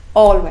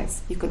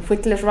 Always. You can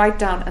whittle it right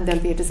down and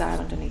there'll be a desire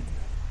underneath.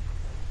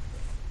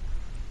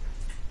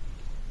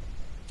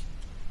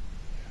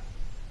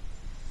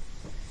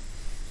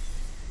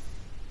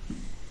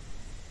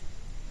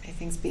 May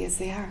things be as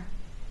they are.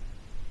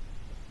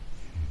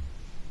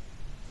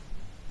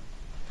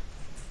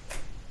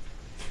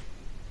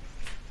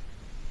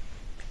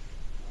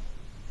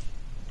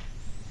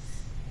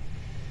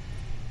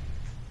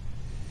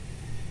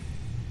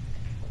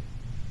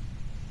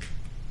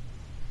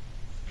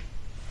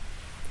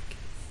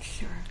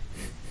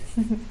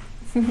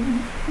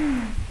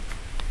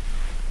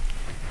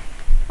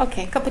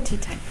 Okay, cup of tea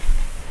time.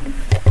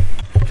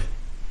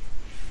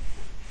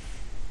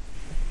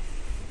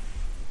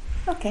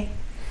 Okay.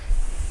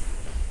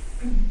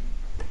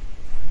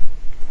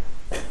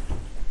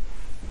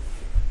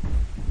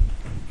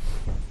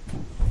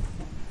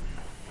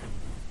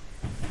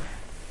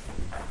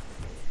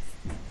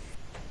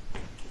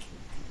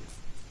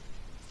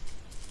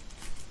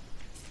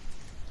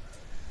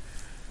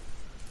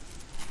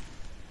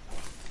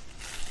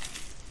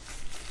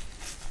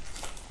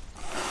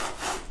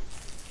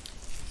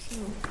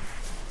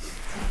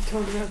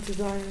 Talk about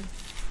desire.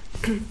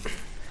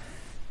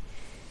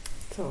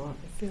 So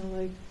I feel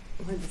like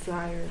my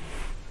desire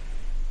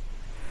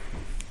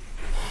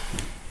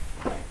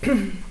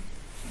to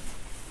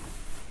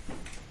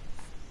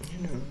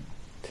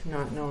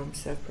not know I'm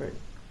separate.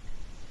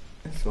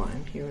 That's why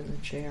I'm here in the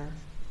chair.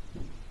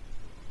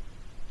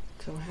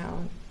 So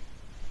how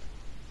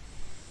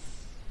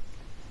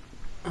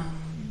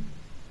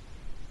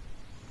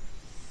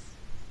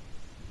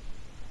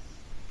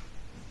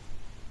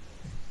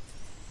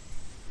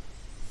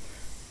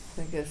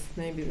I guess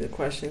maybe the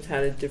question is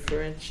how to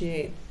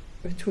differentiate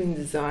between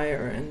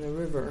desire and the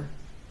river.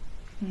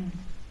 Mm.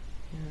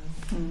 Yeah.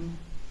 Mm.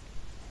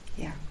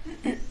 Yeah.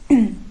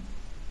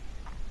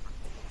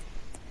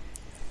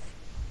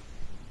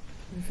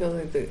 I feel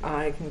like the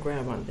eye can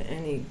grab onto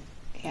any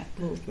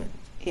movement.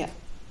 Yeah.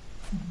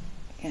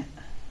 Yeah.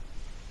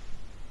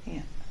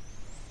 Yeah.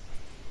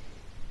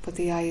 But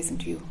the eye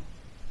isn't you.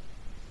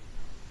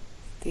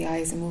 The eye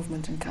is a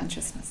movement in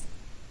consciousness.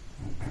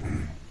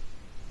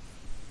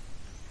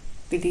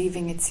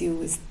 Believing it's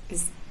you is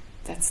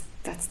that's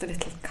the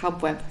little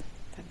cobweb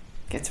that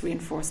gets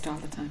reinforced all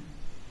the time.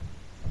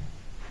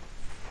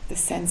 The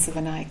sense of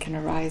an I can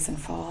arise and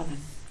fall and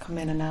come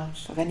in and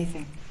out of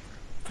anything,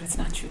 but it's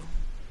not you.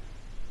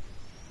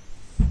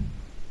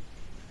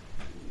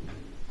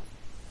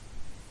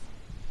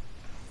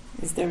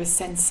 Is there a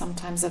sense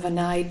sometimes of an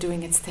I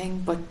doing its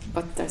thing,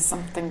 but there's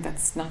something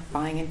that's not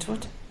buying into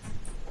it?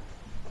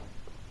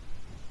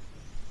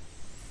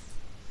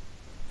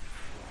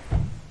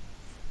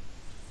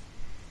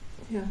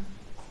 Yeah.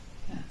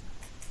 Yeah.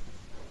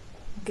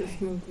 Okay.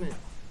 Just movement.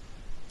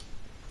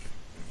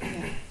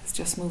 Yeah, it's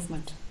just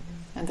movement.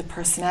 And the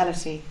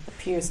personality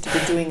appears to be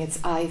doing its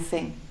I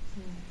thing.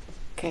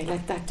 Okay,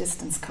 let that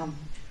distance come.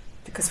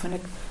 Because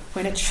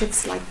when it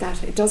shifts like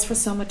that, it does for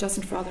some, it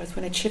doesn't for others.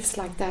 When it shifts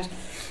like that,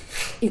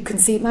 you can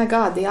see, my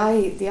God, the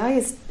eye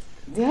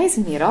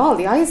isn't me at all.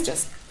 The eye is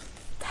just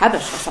habit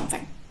or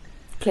something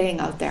playing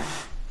out there.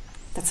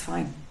 That's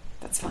fine.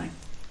 That's fine.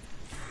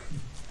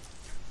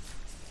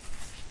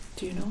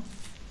 Do you know?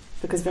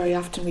 Because very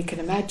often we can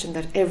imagine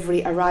that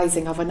every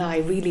arising of an I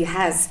really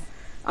has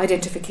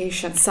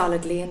identification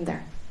solidly in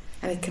there,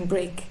 and it can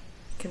break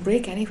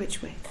any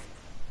which way.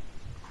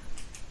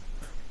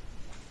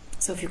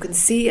 So if you can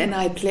see an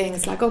I playing,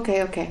 it's like okay,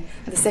 and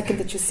the second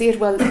that you see it,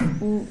 well,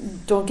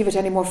 don't give it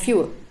any more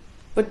fuel,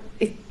 but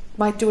it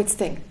might do its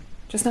thing,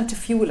 just not to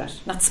fuel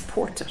it, not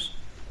support it.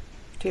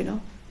 Do you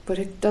know? But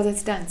it does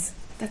its dance.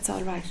 That's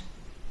all right.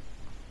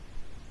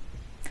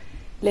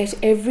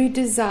 Let every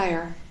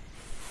desire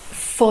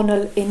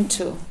funnel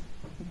into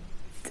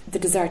the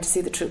desire to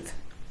see the truth,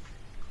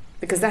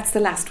 because that's the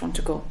last one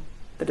to go.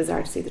 The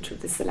desire to see the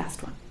truth is the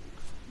last one.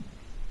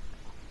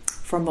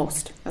 For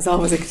most, there's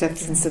always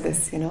exceptions to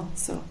this, you know.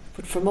 So,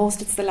 but for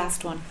most, it's the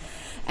last one,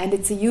 and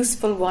it's a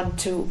useful one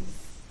to.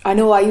 I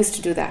know I used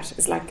to do that.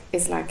 It's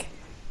like,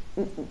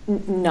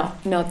 no.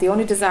 The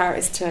only desire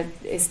is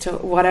to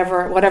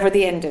whatever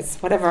the end is,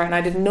 whatever. And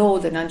I didn't know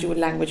the non-dual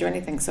language or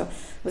anything, so it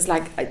was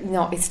like,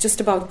 no, it's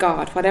just about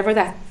God, whatever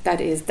that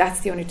is.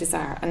 That's the only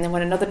desire. And then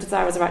when another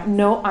desire was about,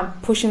 no, I'm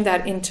pushing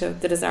that into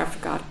the desire for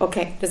God.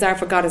 Okay, desire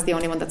for God is the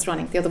only one that's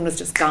running. The other one is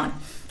just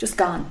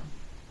gone.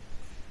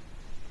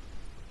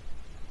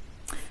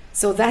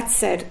 So that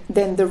said,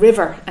 then the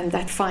river and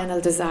that final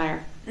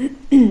desire.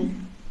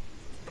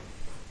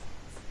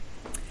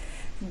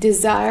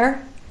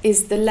 Desire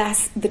is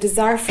the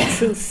desire for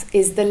truth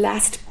is the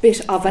last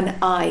bit of an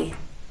I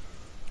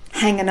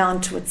hanging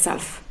on to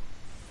itself,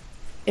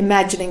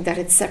 imagining that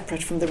it's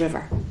separate from the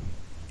river.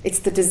 It's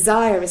the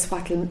desire is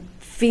what will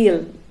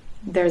feel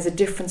there's a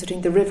difference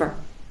between the river,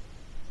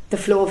 the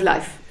flow of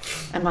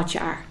life, and what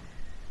you are.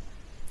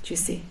 Do you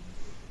see?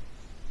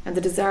 And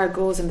the desire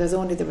goes and there's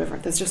only the river.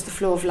 There's just the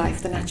flow of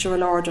life, the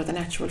natural order, the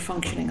natural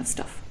functioning of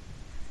stuff.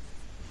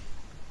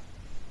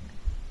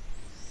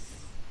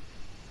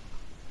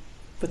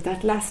 But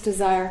that last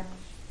desire,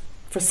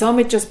 for some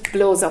it just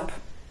blows up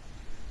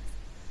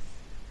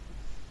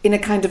in a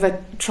kind of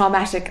a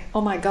traumatic, oh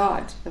my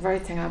God, the very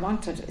thing I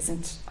wanted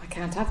isn't, I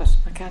can't have it,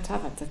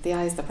 that the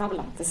eye is the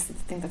problem, this is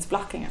the thing that's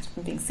blocking it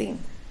from being seen,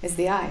 is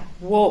the eye.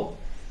 Whoa.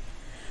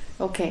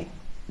 Okay,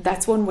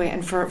 that's one way.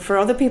 And for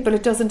other people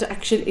it doesn't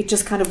actually, it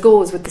just kind of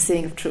goes with the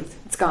seeing of truth.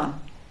 It's gone.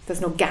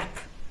 There's no gap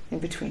in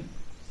between.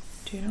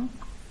 Do you know?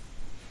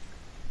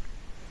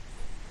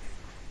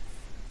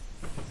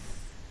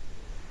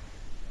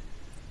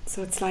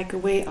 So it's like a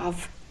way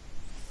of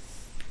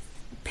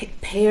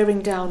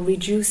paring down,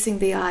 reducing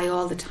the eye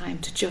all the time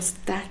to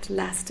just that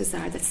last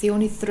desire. That's the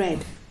only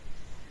thread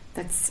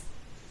that's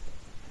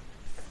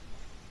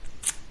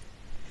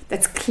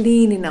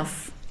clean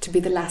enough to be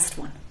the last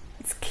one.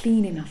 It's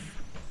clean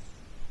enough.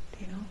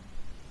 Do you know?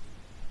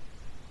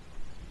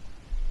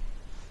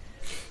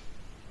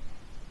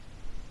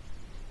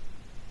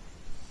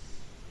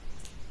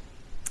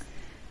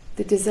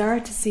 The desire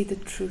to see the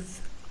truth.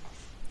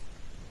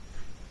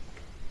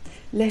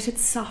 Let it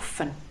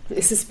soften.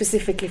 This is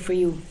specifically for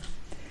you.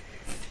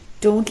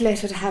 Don't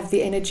let it have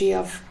the energy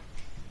of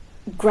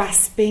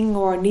grasping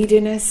or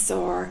neediness,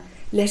 or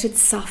let it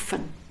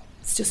soften.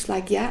 It's just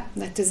like, yeah,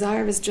 that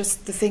desire is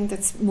just the thing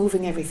that's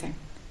moving everything.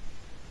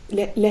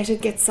 Let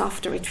it get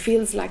softer. It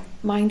feels like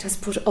mind has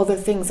put other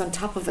things on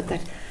top of it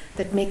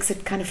that makes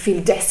it kind of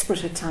feel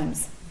desperate at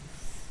times.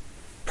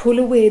 Pull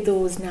away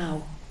those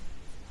now,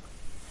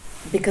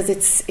 because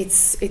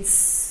it's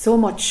so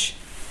much.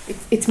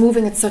 It's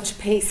moving at such a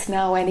pace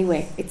now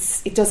anyway.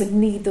 It doesn't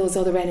need those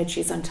other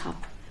energies on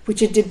top,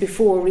 which it did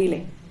before,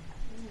 really.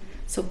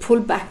 So pull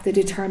back the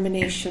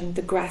determination,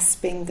 the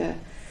grasping, the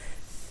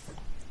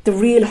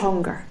real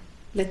hunger.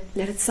 Let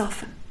it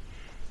soften.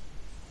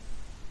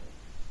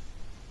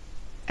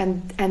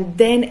 And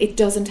then it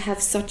doesn't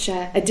have such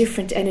a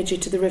different energy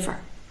to the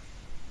river.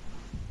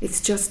 It's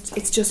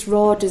just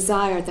raw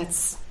desire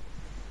that's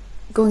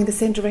going in the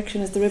same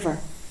direction as the river.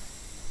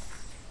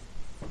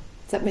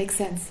 Does that make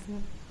sense?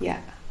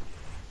 Yeah.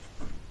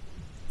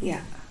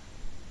 Yeah.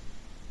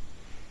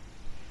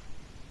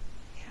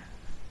 Yeah.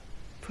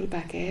 Pull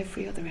back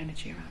every other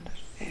energy around it,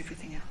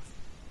 everything else.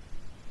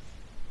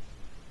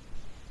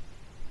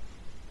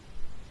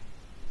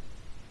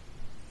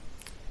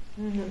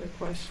 Another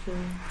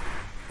question.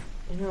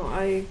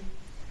 I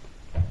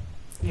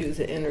use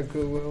an inner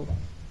guru.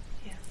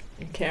 Yeah.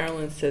 And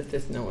Carolyn said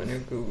there's no inner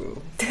guru.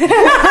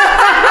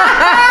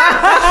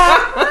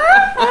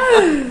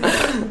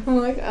 I'm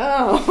like,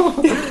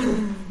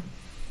 oh.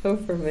 So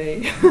for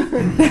me.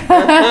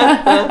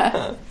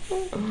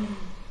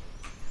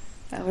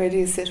 Now, where do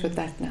you sit with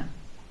that now?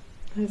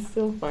 I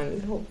still find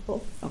it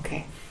helpful.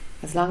 Okay.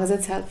 As long as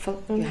it's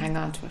helpful, you hang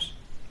on to it.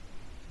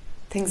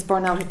 Things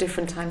burn out at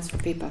different times for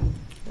people.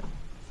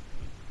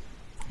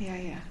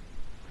 Yeah.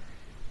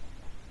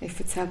 If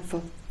it's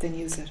helpful, then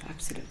use it,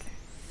 absolutely.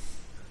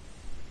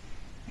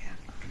 Yeah.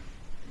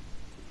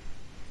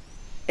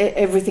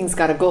 Everything's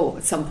got to go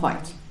at some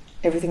point.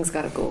 Everything's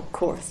got to go, of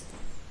course.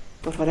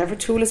 But whatever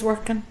tool is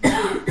working,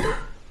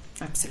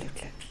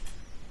 absolutely.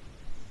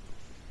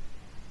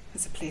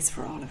 There's a place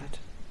for all of it.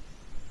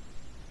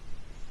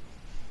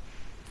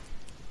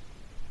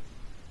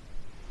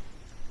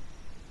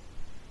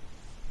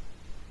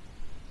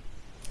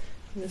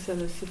 In this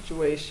other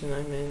situation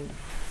I'm in,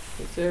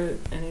 is there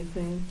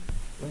anything,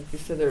 like you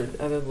said, there are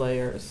other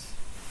layers?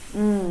 Is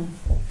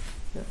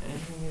there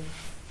anything you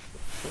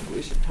think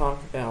we should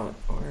talk about,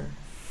 or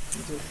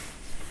just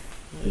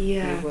be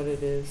what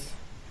it is?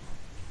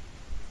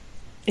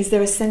 Is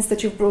there a sense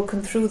that you've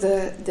broken through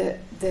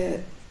the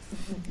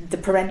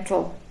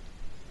parental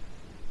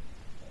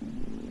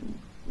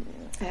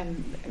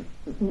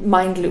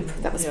mind loop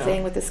that was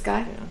playing with this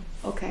guy?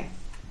 Yeah. Okay.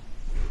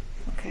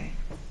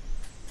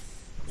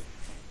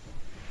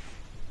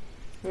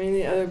 I mean,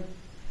 the other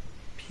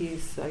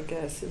piece, I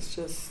guess, is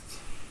just,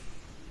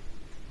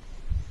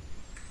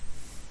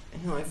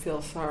 I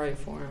feel sorry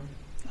for him.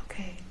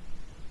 Okay.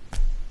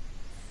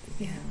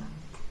 Yeah.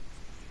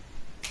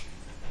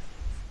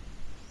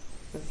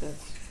 But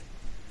that's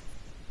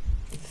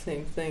the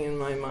same thing in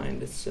my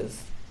mind. It's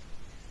just,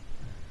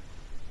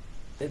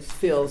 it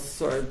feels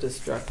sort of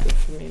destructive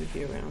for me to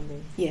be around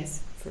him.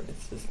 Yes.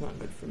 It's just not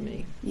good for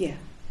me. Yeah.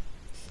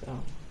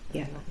 So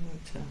yeah. I don't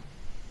need to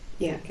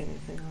take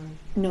anything on.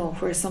 No,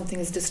 where something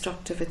is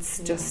destructive, it's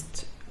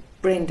just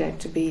brain dead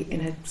to be in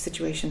a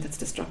situation that's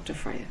destructive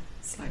for you.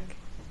 It's like,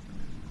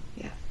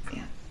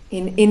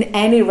 in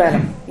any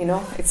realm,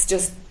 it's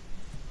just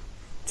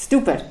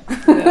stupid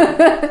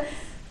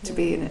to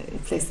be in a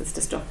place that's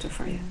destructive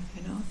for you,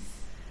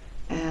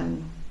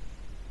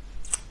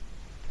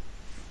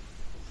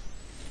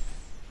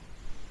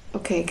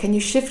 Okay, can you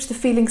shift the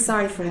feeling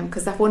sorry for him?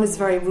 Because that one is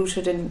very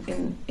rooted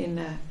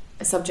in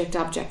a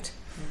subject-object.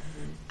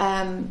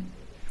 Can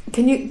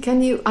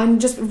you? I'm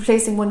just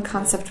replacing one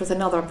concept with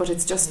another, but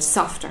it's just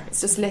softer.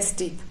 It's just less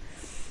deep.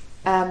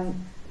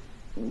 Can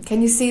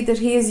you see that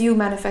he is you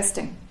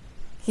manifesting?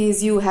 He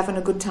is you having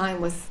a good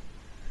time with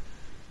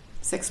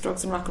sex,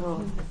 drugs, and rock and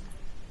roll.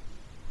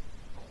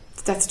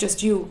 That's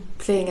just you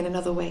playing in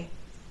another way.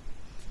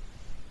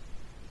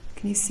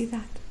 Can you see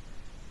that?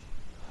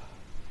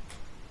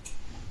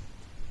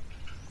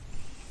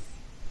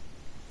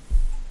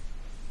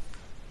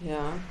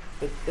 Yeah,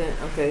 but then,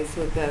 okay,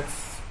 so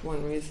that's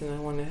one reason I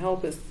want to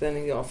help is then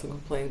he also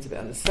complains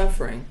about his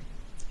suffering.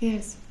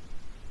 Yes.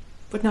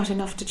 But not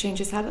enough to change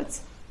his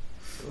habits.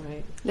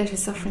 Right. Let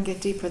his suffering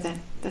get deeper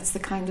then. That's the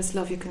kindest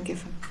love you can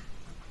give him.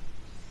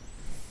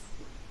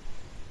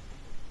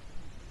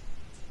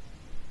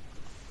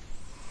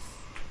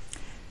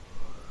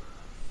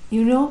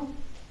 You know,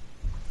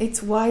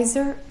 it's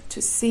wiser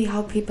to see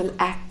how people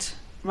act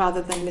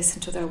rather than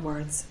listen to their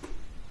words.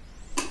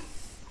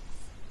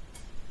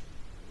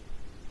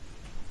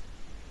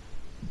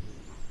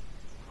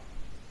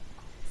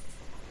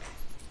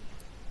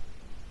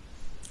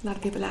 A lot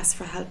of people ask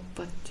for help,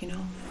 but you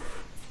know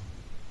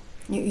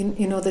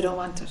they don't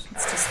want it.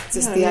 It's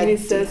just the idea.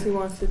 He says he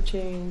wants to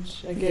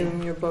change. I gave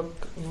him your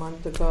book a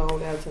month ago.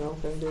 That's an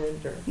open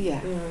bid. Or, he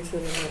said he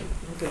might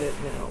look at it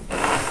now.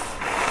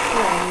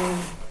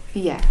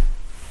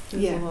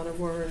 There's a lot of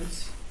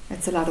words.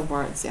 It's a lot of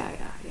words. Yeah.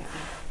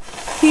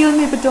 Heal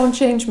me, but don't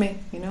change me.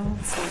 You know.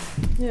 It's like,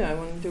 I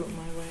want to do it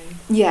my way.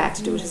 Yeah,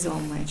 to do it his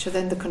own way. So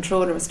then the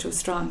controller is too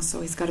strong,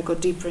 so he's got to go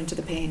deeper into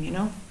the pain. You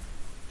know,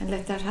 and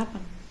let that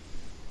happen.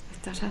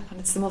 That happen.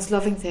 It's the most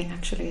loving thing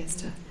actually, is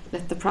to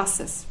let the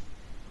process,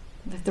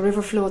 let the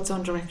river flow its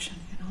own direction,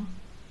 you know.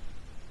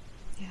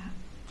 Yeah.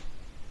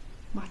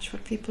 Watch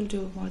what people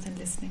do more than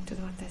listening to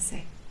what they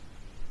say.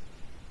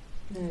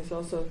 And he's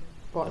also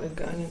bought a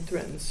gun and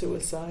threatened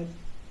suicide.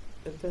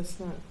 But that's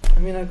not,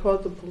 I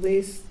called the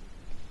police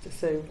to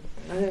say,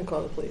 I didn't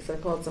call the police, I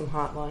called some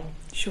hotline.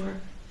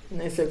 Sure. And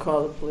they said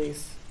call the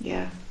police.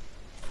 Yeah.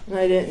 And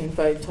I didn't,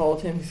 but I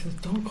told him, he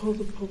said, don't call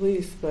the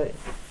police. But,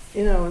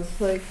 it's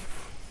like,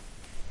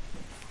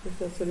 if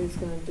that's what he's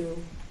going to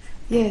do.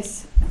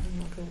 Yes. I'm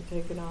not going to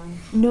take it on.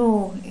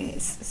 No,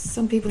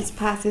 some people's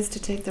path is to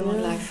take their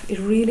own life. It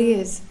really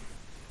is.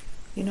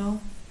 You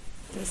know,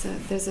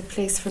 there's a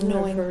place for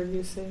knowing. I've heard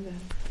you say that.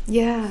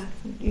 Yeah,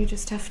 you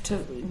just have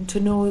to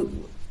know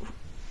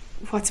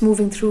what's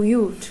moving through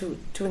you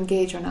to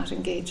engage or not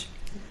engage,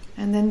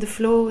 and then the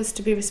flow is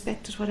to be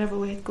respected, whatever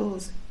way it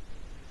goes.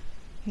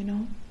 You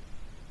know.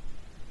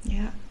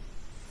 Yeah.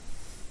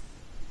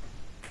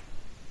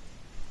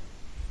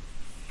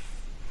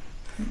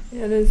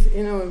 Yeah, it is.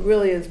 It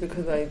really is,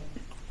 because I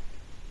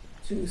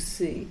do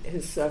see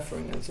his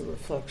suffering as a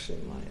reflection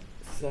of my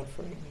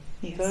suffering.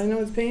 Yes. But I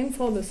know it's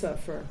painful to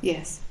suffer.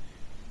 Yes.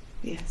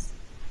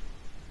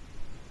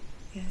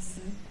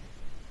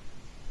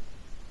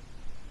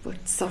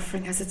 But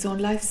suffering has its own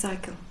life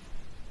cycle,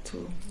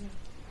 too.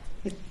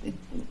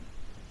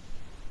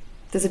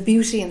 There's a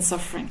beauty in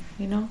suffering,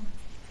 you know.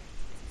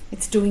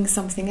 It's doing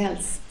something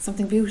else,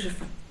 something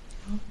beautiful.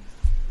 You know?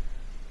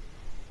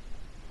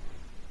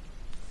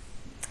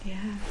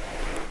 Yeah,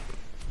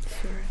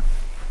 sure.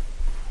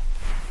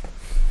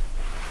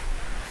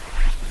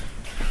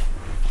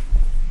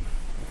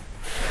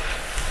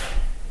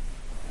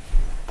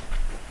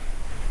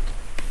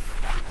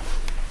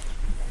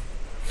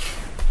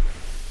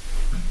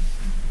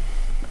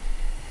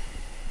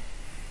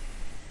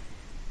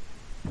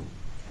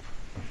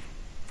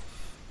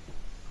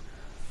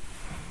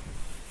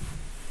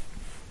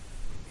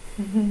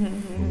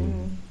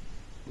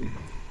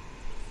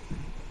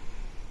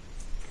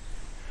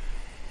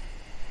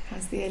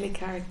 How's the Eli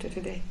character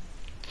today?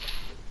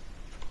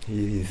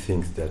 He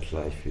thinks that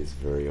life is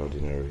very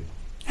ordinary.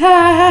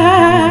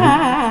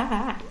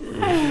 As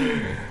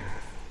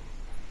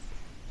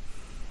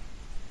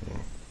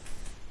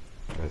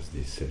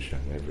this session,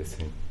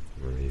 everything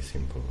very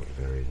simple,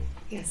 very...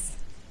 Yes.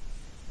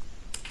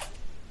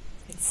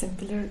 It's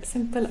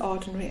simple,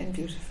 ordinary and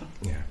beautiful.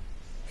 Yeah.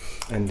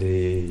 And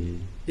he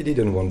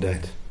didn't want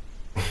that.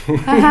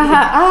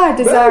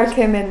 Desire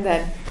came in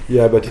then.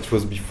 Yeah, but it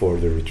was before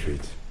the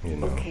retreat,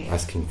 Okay.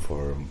 asking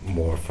for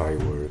more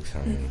fireworks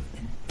and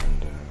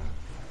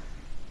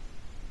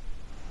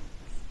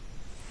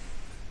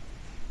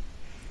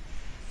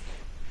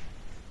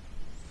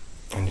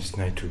it's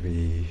nice to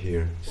be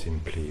here,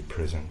 simply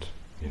present,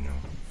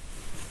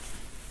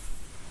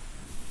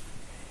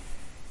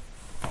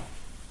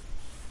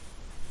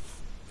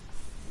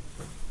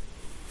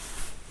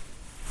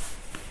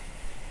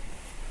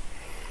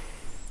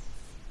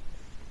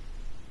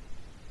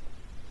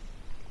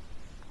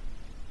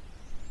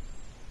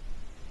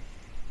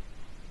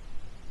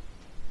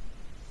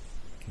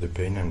 The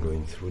pain I'm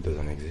going through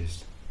doesn't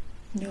exist.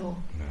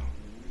 No.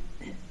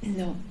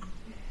 No.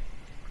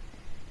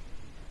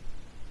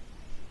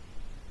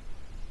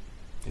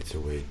 It's a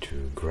way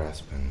to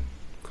grasp and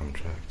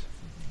contract.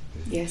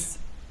 Yes.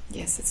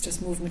 Yes, it's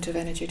just movement of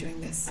energy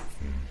doing this.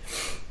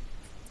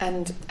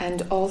 And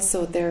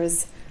also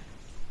there's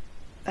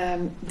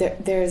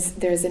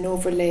an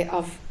overlay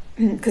of,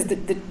 because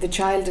the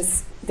child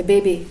is, the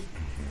baby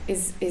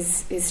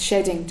is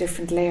shedding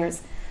different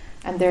layers,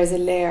 and there's a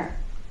layer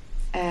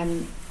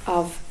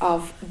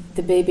of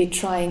the baby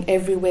trying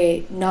every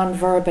way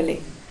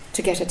non-verbally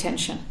to get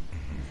attention,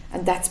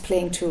 and that's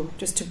playing too,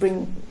 just to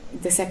bring,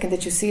 the second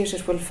that you see it,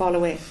 it will fall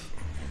away,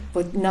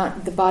 but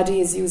not, the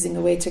body is using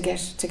a way to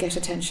get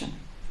attention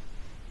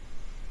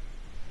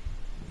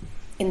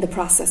in the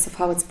process of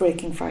how it's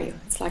breaking for you.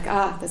 It's like,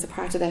 there's a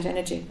part of that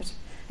energy, but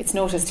it's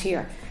noticed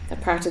here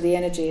that part of the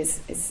energy is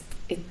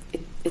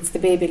it's the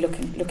baby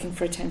looking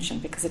for attention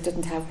because it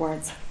didn't have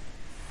words.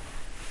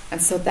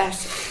 And so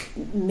that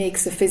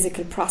makes the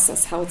physical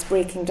process, how it's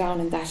breaking down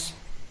in that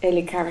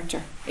Eli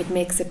character, it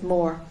makes it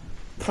more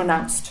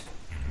pronounced.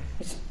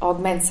 It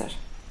augments it.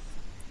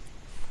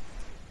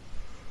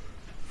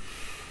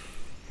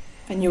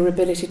 And your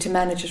ability to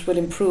manage it will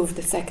improve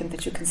the second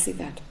that you can see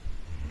that.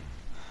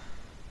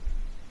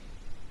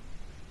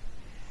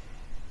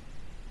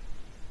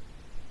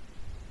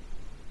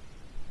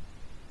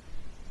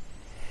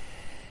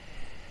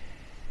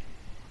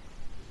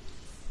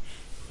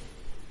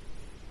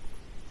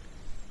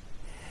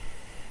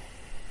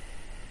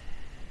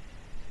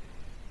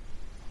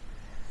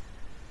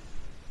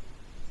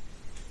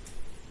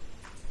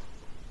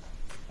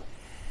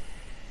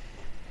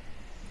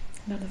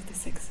 None of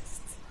this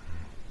exists.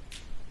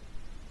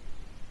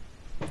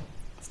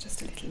 It's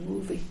just a little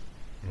movie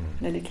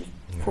and a little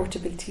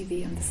portable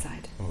TV on the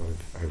side. Oh,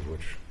 I've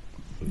watched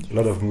a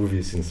lot of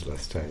movies since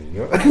last time,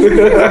 you know?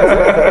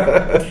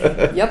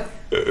 Yep.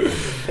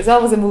 There's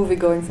always a movie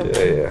going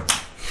somewhere. Yeah.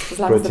 As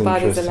long as the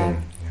body's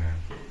alive.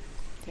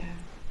 Yeah.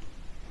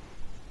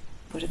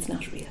 But it's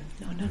not real.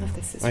 No, none of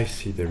this is I real.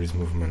 see there is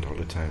movement all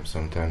the time.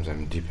 Sometimes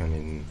I'm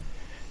deepening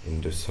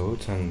in the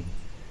thoughts and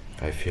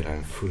I feel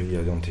I'm fully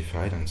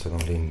identified, and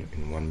suddenly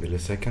in 1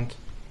 millisecond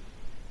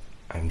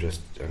I'm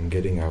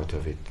getting out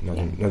of it, not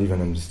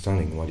even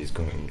understanding what is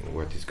going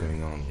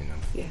on, you know.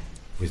 Yeah.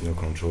 With no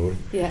control.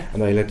 Yeah.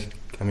 And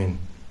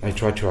I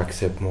try to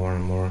accept more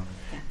and more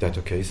that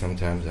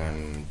sometimes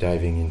I'm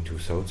diving into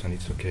thoughts and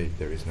it's okay,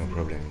 there is no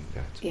problem in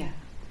that. Yeah.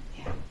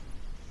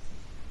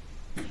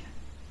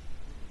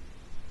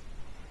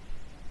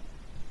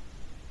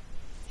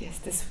 Yes,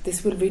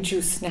 this will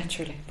reduce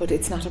naturally, but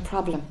it's not a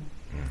problem.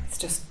 It's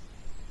just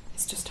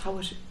how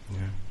it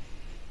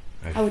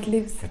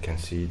lives. I can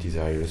see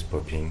desires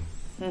popping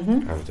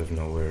out of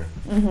nowhere.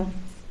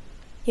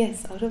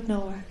 Yes, out of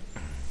nowhere.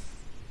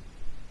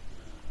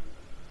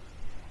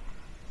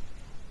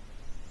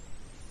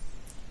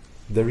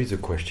 There is a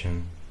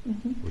question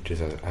which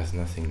has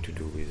nothing to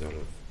do with all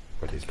of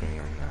what is going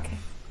on now. Okay.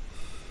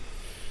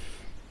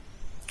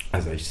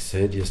 As I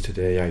said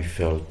yesterday, I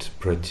felt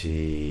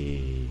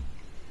pretty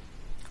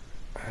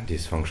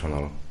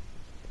dysfunctional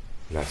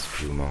last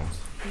few months.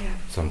 Yeah.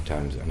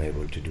 Sometimes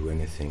unable to do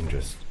anything,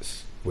 just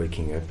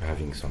waking up,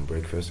 having some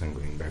breakfast and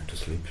going back to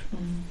sleep.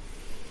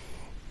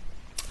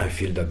 I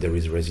feel that there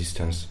is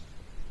resistance.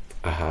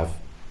 I have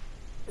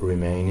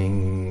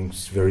remaining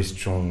very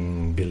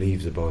strong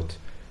beliefs about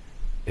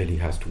Eli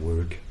has to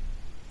work.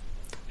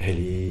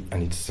 Eli,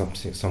 and it's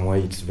some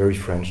way it's very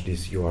French,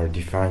 this you are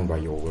defined by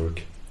your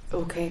work.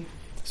 Okay.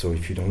 So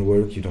if you don't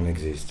work, you don't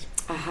exist.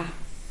 Aha.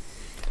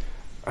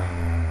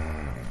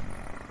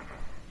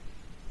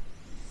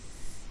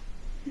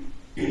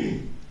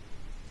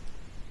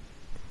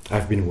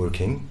 I've been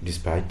working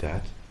despite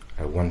that.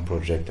 One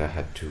project I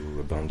had to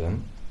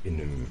abandon in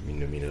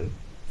the middle.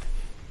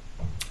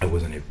 I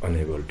was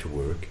unable to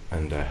work,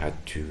 and I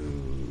had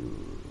to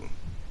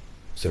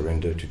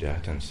surrender to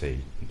that and say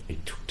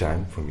it took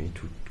time for me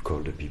to call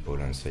the people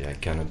and say I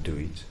cannot do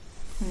it.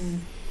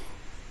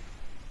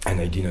 And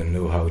I didn't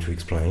know how to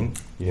explain,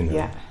 you know.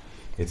 Yeah.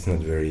 It's not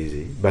very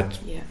easy, but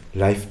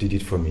life did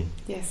it for me.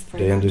 Yes.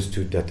 They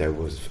understood that I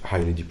was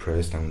highly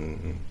depressed,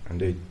 and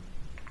they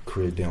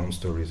create their own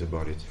stories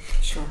about it.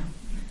 Sure.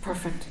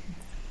 Perfect.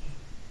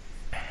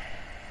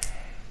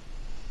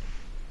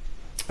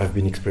 I've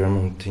been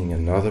experimenting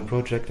another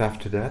project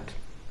after that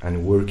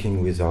and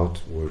working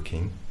without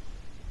working.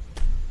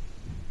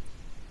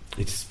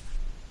 It's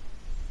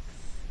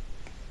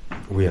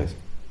weird,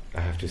 I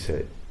have to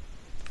say.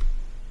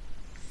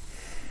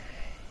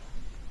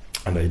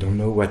 And I don't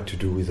know what to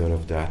do with all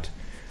of that.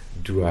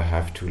 Do I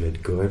have to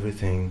let go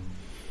everything?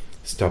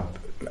 Stop?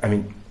 I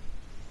mean,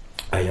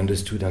 I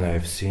understood and I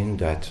have seen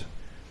that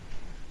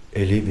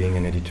Eli being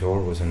an editor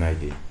was an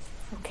idea.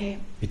 Okay.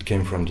 It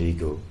came from the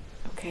ego.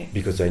 Okay.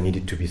 Because I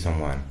needed to be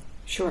someone.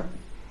 Sure.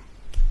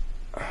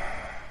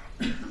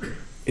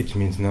 It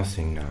means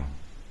nothing now.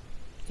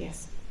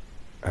 Yes.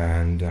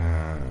 And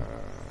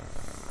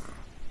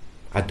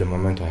at the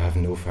moment I have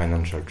no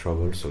financial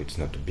trouble, so it's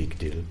not a big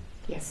deal.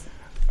 Yes.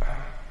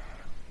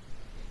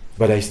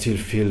 But I still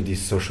feel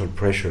this social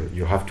pressure.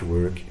 You have to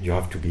work, you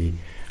have to be,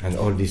 and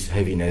all this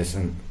heaviness,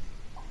 and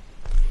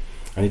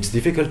it's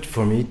difficult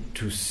for me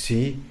to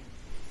see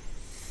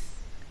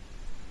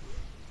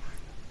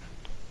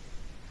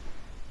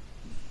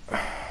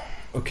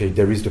okay,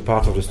 there is the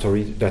part of the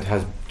story that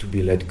has to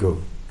be let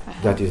go.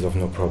 That is of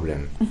no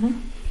problem.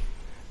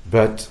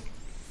 But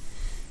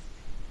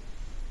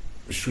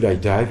should I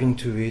dive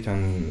into it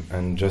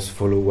and just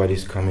follow what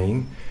is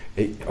coming?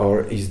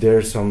 Or is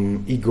there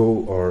some ego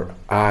or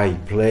I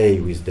play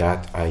with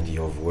that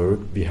idea of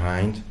work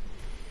behind?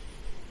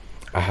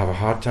 I have a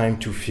hard time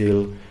to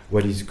feel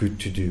what is good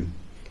to do.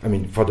 I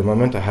mean, for the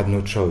moment, I had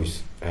no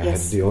choice. I had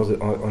the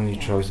only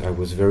choice. I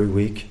was very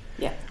weak,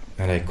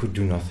 and I could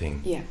do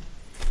nothing.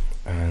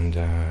 And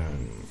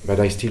but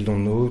I still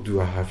don't know. Do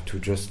I have to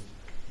just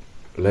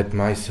let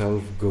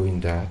myself go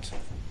in that,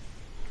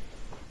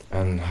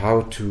 and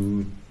how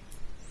to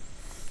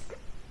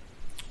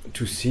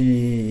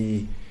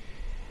see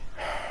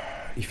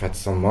if at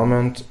some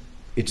moment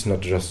it's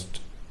not just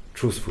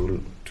truthful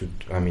to,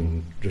 I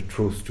mean, the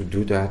truth to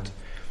do that,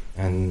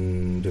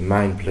 and the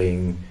mind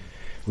playing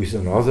with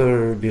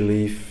another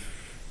belief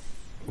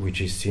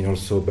which is seen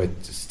also but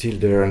still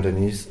there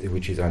underneath,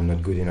 which is I'm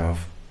not good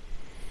enough.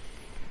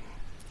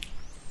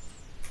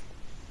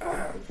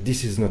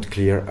 This is not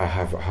clear. I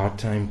have a hard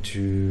time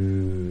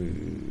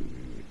to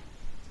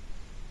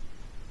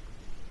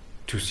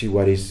see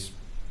what is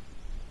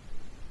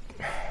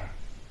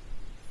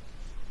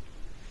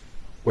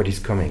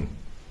coming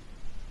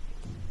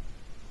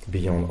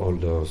beyond all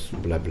those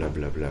blah blah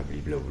blah blah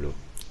blah blah blah.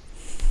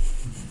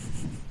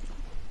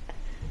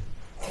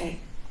 Okay.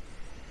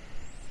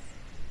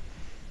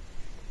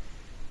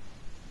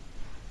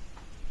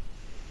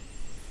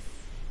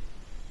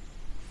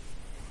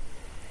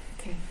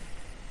 Okay.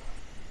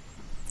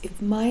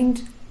 If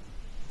mind,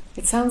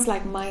 it sounds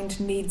like mind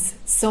needs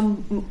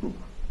some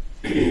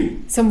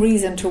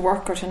reason to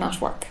work or to not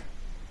work,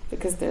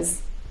 because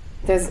there's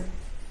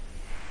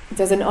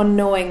an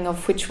unknowing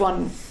of which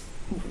one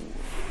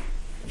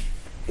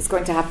is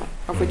going to happen,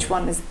 or which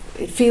one is.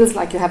 It feels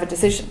like you have a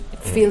decision. It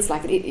feels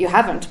like you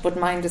haven't, but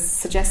mind is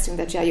suggesting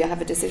that you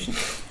have a decision.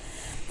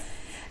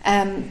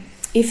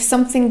 If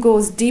something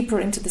goes deeper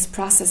into this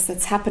process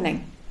that's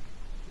happening,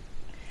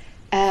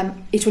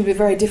 it will be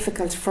very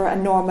difficult for a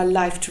normal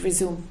life to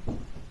resume.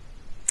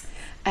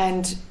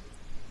 And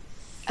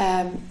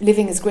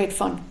living is great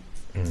fun.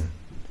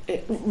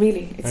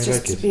 Really, it's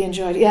just to be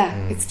enjoyed.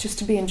 It's just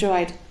to be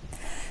enjoyed.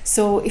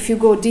 So if you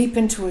go deep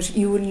into it,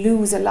 you will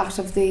lose a lot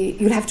of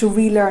you'll have to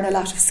relearn a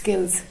lot of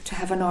skills to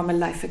have a normal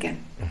life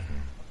again.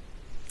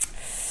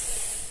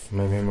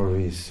 My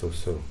memory is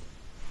so.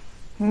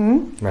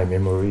 My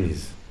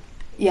memories.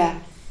 Yeah.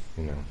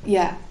 You know.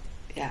 Yeah.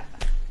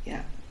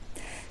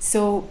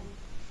 So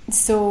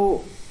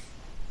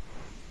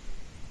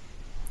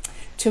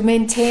to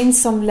maintain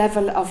some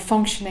level of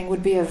functioning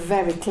would be a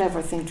very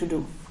clever thing to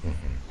do.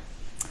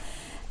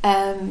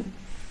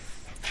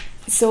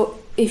 So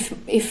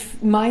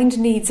if mind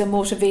needs a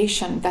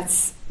motivation,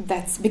 that's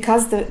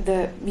because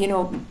the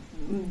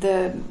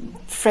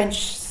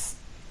French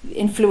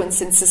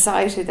influence in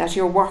society that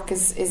your work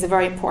is a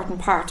very important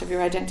part of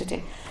your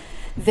identity,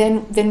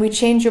 then we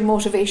change your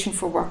motivation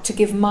for work to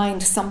give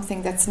mind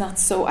something that's not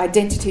so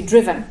identity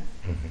driven,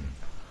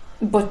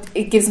 but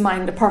it gives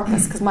mind a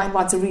purpose, because mind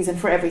wants a reason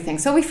for everything.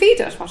 So we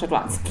feed it what it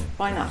wants.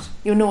 Why not?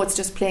 It's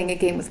just playing a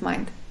game with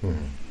mind.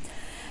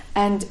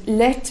 And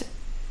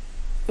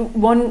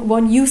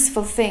one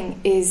useful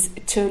thing is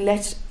to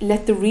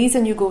let the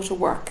reason you go to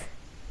work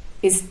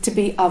is to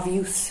be of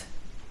use,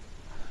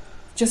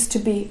 just to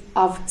be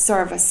of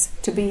service,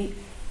 to be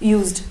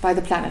used by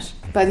the planet,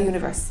 by the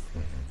universe,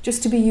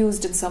 just to be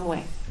used in some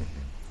way,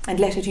 and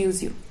let it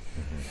use you.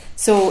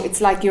 So it's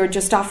like you're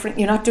just offering,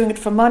 you're not doing it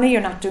for money, you're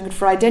not doing it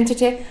for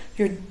identity,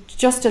 you're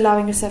just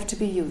allowing yourself to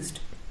be used.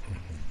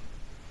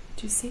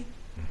 Do you see?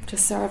 To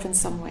serve in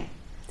some way.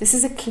 This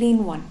is a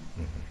clean one.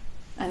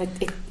 And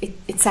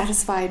it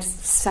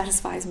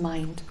satisfies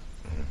mind.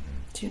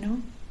 Do you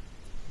know?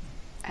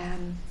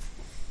 And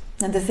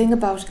the thing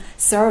about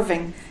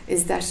serving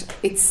is that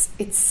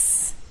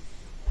it's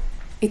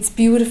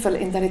beautiful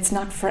in that it's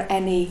not for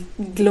any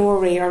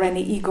glory or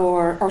any ego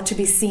or to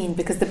be seen,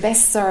 because the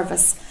best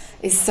service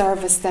is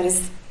service that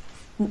is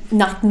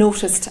not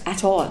noticed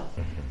at all.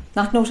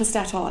 Not noticed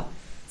at all.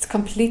 It's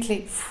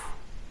completely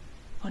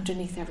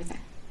underneath everything.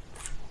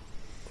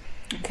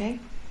 Okay?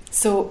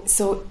 So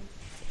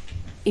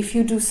if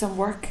you do some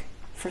work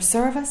for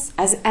service,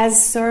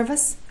 as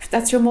service, if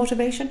that's your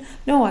motivation,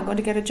 no, I'm going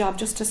to get a job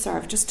just to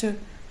serve, just to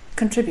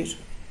contribute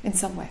in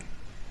some way.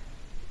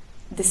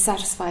 This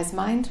satisfies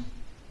mind.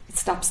 It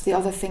stops the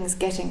other things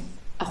getting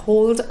a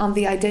hold on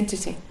the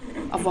identity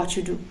of what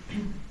you do.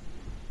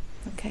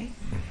 Okay?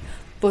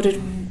 But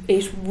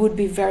it would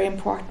be very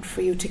important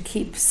for you to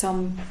keep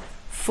some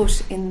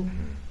foot in...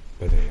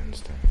 But I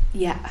understand.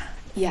 Yeah.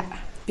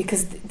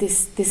 Because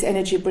this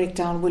energy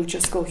breakdown will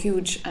just go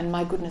huge, and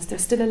my goodness,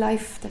 there's still a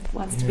life that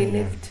wants to be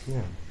lived.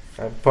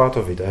 Part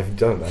of it I've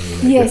done. I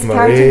mean, yes, I get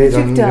part married, of it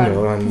you've done.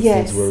 And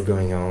yes. things were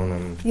going on.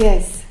 And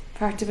yes,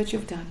 part of it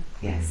you've done.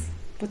 Yes,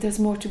 but there's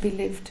more to be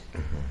lived.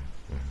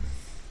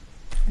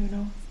 You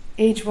know.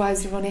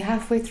 age-wise, you're only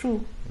halfway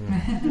through.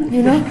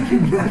 You know?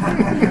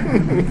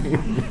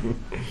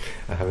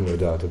 I have no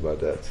doubt about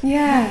that.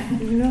 Yeah,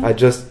 you know? I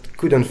just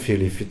couldn't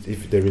feel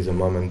if there is a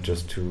moment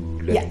just to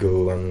let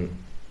go and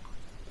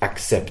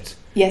accept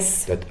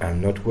that I'm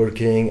not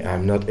working,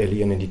 I'm not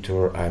alien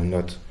editor, I'm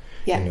not,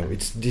 you know,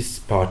 it's this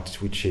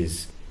part which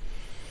is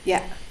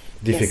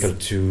difficult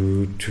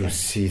to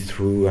see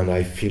through, and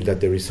I feel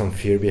that there is some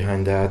fear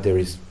behind that. There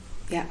is...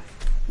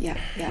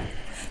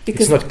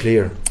 Because it's not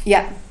clear.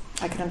 Yeah,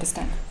 I can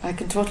understand. I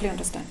can totally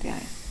understand,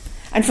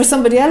 And for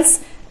somebody else,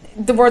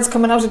 the words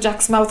coming out of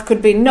Jack's mouth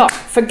could be, no,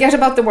 forget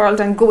about the world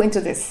and go into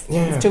this.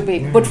 It's too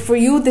big. But for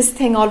you, this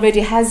thing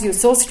already has you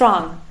so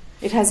strong.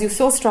 It has you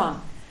so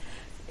strong.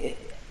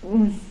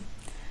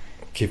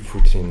 Keep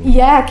foot in...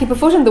 Yeah, keep a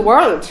foot in the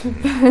world.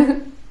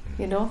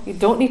 You know, you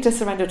don't need to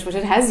surrender to it.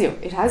 It has you.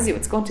 It has you.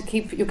 It's going to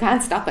keep... You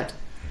can't stop it.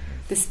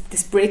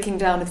 This breaking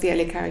down of the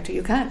Ellie character,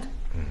 you can't.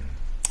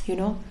 You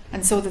know?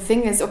 And so the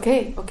thing is,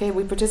 okay,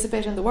 we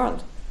participate in the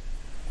world.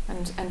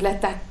 And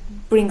let that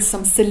bring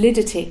some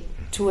solidity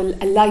to a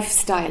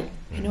lifestyle,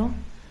 you know?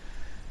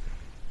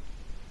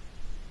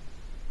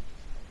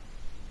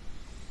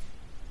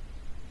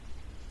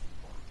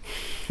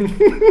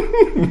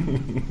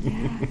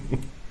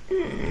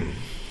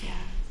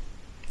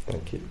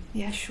 Thank you.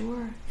 Yeah,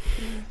 sure.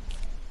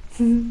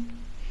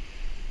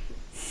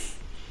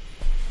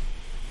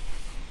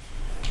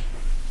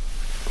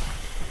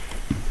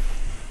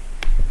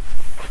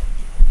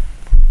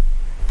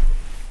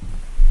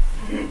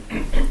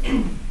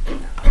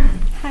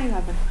 Hi,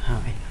 Robin.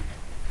 Hi.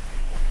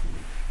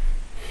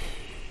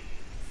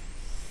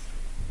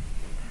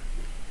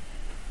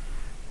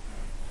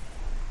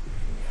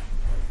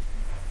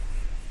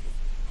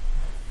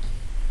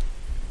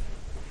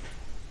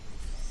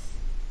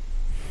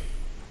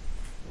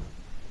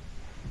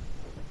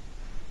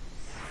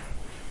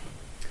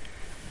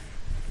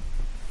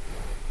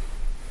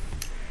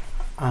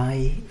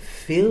 I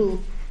feel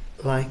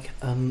like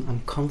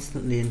I'm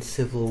constantly in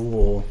civil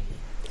war.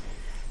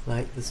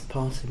 Like there's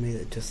part of me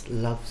that just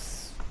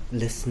loves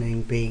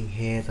listening, being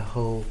here, the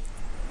whole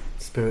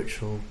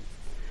spiritual.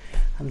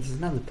 And there's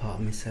another part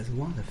of me that says,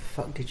 why the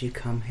fuck did you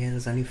come here?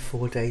 There's only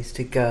 4 days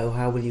to go.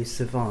 How will you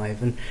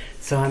survive? And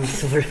so I'm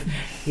sort of,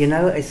 you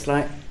know, it's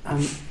like,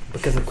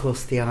 because of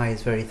course the eye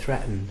is very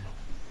threatened.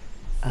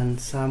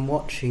 And so I'm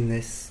watching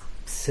this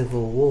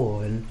civil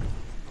war, and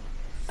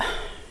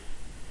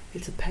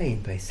it's a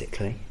pain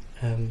basically,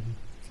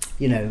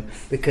 you know,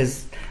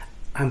 because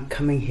I'm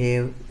coming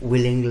here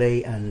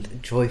willingly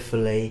and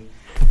joyfully,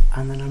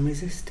 and then I'm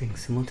resisting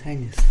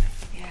simultaneously.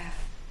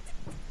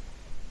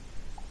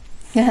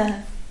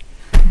 Yeah.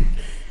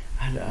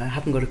 I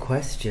haven't got a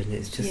question,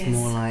 it's just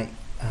more like,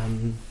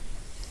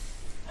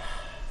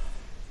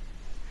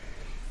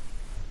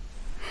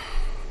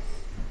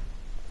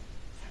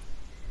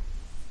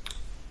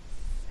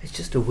 it's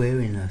just a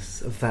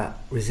weariness of that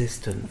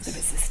resistance. The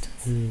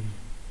resistance.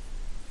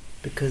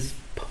 Because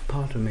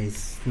part of me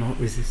is not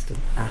resistant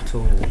at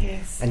all.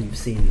 Yes. And you've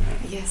seen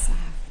that. Yes, I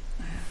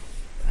have.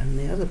 And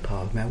the other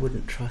part of me, I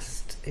wouldn't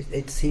trust.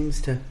 It seems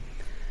to,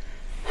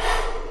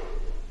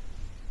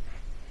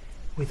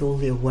 with all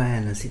the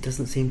awareness, it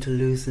doesn't seem to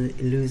lose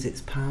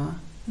its power.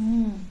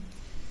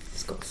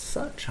 It's got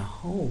such a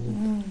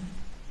hold.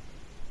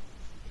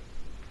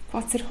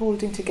 What's it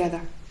holding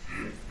together?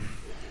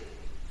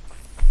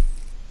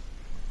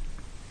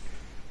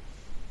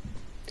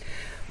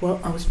 Well,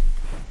 I was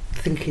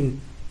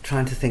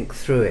trying to think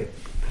through it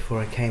before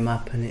I came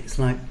up, and it's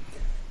like,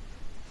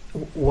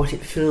 what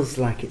it feels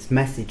like its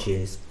message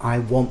is, I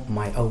want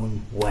my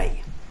own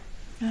way.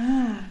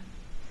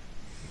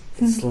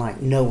 It's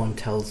like no one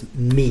tells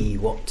me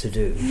what to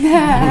do.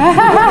 Yeah?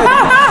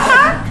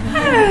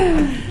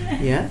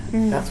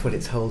 That's what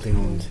it's holding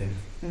on to.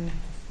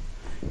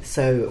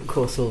 So, of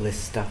course, all this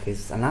stuff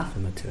is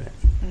anathema to it.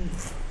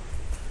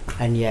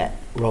 And yet,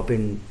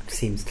 Robin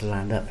seems to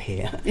land up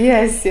here.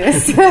 Yes. In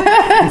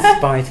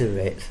spite of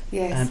it.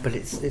 Yes. But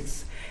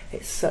it's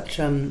such,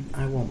 I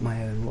want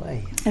my own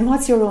way. And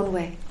what's your own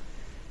way?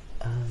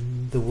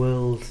 The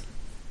world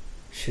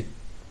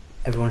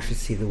everyone should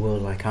see the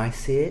world like I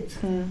see it.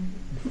 I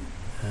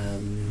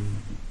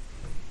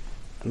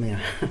mean,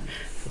 I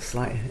feel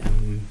slightly,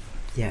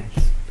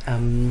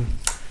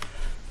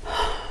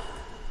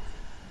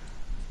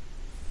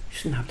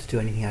 shouldn't have to do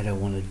anything I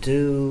don't want to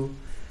do.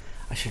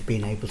 I should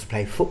be able to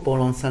play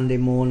football on Sunday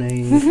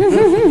morning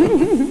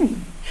instead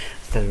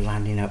of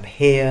landing up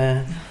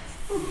here.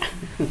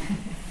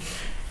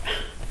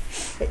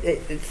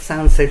 It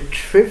sounds so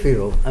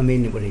trivial. I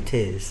mean, well, it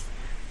is,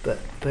 but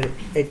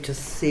it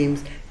just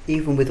seems,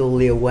 even with all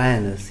the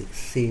awareness, it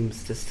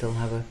seems to still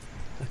have a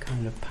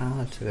kind of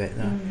power to it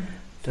that I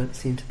don't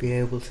seem to be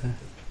able to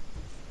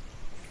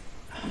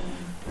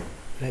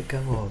let go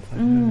of. I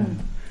don't know.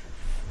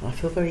 I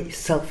feel very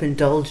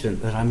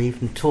self-indulgent that I'm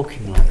even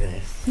talking like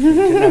this.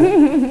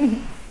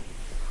 It's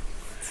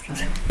fine.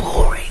 So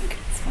boring.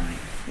 It's fine.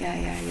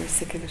 Yeah, you're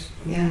sick of it.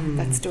 Yeah,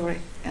 that story.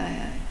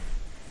 Yeah.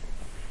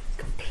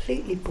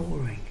 Completely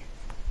boring.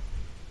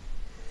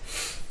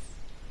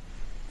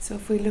 So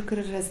if we look at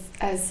it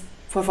as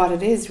for what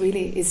it is,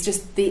 really, is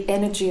just the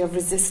energy of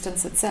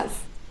resistance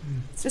itself.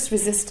 It's just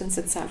resistance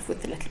itself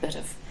with a little bit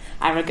of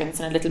arrogance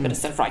and a little bit of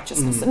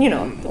self-righteousness, and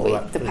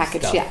the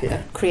package, stuff,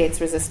 that creates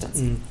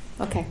resistance.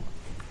 Okay,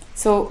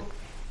 so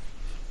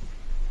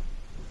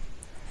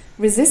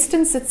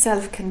resistance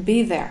itself can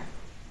be there,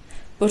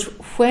 but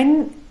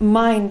when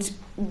mind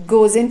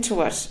goes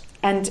into it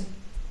and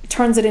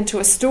turns it into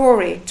a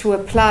story to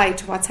apply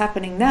to what's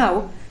happening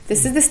now,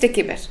 this is the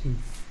sticky bit.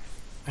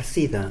 I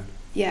see that.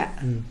 Yeah.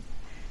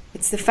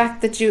 It's the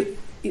fact that you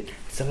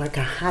so like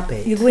a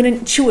habit. You go in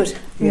and chew it,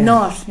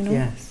 not.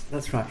 Yes,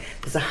 that's right.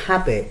 There's a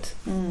habit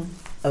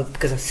of,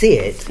 because I see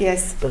it.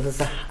 Yes. But there's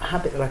a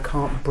habit that I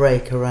can't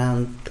break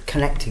around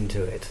connecting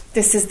to it.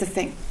 This is the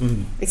thing.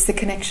 It's the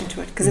connection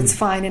to it, because it's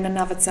fine in and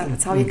of itself.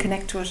 It's how you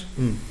connect to it.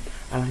 And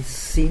I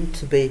seem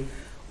to be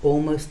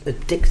almost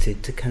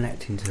addicted to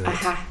connecting to it.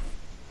 Aha.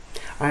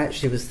 I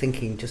actually was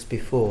thinking just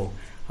before.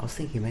 I was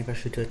thinking maybe I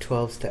should do a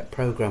 12-step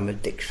program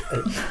addiction.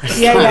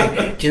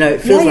 Yeah. Do you know,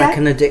 it feels like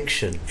an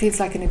addiction. Feels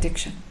like an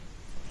addiction.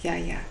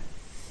 Yeah.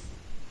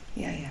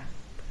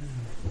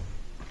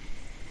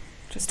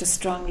 Just a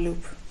strong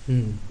loop.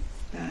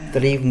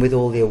 That even with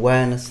all the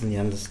awareness and the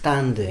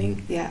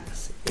understanding, it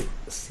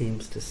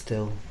seems to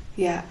still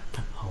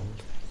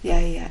hold.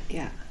 Yeah.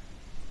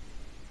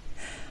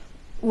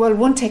 Well,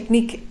 one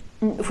technique,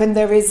 when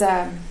there is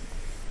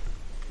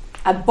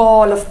a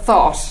ball of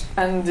thought,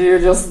 and you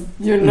just,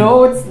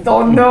 it's,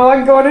 oh no,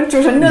 I'm going into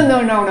it, and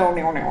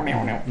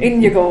no.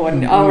 In you go,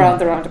 and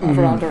around,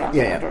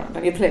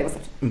 and you play with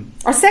it.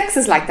 Or sex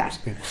is like that.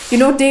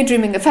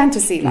 Daydreaming a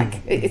fantasy,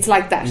 it's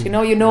like that.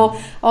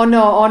 Oh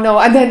no,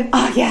 and then,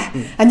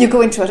 and you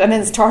go into it, and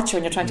then it's torture,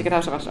 and you're trying to get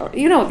out of it.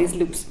 Or, these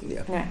loops.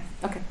 Yeah.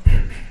 Okay.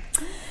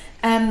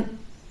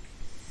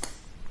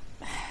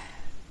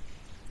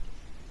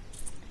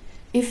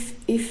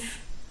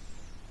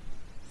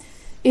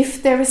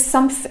 If there is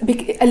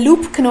something, a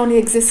loop can only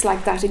exist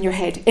like that in your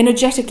head.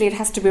 Energetically, it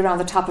has to be around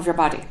the top of your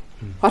body,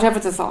 whatever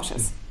the thought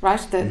is, right?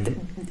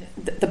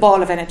 The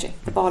ball of energy,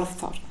 the ball of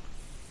thought.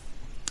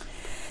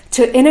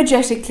 To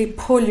energetically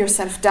pull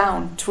yourself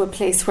down to a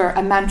place where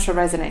a mantra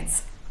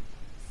resonates,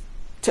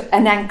 to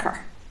an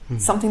anchor,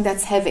 something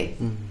that's heavy,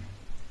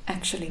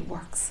 actually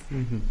works.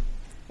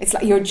 It's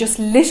like you're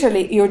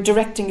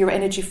directing your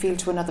energy field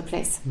to another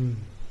place.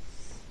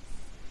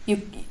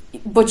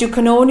 But you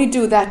can only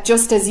do that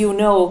just as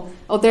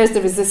there's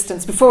the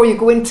resistance before you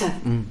go into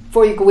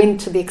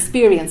the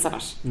experience of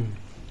it.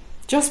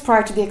 Just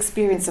prior to the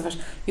experience of it,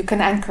 you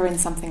can anchor in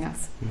something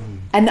else.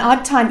 An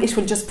odd time it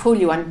will just pull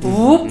you, and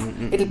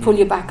it'll pull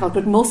you back out.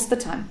 But most of the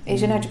time,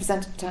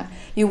 80-90% of the time,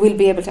 you will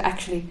be able to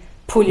actually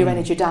pull your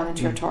energy down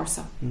into your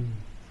torso.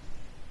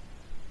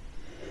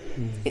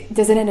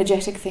 There's an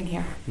energetic thing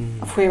here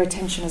of where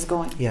attention is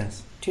going.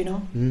 Yes. Do you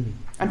know?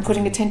 And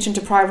putting attention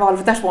to prior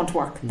evolve, that won't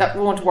work. That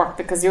won't work,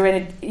 because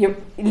you're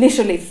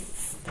literally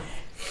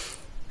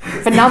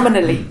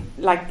phenomenally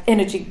like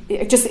energy.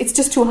 It's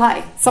just too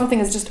high. Something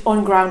is just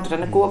ungrounded,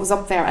 and it goes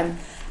up there,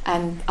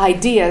 and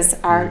ideas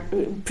are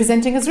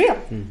presenting as real,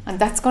 and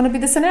that's going to be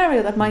the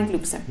scenario that mind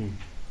loops in.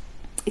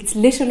 It's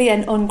literally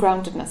an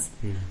ungroundedness,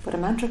 but a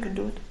mantra can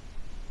do it.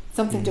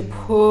 Something to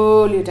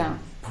pull you down,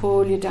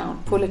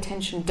 pull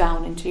attention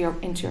down into your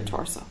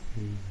torso.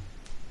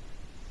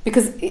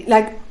 Because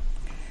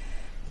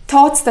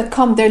thoughts that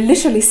come, they're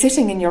literally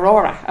sitting in your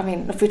aura. I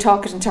mean, if we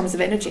talk it in terms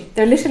of energy,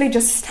 they're literally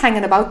just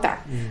hanging about there.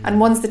 And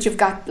ones that you've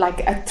got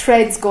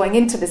threads going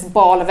into this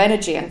ball of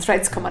energy and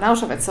threads coming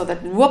out of it, so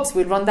that we'll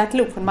run that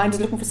loop when mind is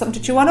looking for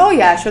something to chew on. Oh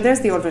yeah, sure, there's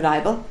the old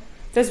reliable.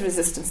 There's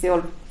resistance,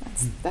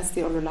 that's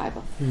the old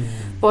reliable.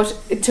 But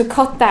to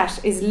cut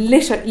that is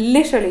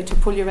literally to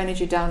pull your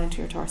energy down into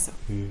your torso.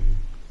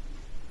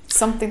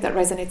 Something that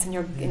resonates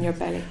in your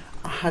belly.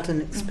 I had an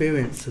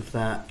experience of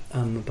that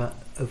about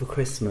over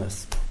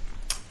Christmas.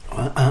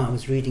 I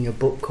was reading a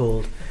book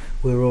called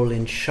We're All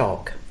in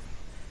Shock,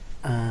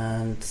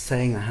 and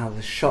saying how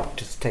the shock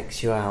just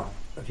takes you out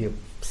of your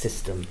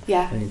system,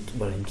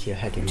 into your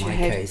head in my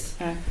case.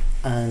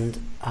 And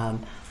I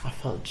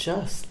felt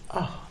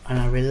and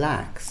I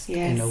relaxed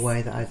in a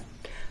way that I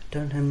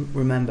don't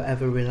remember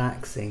ever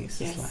relaxing. It's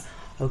just like,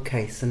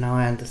 okay, so now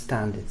I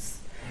understand. It's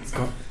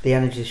got the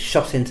energy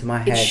shot into my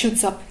head. It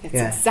shoots up. It's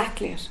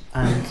exactly it.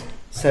 And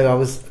so I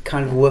was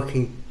kind of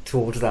working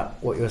towards that,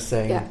 what you were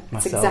saying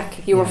myself. It's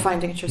exactly. You were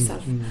finding it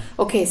yourself.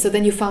 Okay, so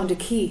then you found a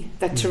key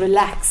that to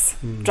relax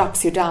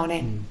drops you down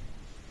in.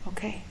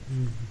 Okay,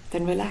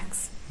 then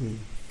relax.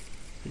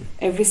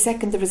 Every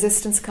second the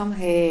resistance comes,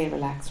 hey,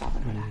 relax,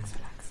 Robin, relax.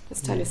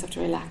 Just tell yourself to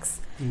relax.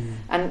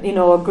 And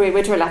a great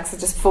way to relax is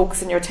just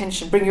focusing your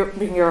attention, bring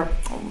your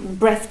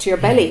breath to your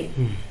belly.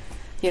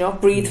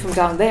 Breathe from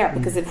down there,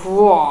 because it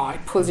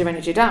pulls your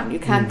energy down. You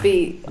can't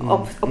be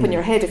up in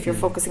your head if you're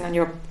focusing on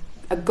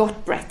a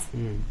gut breath.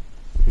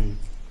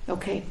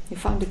 Okay, you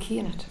found a key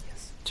in it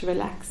to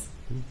relax.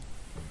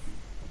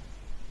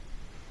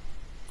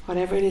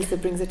 Whatever it is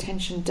that brings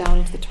attention down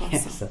into the torso.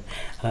 Yes, and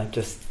I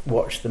just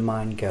watch the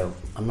mind go,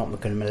 I'm not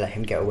going to let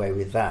him get away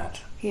with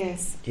that.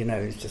 Yes. You know,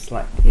 it's just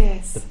like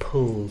yes. the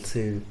pull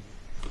to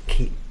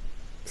keep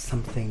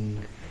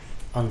something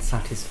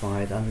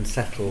unsatisfied,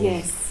 unsettled.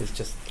 Yes. It's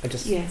just, I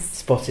just yes.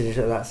 spotted it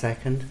at that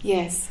second.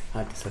 Yes.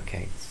 It's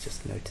okay, it's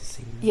just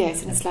noticing.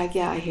 Yes, and it's like,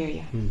 yeah, I hear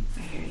you. Mm.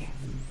 I hear you.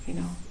 Mm. You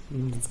know,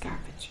 Mm. it's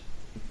garbage.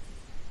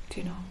 Do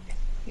you know?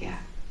 Yeah.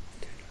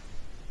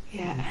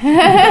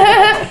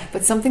 Yeah.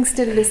 But something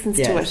still listens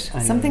to it.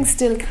 Something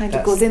still kind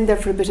of goes in there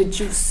for a bit of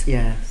juice.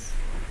 Yes.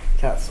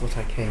 That's what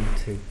I came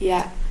to.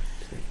 Yeah.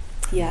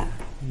 Yeah.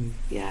 Mm.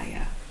 Yeah,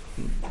 yeah.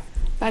 Mm.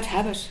 Bad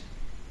habit.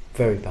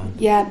 Very bad.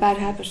 Yeah, bad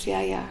habit.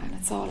 Yeah, yeah. And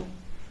it's all,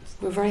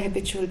 we're very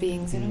habitual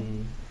beings, you know.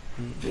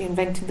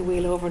 Reinventing the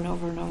wheel over and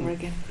over and over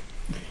again.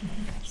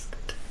 That's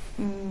good.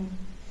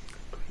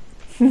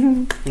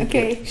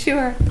 Okay,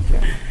 sure.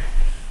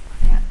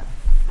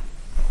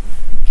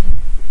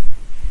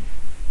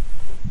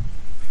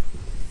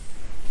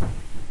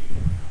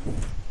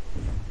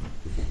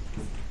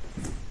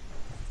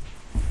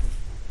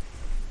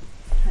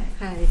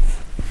 Hi.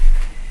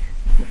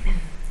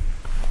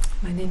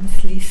 My name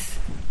is Lise.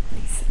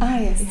 Lise. Ah,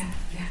 yes. Yeah,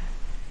 yeah.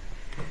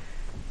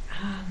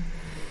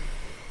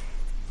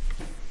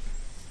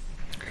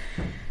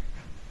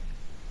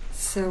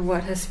 So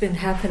what has been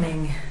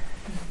happening,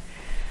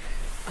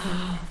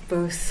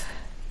 both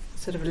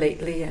sort of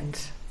lately and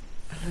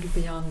a little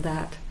beyond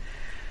that,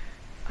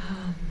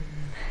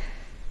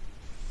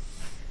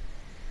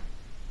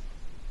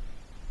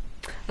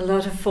 a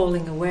lot of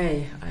falling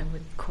away, I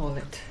would call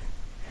it.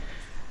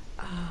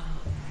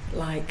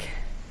 Like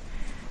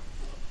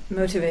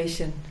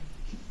motivation,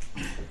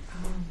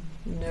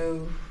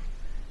 no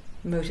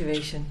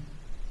motivation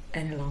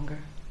any longer.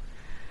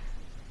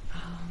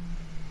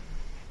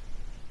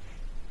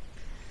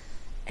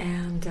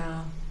 And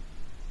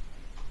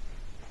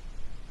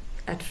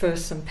at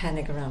first some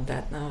panic around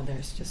that. Now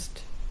there's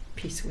just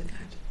peace with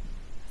that.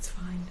 It's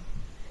fine.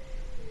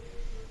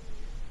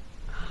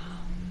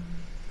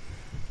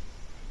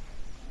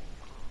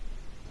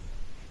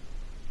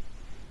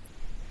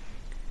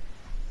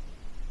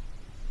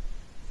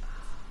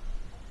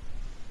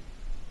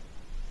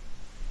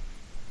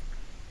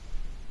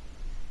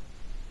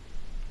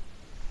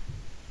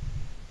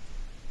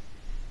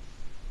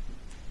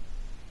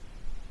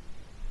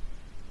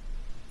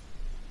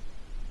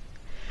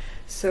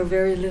 So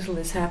very little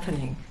is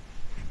happening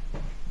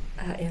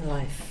in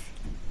life.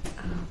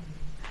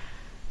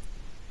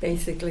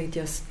 Basically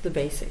just the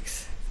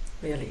basics,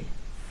 really.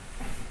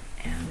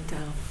 And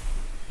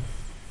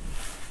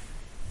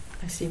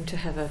I seem to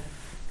have a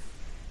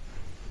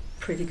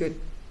pretty good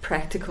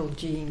practical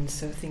gene,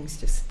 so things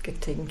just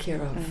get taken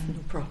care of, no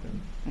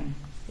problem.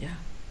 Yeah.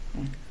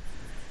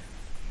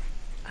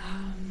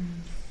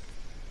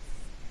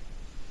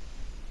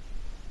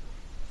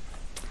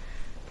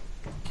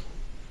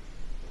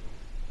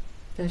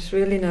 There's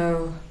really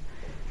no...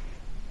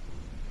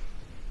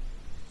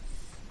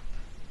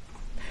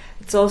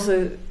 It's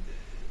also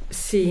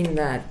seen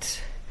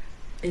that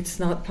it's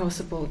not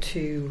possible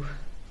to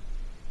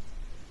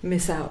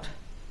miss out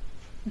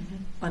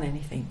on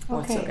anything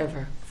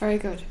whatsoever. Very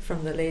good.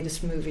 From the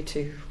latest movie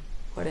to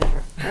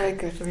whatever. Very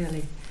good.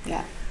 Really.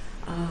 Yeah.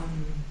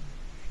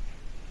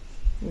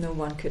 No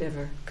one could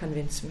ever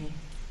convince me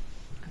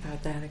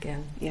about that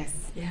again.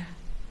 Yes. Yeah.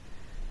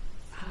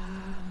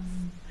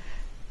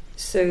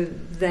 So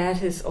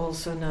that is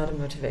also not a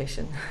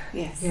motivation.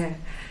 Yes. Yeah.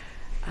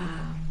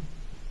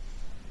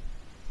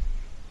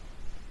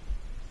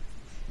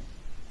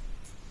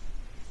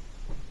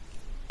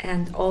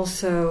 And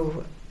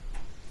also,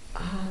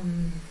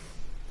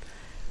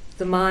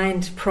 the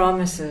mind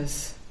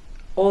promises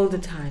all the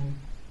time.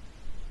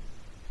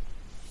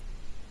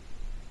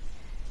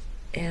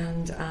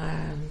 And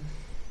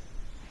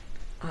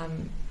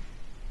I'm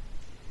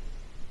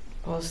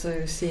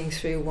also seeing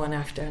through one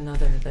after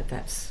another that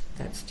that's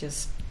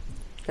just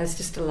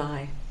a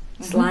lie.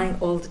 It's lying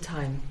all the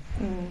time.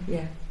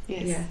 Yeah.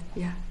 Yes. Yeah.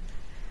 Yeah.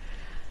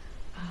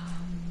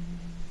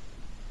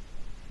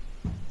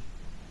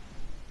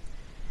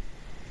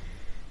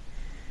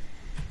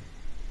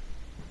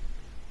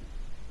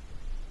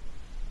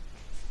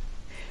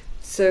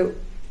 So,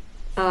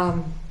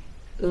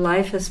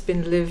 life has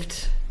been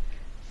lived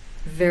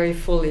very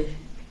fully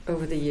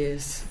over the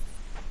years.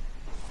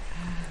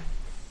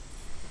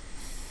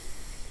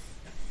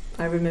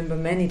 I remember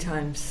many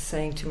times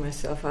saying to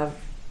myself, I've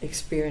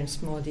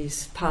experienced more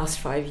these past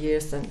 5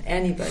 years than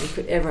anybody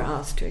could ever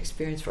ask to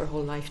experience for a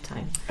whole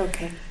lifetime.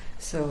 Okay.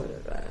 So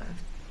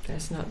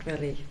there's not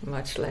really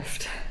much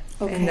left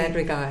in that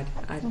regard.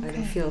 I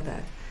don't feel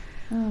that.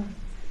 Oh.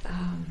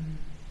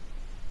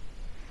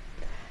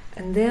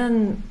 And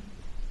then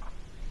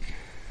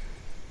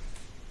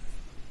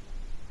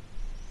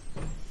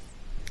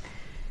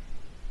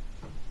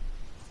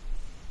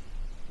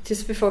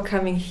just before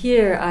coming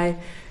here, I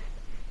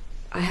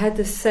had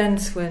this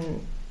sense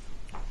when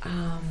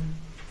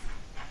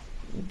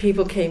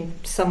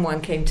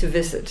someone came to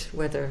visit,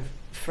 whether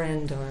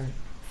friend or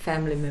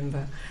family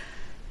member,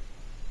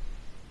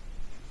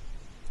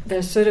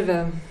 there's sort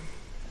of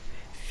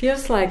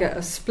feels like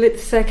a split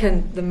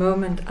second the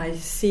moment I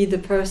see the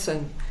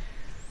person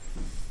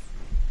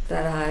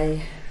that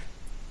I,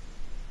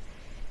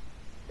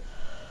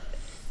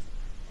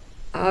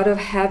 out of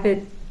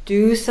habit,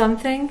 do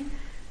something,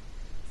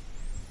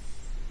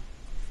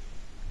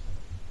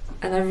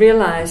 and I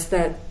realize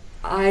that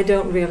I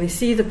don't really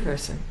see the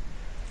person.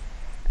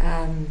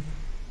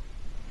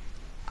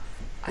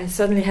 I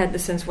suddenly had the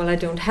sense, well, I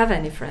don't have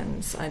any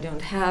friends, I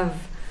don't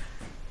have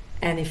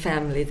any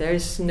family,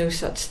 there's no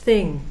such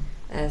thing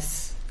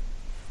as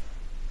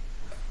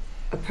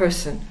a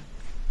person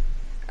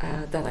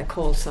that I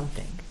call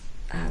something,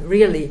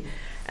 really.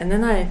 And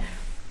then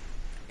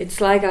it's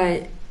like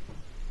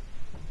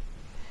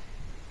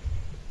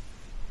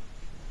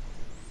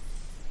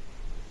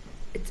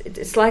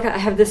it's like I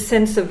have this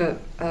sense of a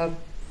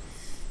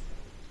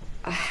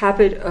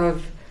habit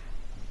of,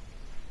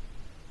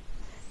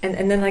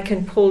 and then I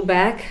can pull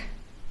back,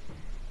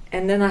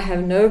 and then I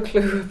have no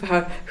clue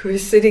about who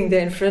is sitting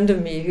there in front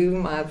of me,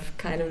 whom I've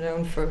kind of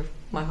known for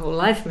my whole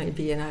life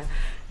maybe, and I have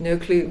no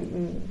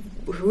clue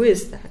who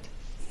is that.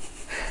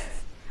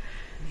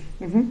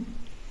 Mm-hmm.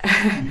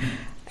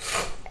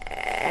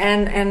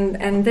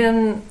 and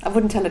then I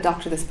wouldn't tell a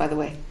doctor this, by the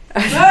way.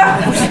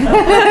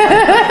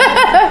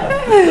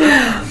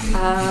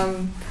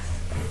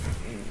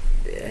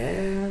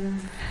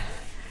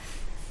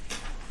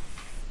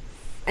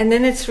 And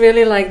then it's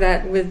really like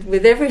that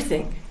with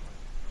everything.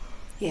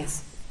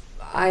 Yes.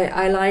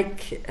 I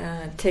like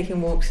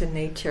taking walks in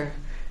nature,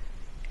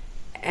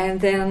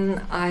 and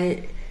then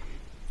I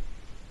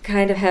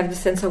kind of have the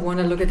sense I want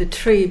to look at a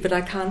tree, but I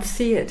can't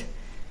see it,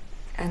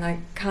 and I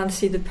can't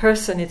see the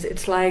person.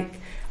 It's like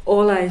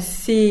all I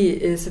see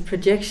is a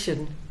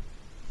projection.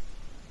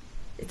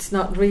 It's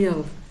not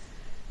real,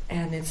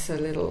 and it's a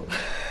little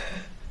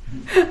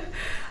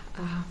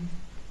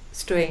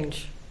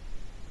strange.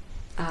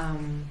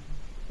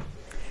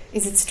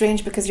 Is it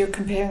strange because you're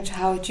comparing to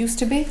how it used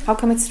to be? How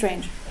come it's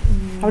strange?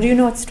 How do you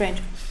know it's strange?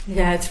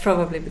 Yeah, it's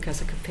probably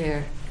because I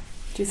compare.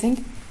 Do you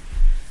think?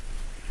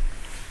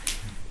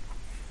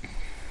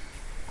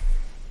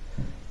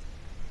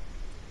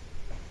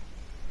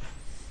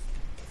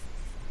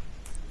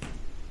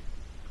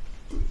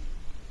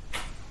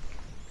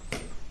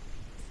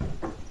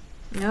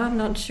 No, I'm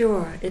not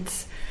sure.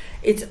 It's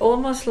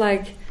almost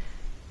like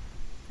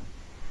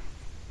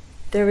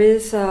there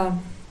is there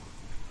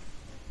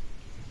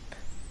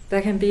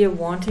can be a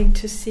wanting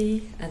to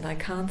see, and I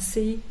can't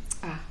see.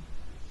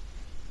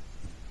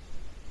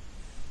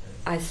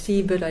 I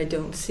see, but I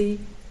don't see.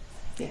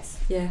 Yes.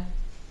 Yeah.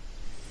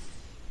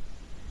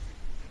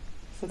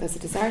 So there's a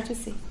desire to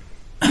see.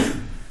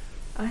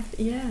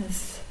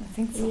 Yes. I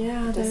think so.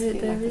 Yeah, there is.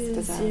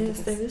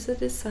 Yes, there is a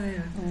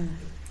desire.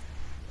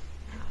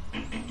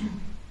 Mm.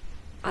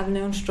 I've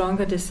known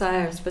stronger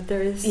desires, but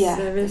there is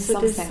a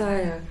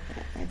desire.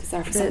 A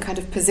desire for some kind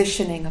of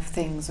positioning of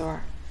things,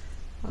 or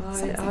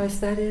is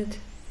that it?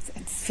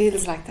 It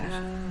feels like that.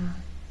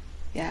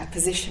 Yeah,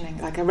 positioning,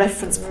 like a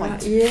reference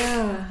point.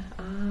 Yeah.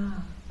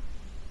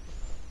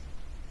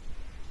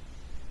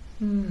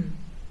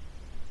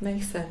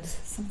 Makes sense.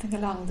 Something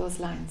along those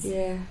lines.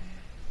 Yeah.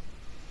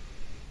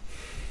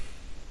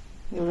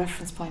 Your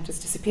reference point is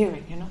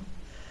disappearing, you know?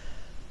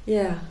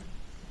 Yeah.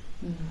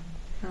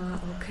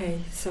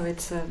 Okay, so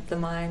it's the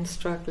mind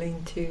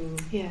struggling to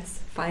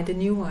find a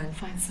new one.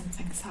 Find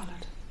something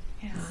solid.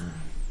 Yes.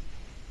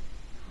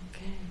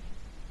 Okay.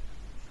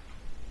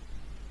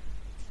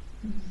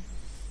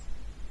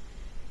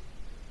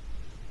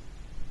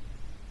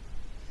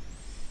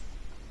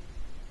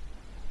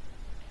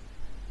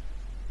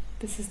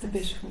 This is the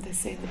bit when they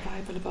say in the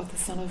Bible about the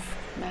Son of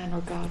Man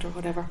or God or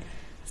whatever.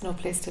 There's no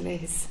place to lay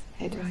his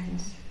head.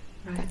 Right.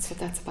 That's what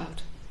that's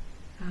about.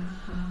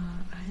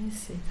 I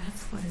see.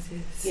 That's what it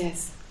is.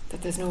 Yes,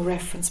 that there's no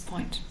reference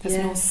point. There's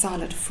no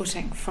solid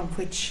footing from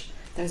which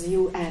there's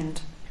you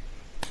and.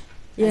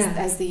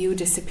 As the you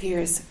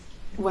disappears,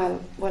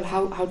 well,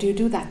 how do you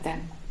do that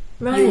then?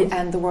 Right. You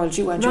and the world,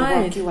 you and your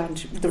work, you and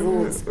the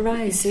rules.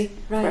 Right. You see?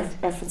 Right.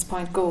 Reference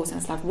point goes, and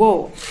it's like,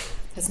 whoa,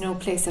 there's no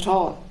place at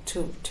all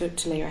to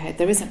lay your head.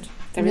 There isn't.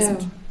 There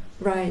isn't.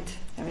 Right.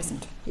 There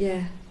isn't.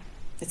 Yeah.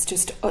 It's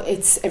just,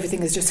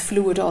 everything is just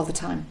fluid all the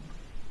time.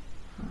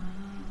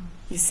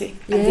 You see?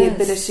 And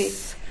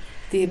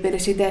the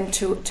ability then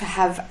to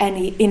have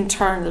any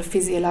internal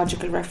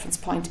physiological reference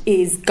point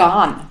is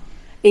gone.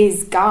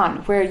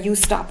 Where you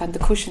stop and the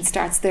cushion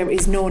starts, there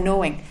is no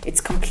knowing.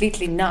 It's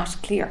completely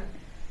not clear.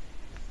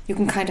 You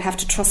can kind of have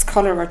to trust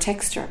colour or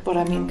texture, but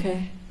I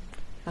mean,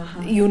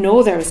 you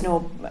know there is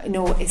no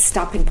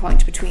stopping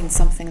point between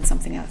something and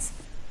something else.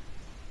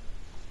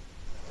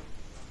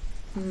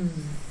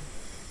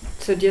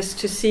 So just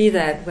to see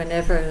that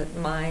whenever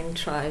mind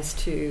tries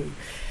to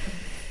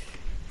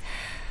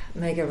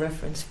make a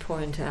reference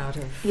point out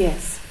of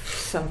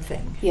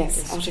something.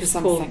 Yes, out of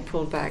something.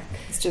 Pull back.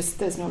 It's just,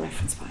 there's no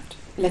reference point.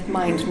 Let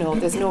mind know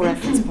there's no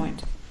reference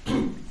point.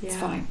 It's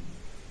fine.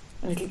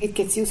 And it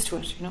gets used to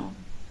it, you know.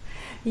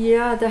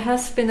 Yeah, there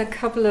has been a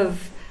couple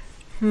of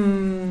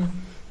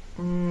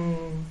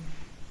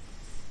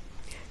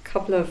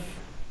couple of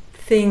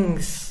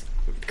things,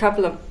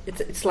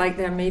 it's like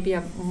there may be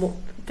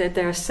that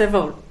there are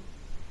several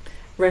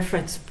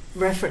reference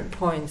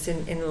points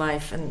in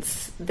life, and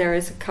there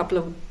is a couple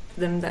of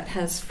them that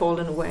has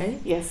fallen away.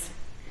 Yes.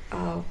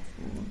 A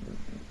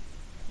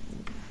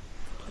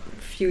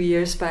few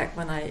years back,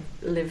 when I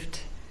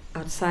lived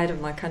outside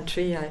of my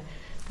country, there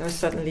was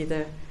suddenly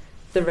the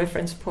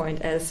reference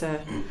point as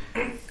a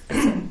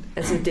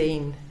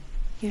Dane.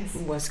 Yes.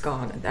 Was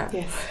gone, and that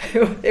yes.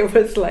 It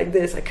was like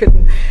this. I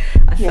couldn't.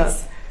 I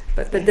yes.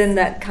 felt, but then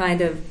that kind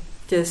of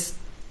just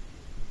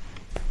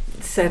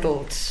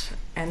settled,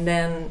 and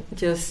then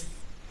just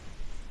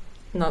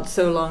not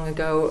so long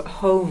ago,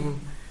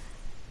 home.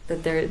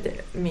 That there's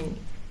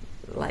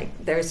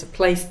a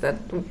place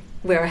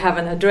where I have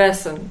an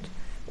address and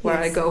where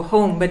I go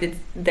home, but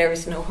there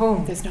is no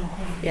home. There's no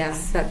home. Yeah,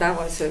 yes. that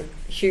was a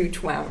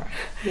huge whammer.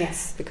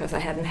 Yes. Because I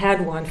hadn't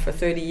had one for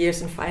 30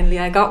 years, and finally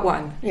I got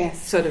one.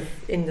 Yes. Sort of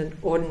in the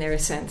ordinary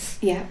sense.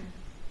 Yeah.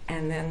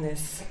 And then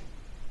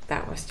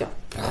that was just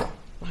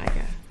like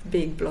a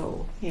big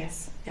blow.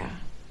 Yes. Yeah.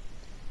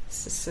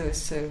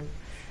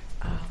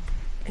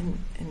 In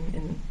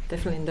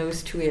definitely in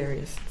those two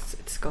areas,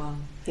 it's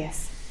gone.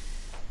 Yes.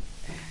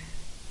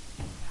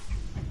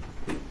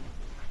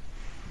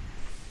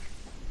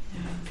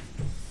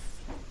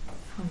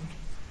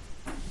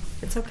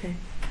 It's okay.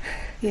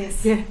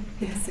 Yes. Yeah.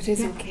 Yes, it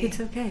is okay. It's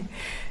okay.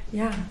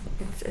 Yeah.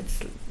 It's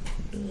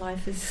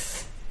life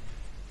is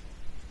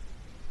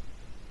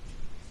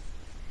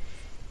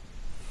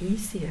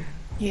easier.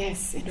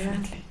 Yes,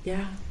 infinitely.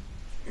 Yeah.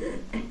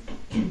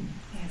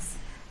 Yes.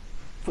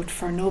 But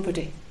for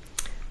nobody.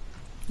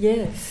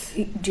 Yes.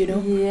 Do you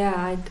know?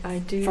 Yeah, I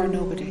do. For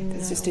nobody.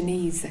 There's just an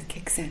ease that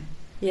kicks in.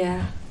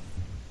 Yeah.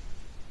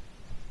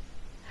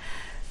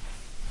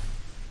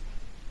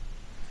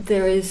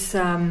 There is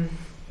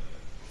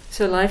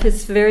so life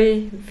is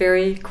very,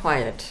 very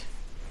quiet,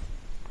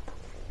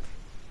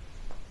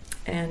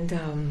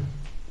 and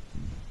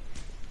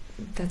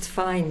that's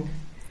fine.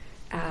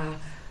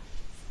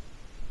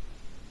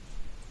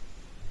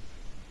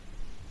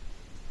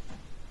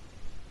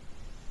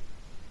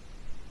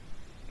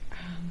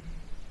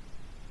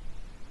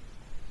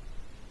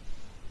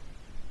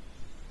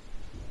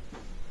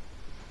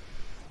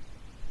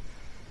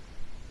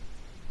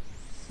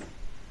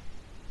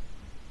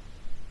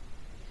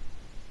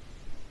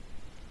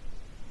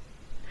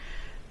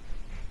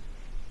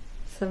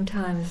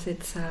 Sometimes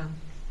it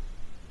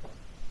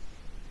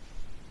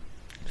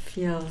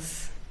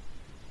feels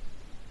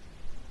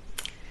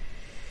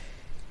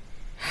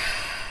I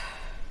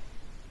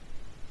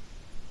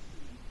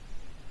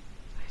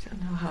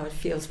don't know how it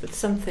feels, but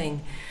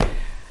something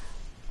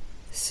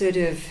sort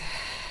of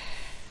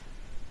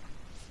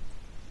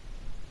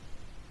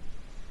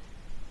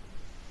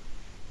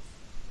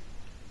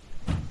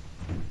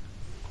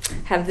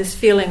have this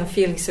feeling of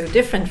feeling so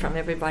different from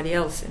everybody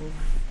else in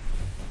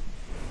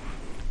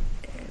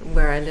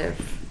where I live.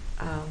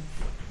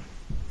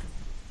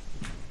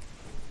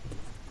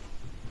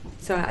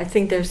 So I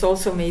think there's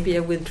also maybe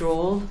a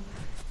withdrawal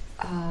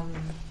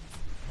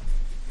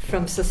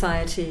from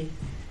society.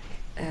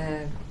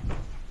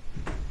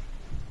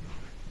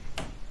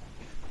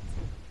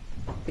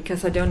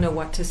 Because I don't know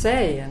what to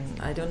say, and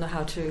I don't know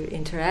how to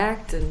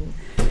interact, and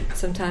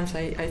sometimes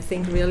I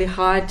think really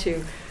hard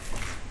to,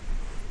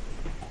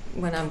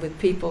 when I'm with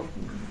people,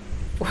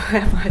 why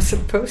am I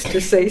supposed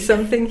to say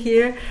something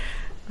here?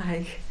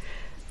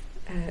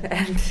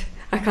 And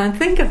I can't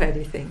think of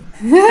anything.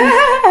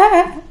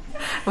 Am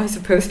I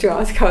supposed to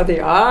ask how they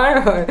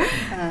are? Or,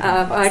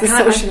 I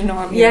can't. Social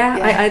norm. Yeah,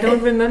 I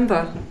don't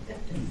remember.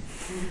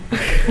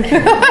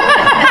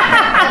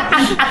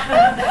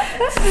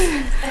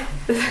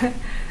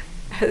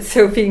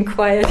 So being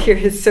quiet here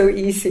is so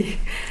easy.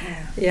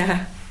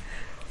 Yeah.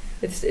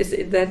 That's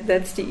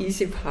the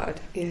easy part.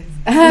 Yes.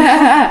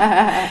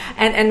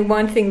 And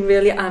one thing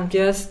really, I'm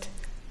just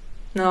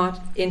not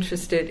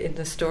interested in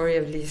the story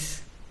of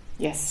Lise.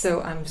 Yes.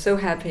 So I'm so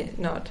happy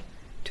not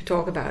to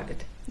talk about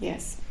it.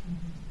 Yes.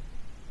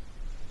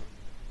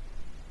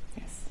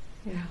 Yes.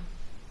 Yeah.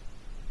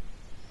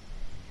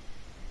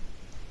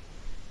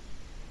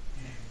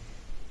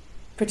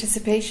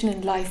 Participation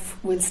in life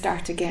will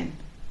start again,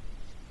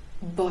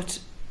 but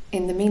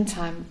in the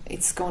meantime,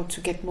 it's going to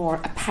get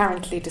more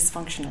apparently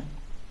dysfunctional.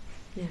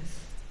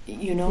 Yes.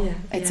 You know,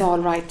 it's all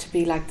right to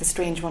be like the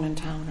strange one in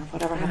town, or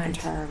whatever happened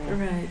to her.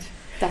 Right.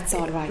 That's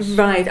all right.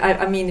 Right.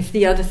 I mean, if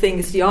the other thing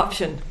is the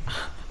option,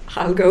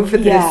 I'll go for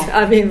this. Yeah.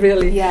 I mean,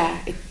 really. Yeah.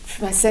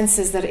 My sense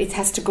is that it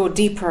has to go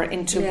deeper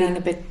into being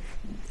a bit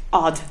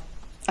odd,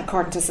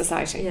 according to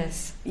society.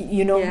 Yes.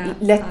 You know,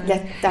 let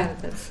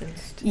that.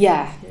 Sense too.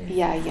 Yeah.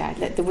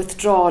 Let the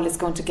withdrawal is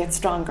going to get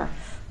stronger,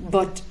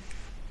 but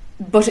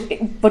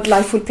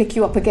life will pick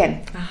you up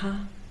again. Uh-huh.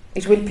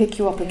 It will pick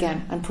you up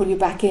again and pull you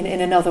back in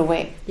another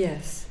way.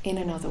 Yes. In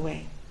another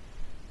way.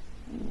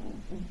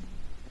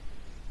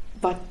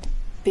 But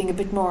being a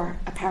bit more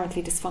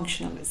apparently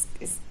dysfunctional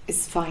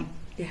is fine.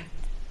 Yeah.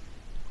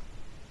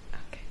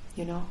 Okay.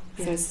 You know,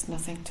 if there's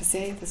nothing to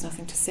say, there's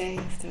nothing to say.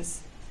 If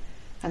there's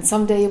And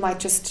someday you might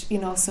just,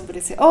 somebody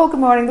say, oh, good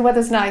morning, the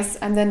weather's nice.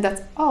 And then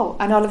and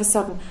all of a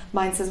sudden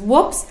mine says,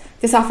 whoops.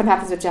 This often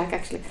happens with Jack,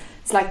 actually.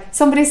 It's like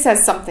somebody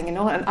says something, and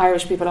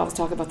Irish people always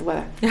talk about the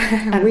weather.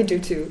 And we do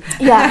too.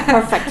 Yeah,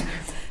 perfect.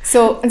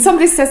 And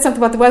somebody says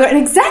something about the weather, and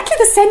exactly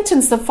the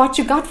sentence of what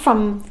you got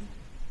from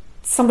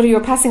somebody you're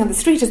passing on the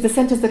street is the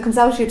sentence that comes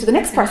out to you to the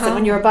next person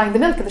when you're buying the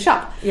milk in the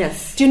shop.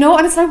 Yes. Do you know?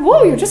 And it's like,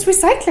 whoa, you're just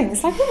recycling.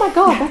 It's like, oh my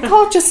God, that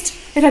thought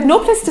it had no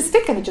place to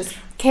stick, and it just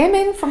came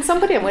in from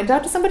somebody and went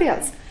out to somebody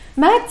else.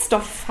 Mad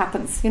stuff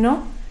happens,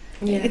 Yeah.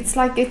 It's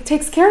like it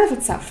takes care of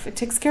itself. It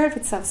takes care of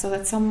itself so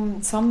that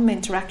some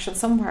interaction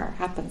somewhere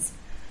happens.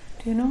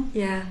 Do you know?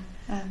 Yeah.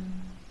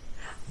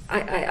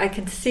 I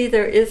can see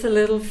there is a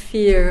little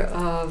fear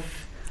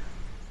of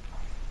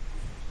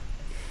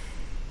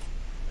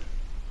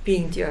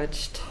being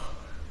judged.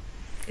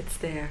 It's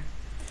there.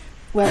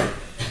 Well,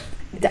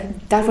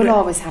 that will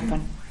always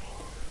happen.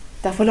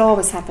 That will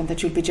always happen,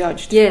 that you'll be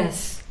judged.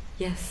 Yes.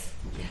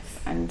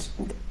 And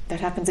that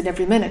happens in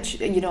every minute.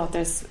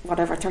 There's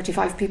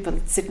 35 people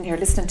sitting here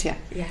listening to you.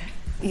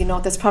 Yeah.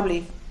 There's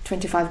probably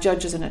 25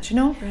 judges in it,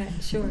 Right,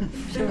 sure.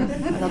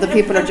 And other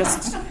people are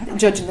just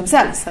judging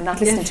themselves and not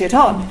listening to you at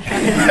all.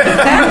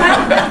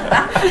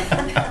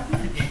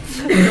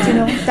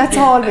 That's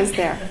always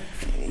there.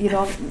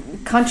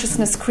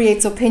 Consciousness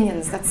creates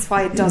opinions. That's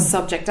why it does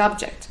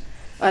subject-object.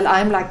 Well,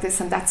 I'm like this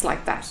and that's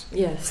like that.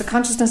 Yes. So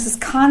consciousness is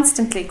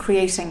constantly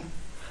creating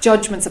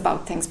judgments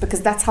about things,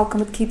 because that's how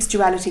come it keeps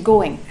duality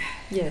going.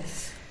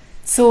 Yes.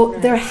 So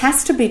there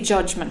has to be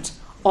judgment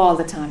all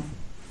the time.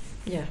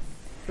 Yeah.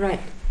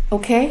 Right.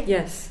 Okay?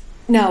 Yes.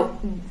 Now,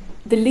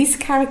 the least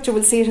character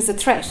will see it as a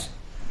threat.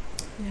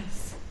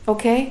 Yes.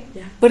 Okay?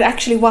 Yeah. But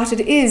actually what it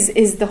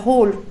is the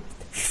whole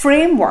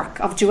framework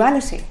of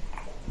duality.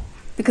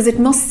 Because it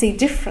must see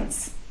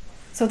difference.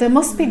 So there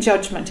must be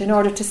judgment in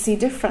order to see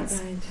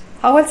difference. Right.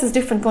 How else is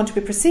different going to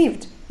be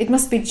perceived? It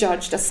must be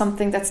judged as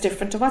something that's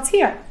different to what's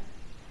here.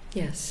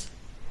 Yes.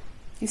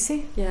 You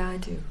see? Yeah, I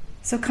do.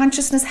 So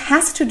consciousness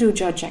has to do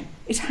judging.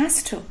 It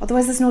has to.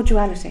 Otherwise there's no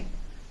duality.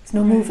 There's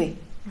no movie.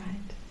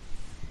 Right.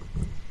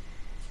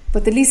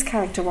 But the least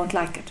character won't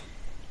like it.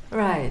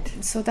 Right.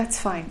 So that's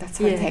fine. That's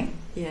her thing.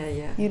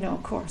 Yeah.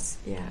 Of course.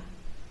 Yeah.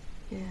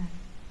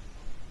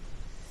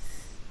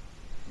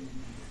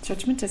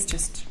 Judgment is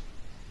just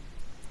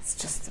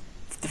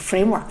the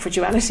framework for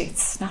duality.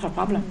 It's not a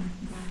problem.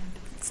 Right.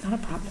 It's not a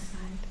problem.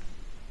 Right.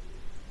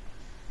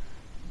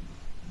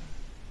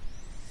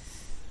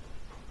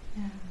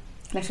 Yeah.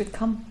 Let it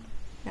come.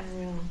 I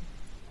will.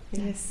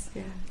 Yes.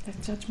 Yeah.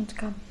 Let judgment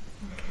come.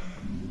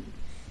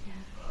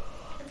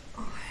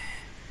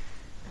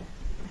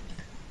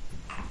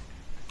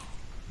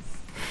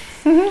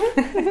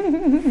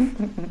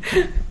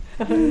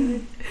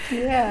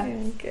 Yeah.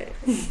 Okay.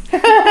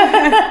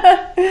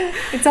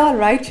 It's all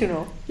right,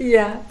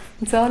 Yeah.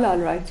 It's all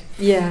right.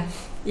 Yeah.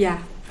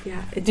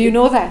 Do you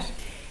know that?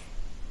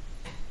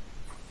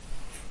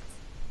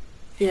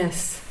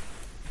 Yes.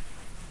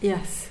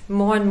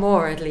 More and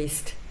more, at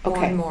least. More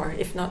Okay. and more.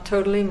 If not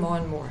totally, more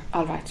and more.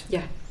 All right.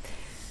 Yeah.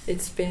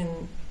 It's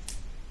been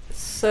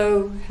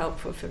so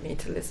helpful for me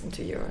to listen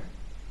to your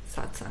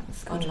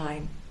satsangs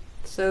online.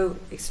 So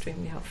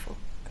extremely helpful.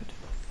 Good.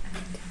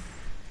 And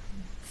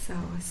so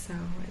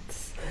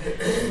it's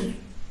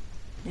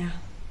yeah.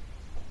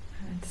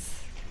 And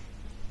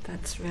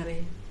that's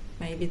really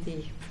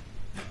maybe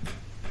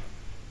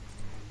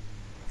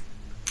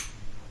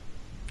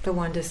the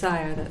one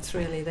desire that's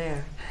really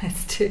there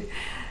is to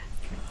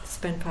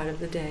spend part of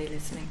the day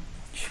listening.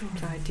 Sure.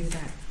 So I do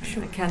that.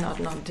 Sure. I cannot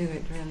not do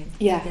it, really.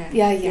 Yeah.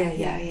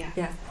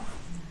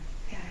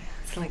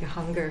 It's like a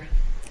hunger.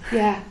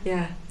 Yeah.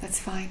 Yeah. That's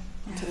fine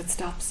until it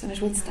stops, and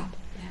it will stop.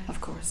 Yeah. Of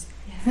course.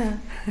 Yeah.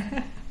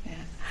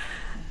 Yeah.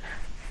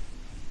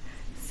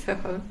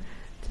 So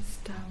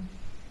just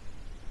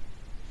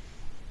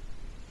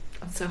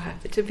I'm so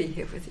happy to be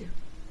here with you.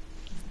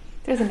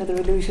 There's another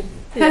illusion.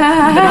 Yeah.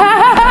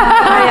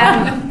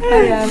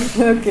 I am.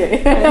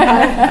 Okay.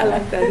 I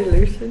like that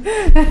illusion.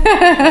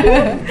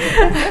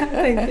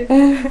 Thank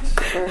you.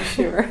 For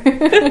sure.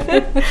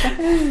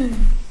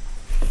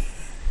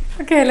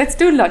 Okay, let's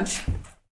do lunch.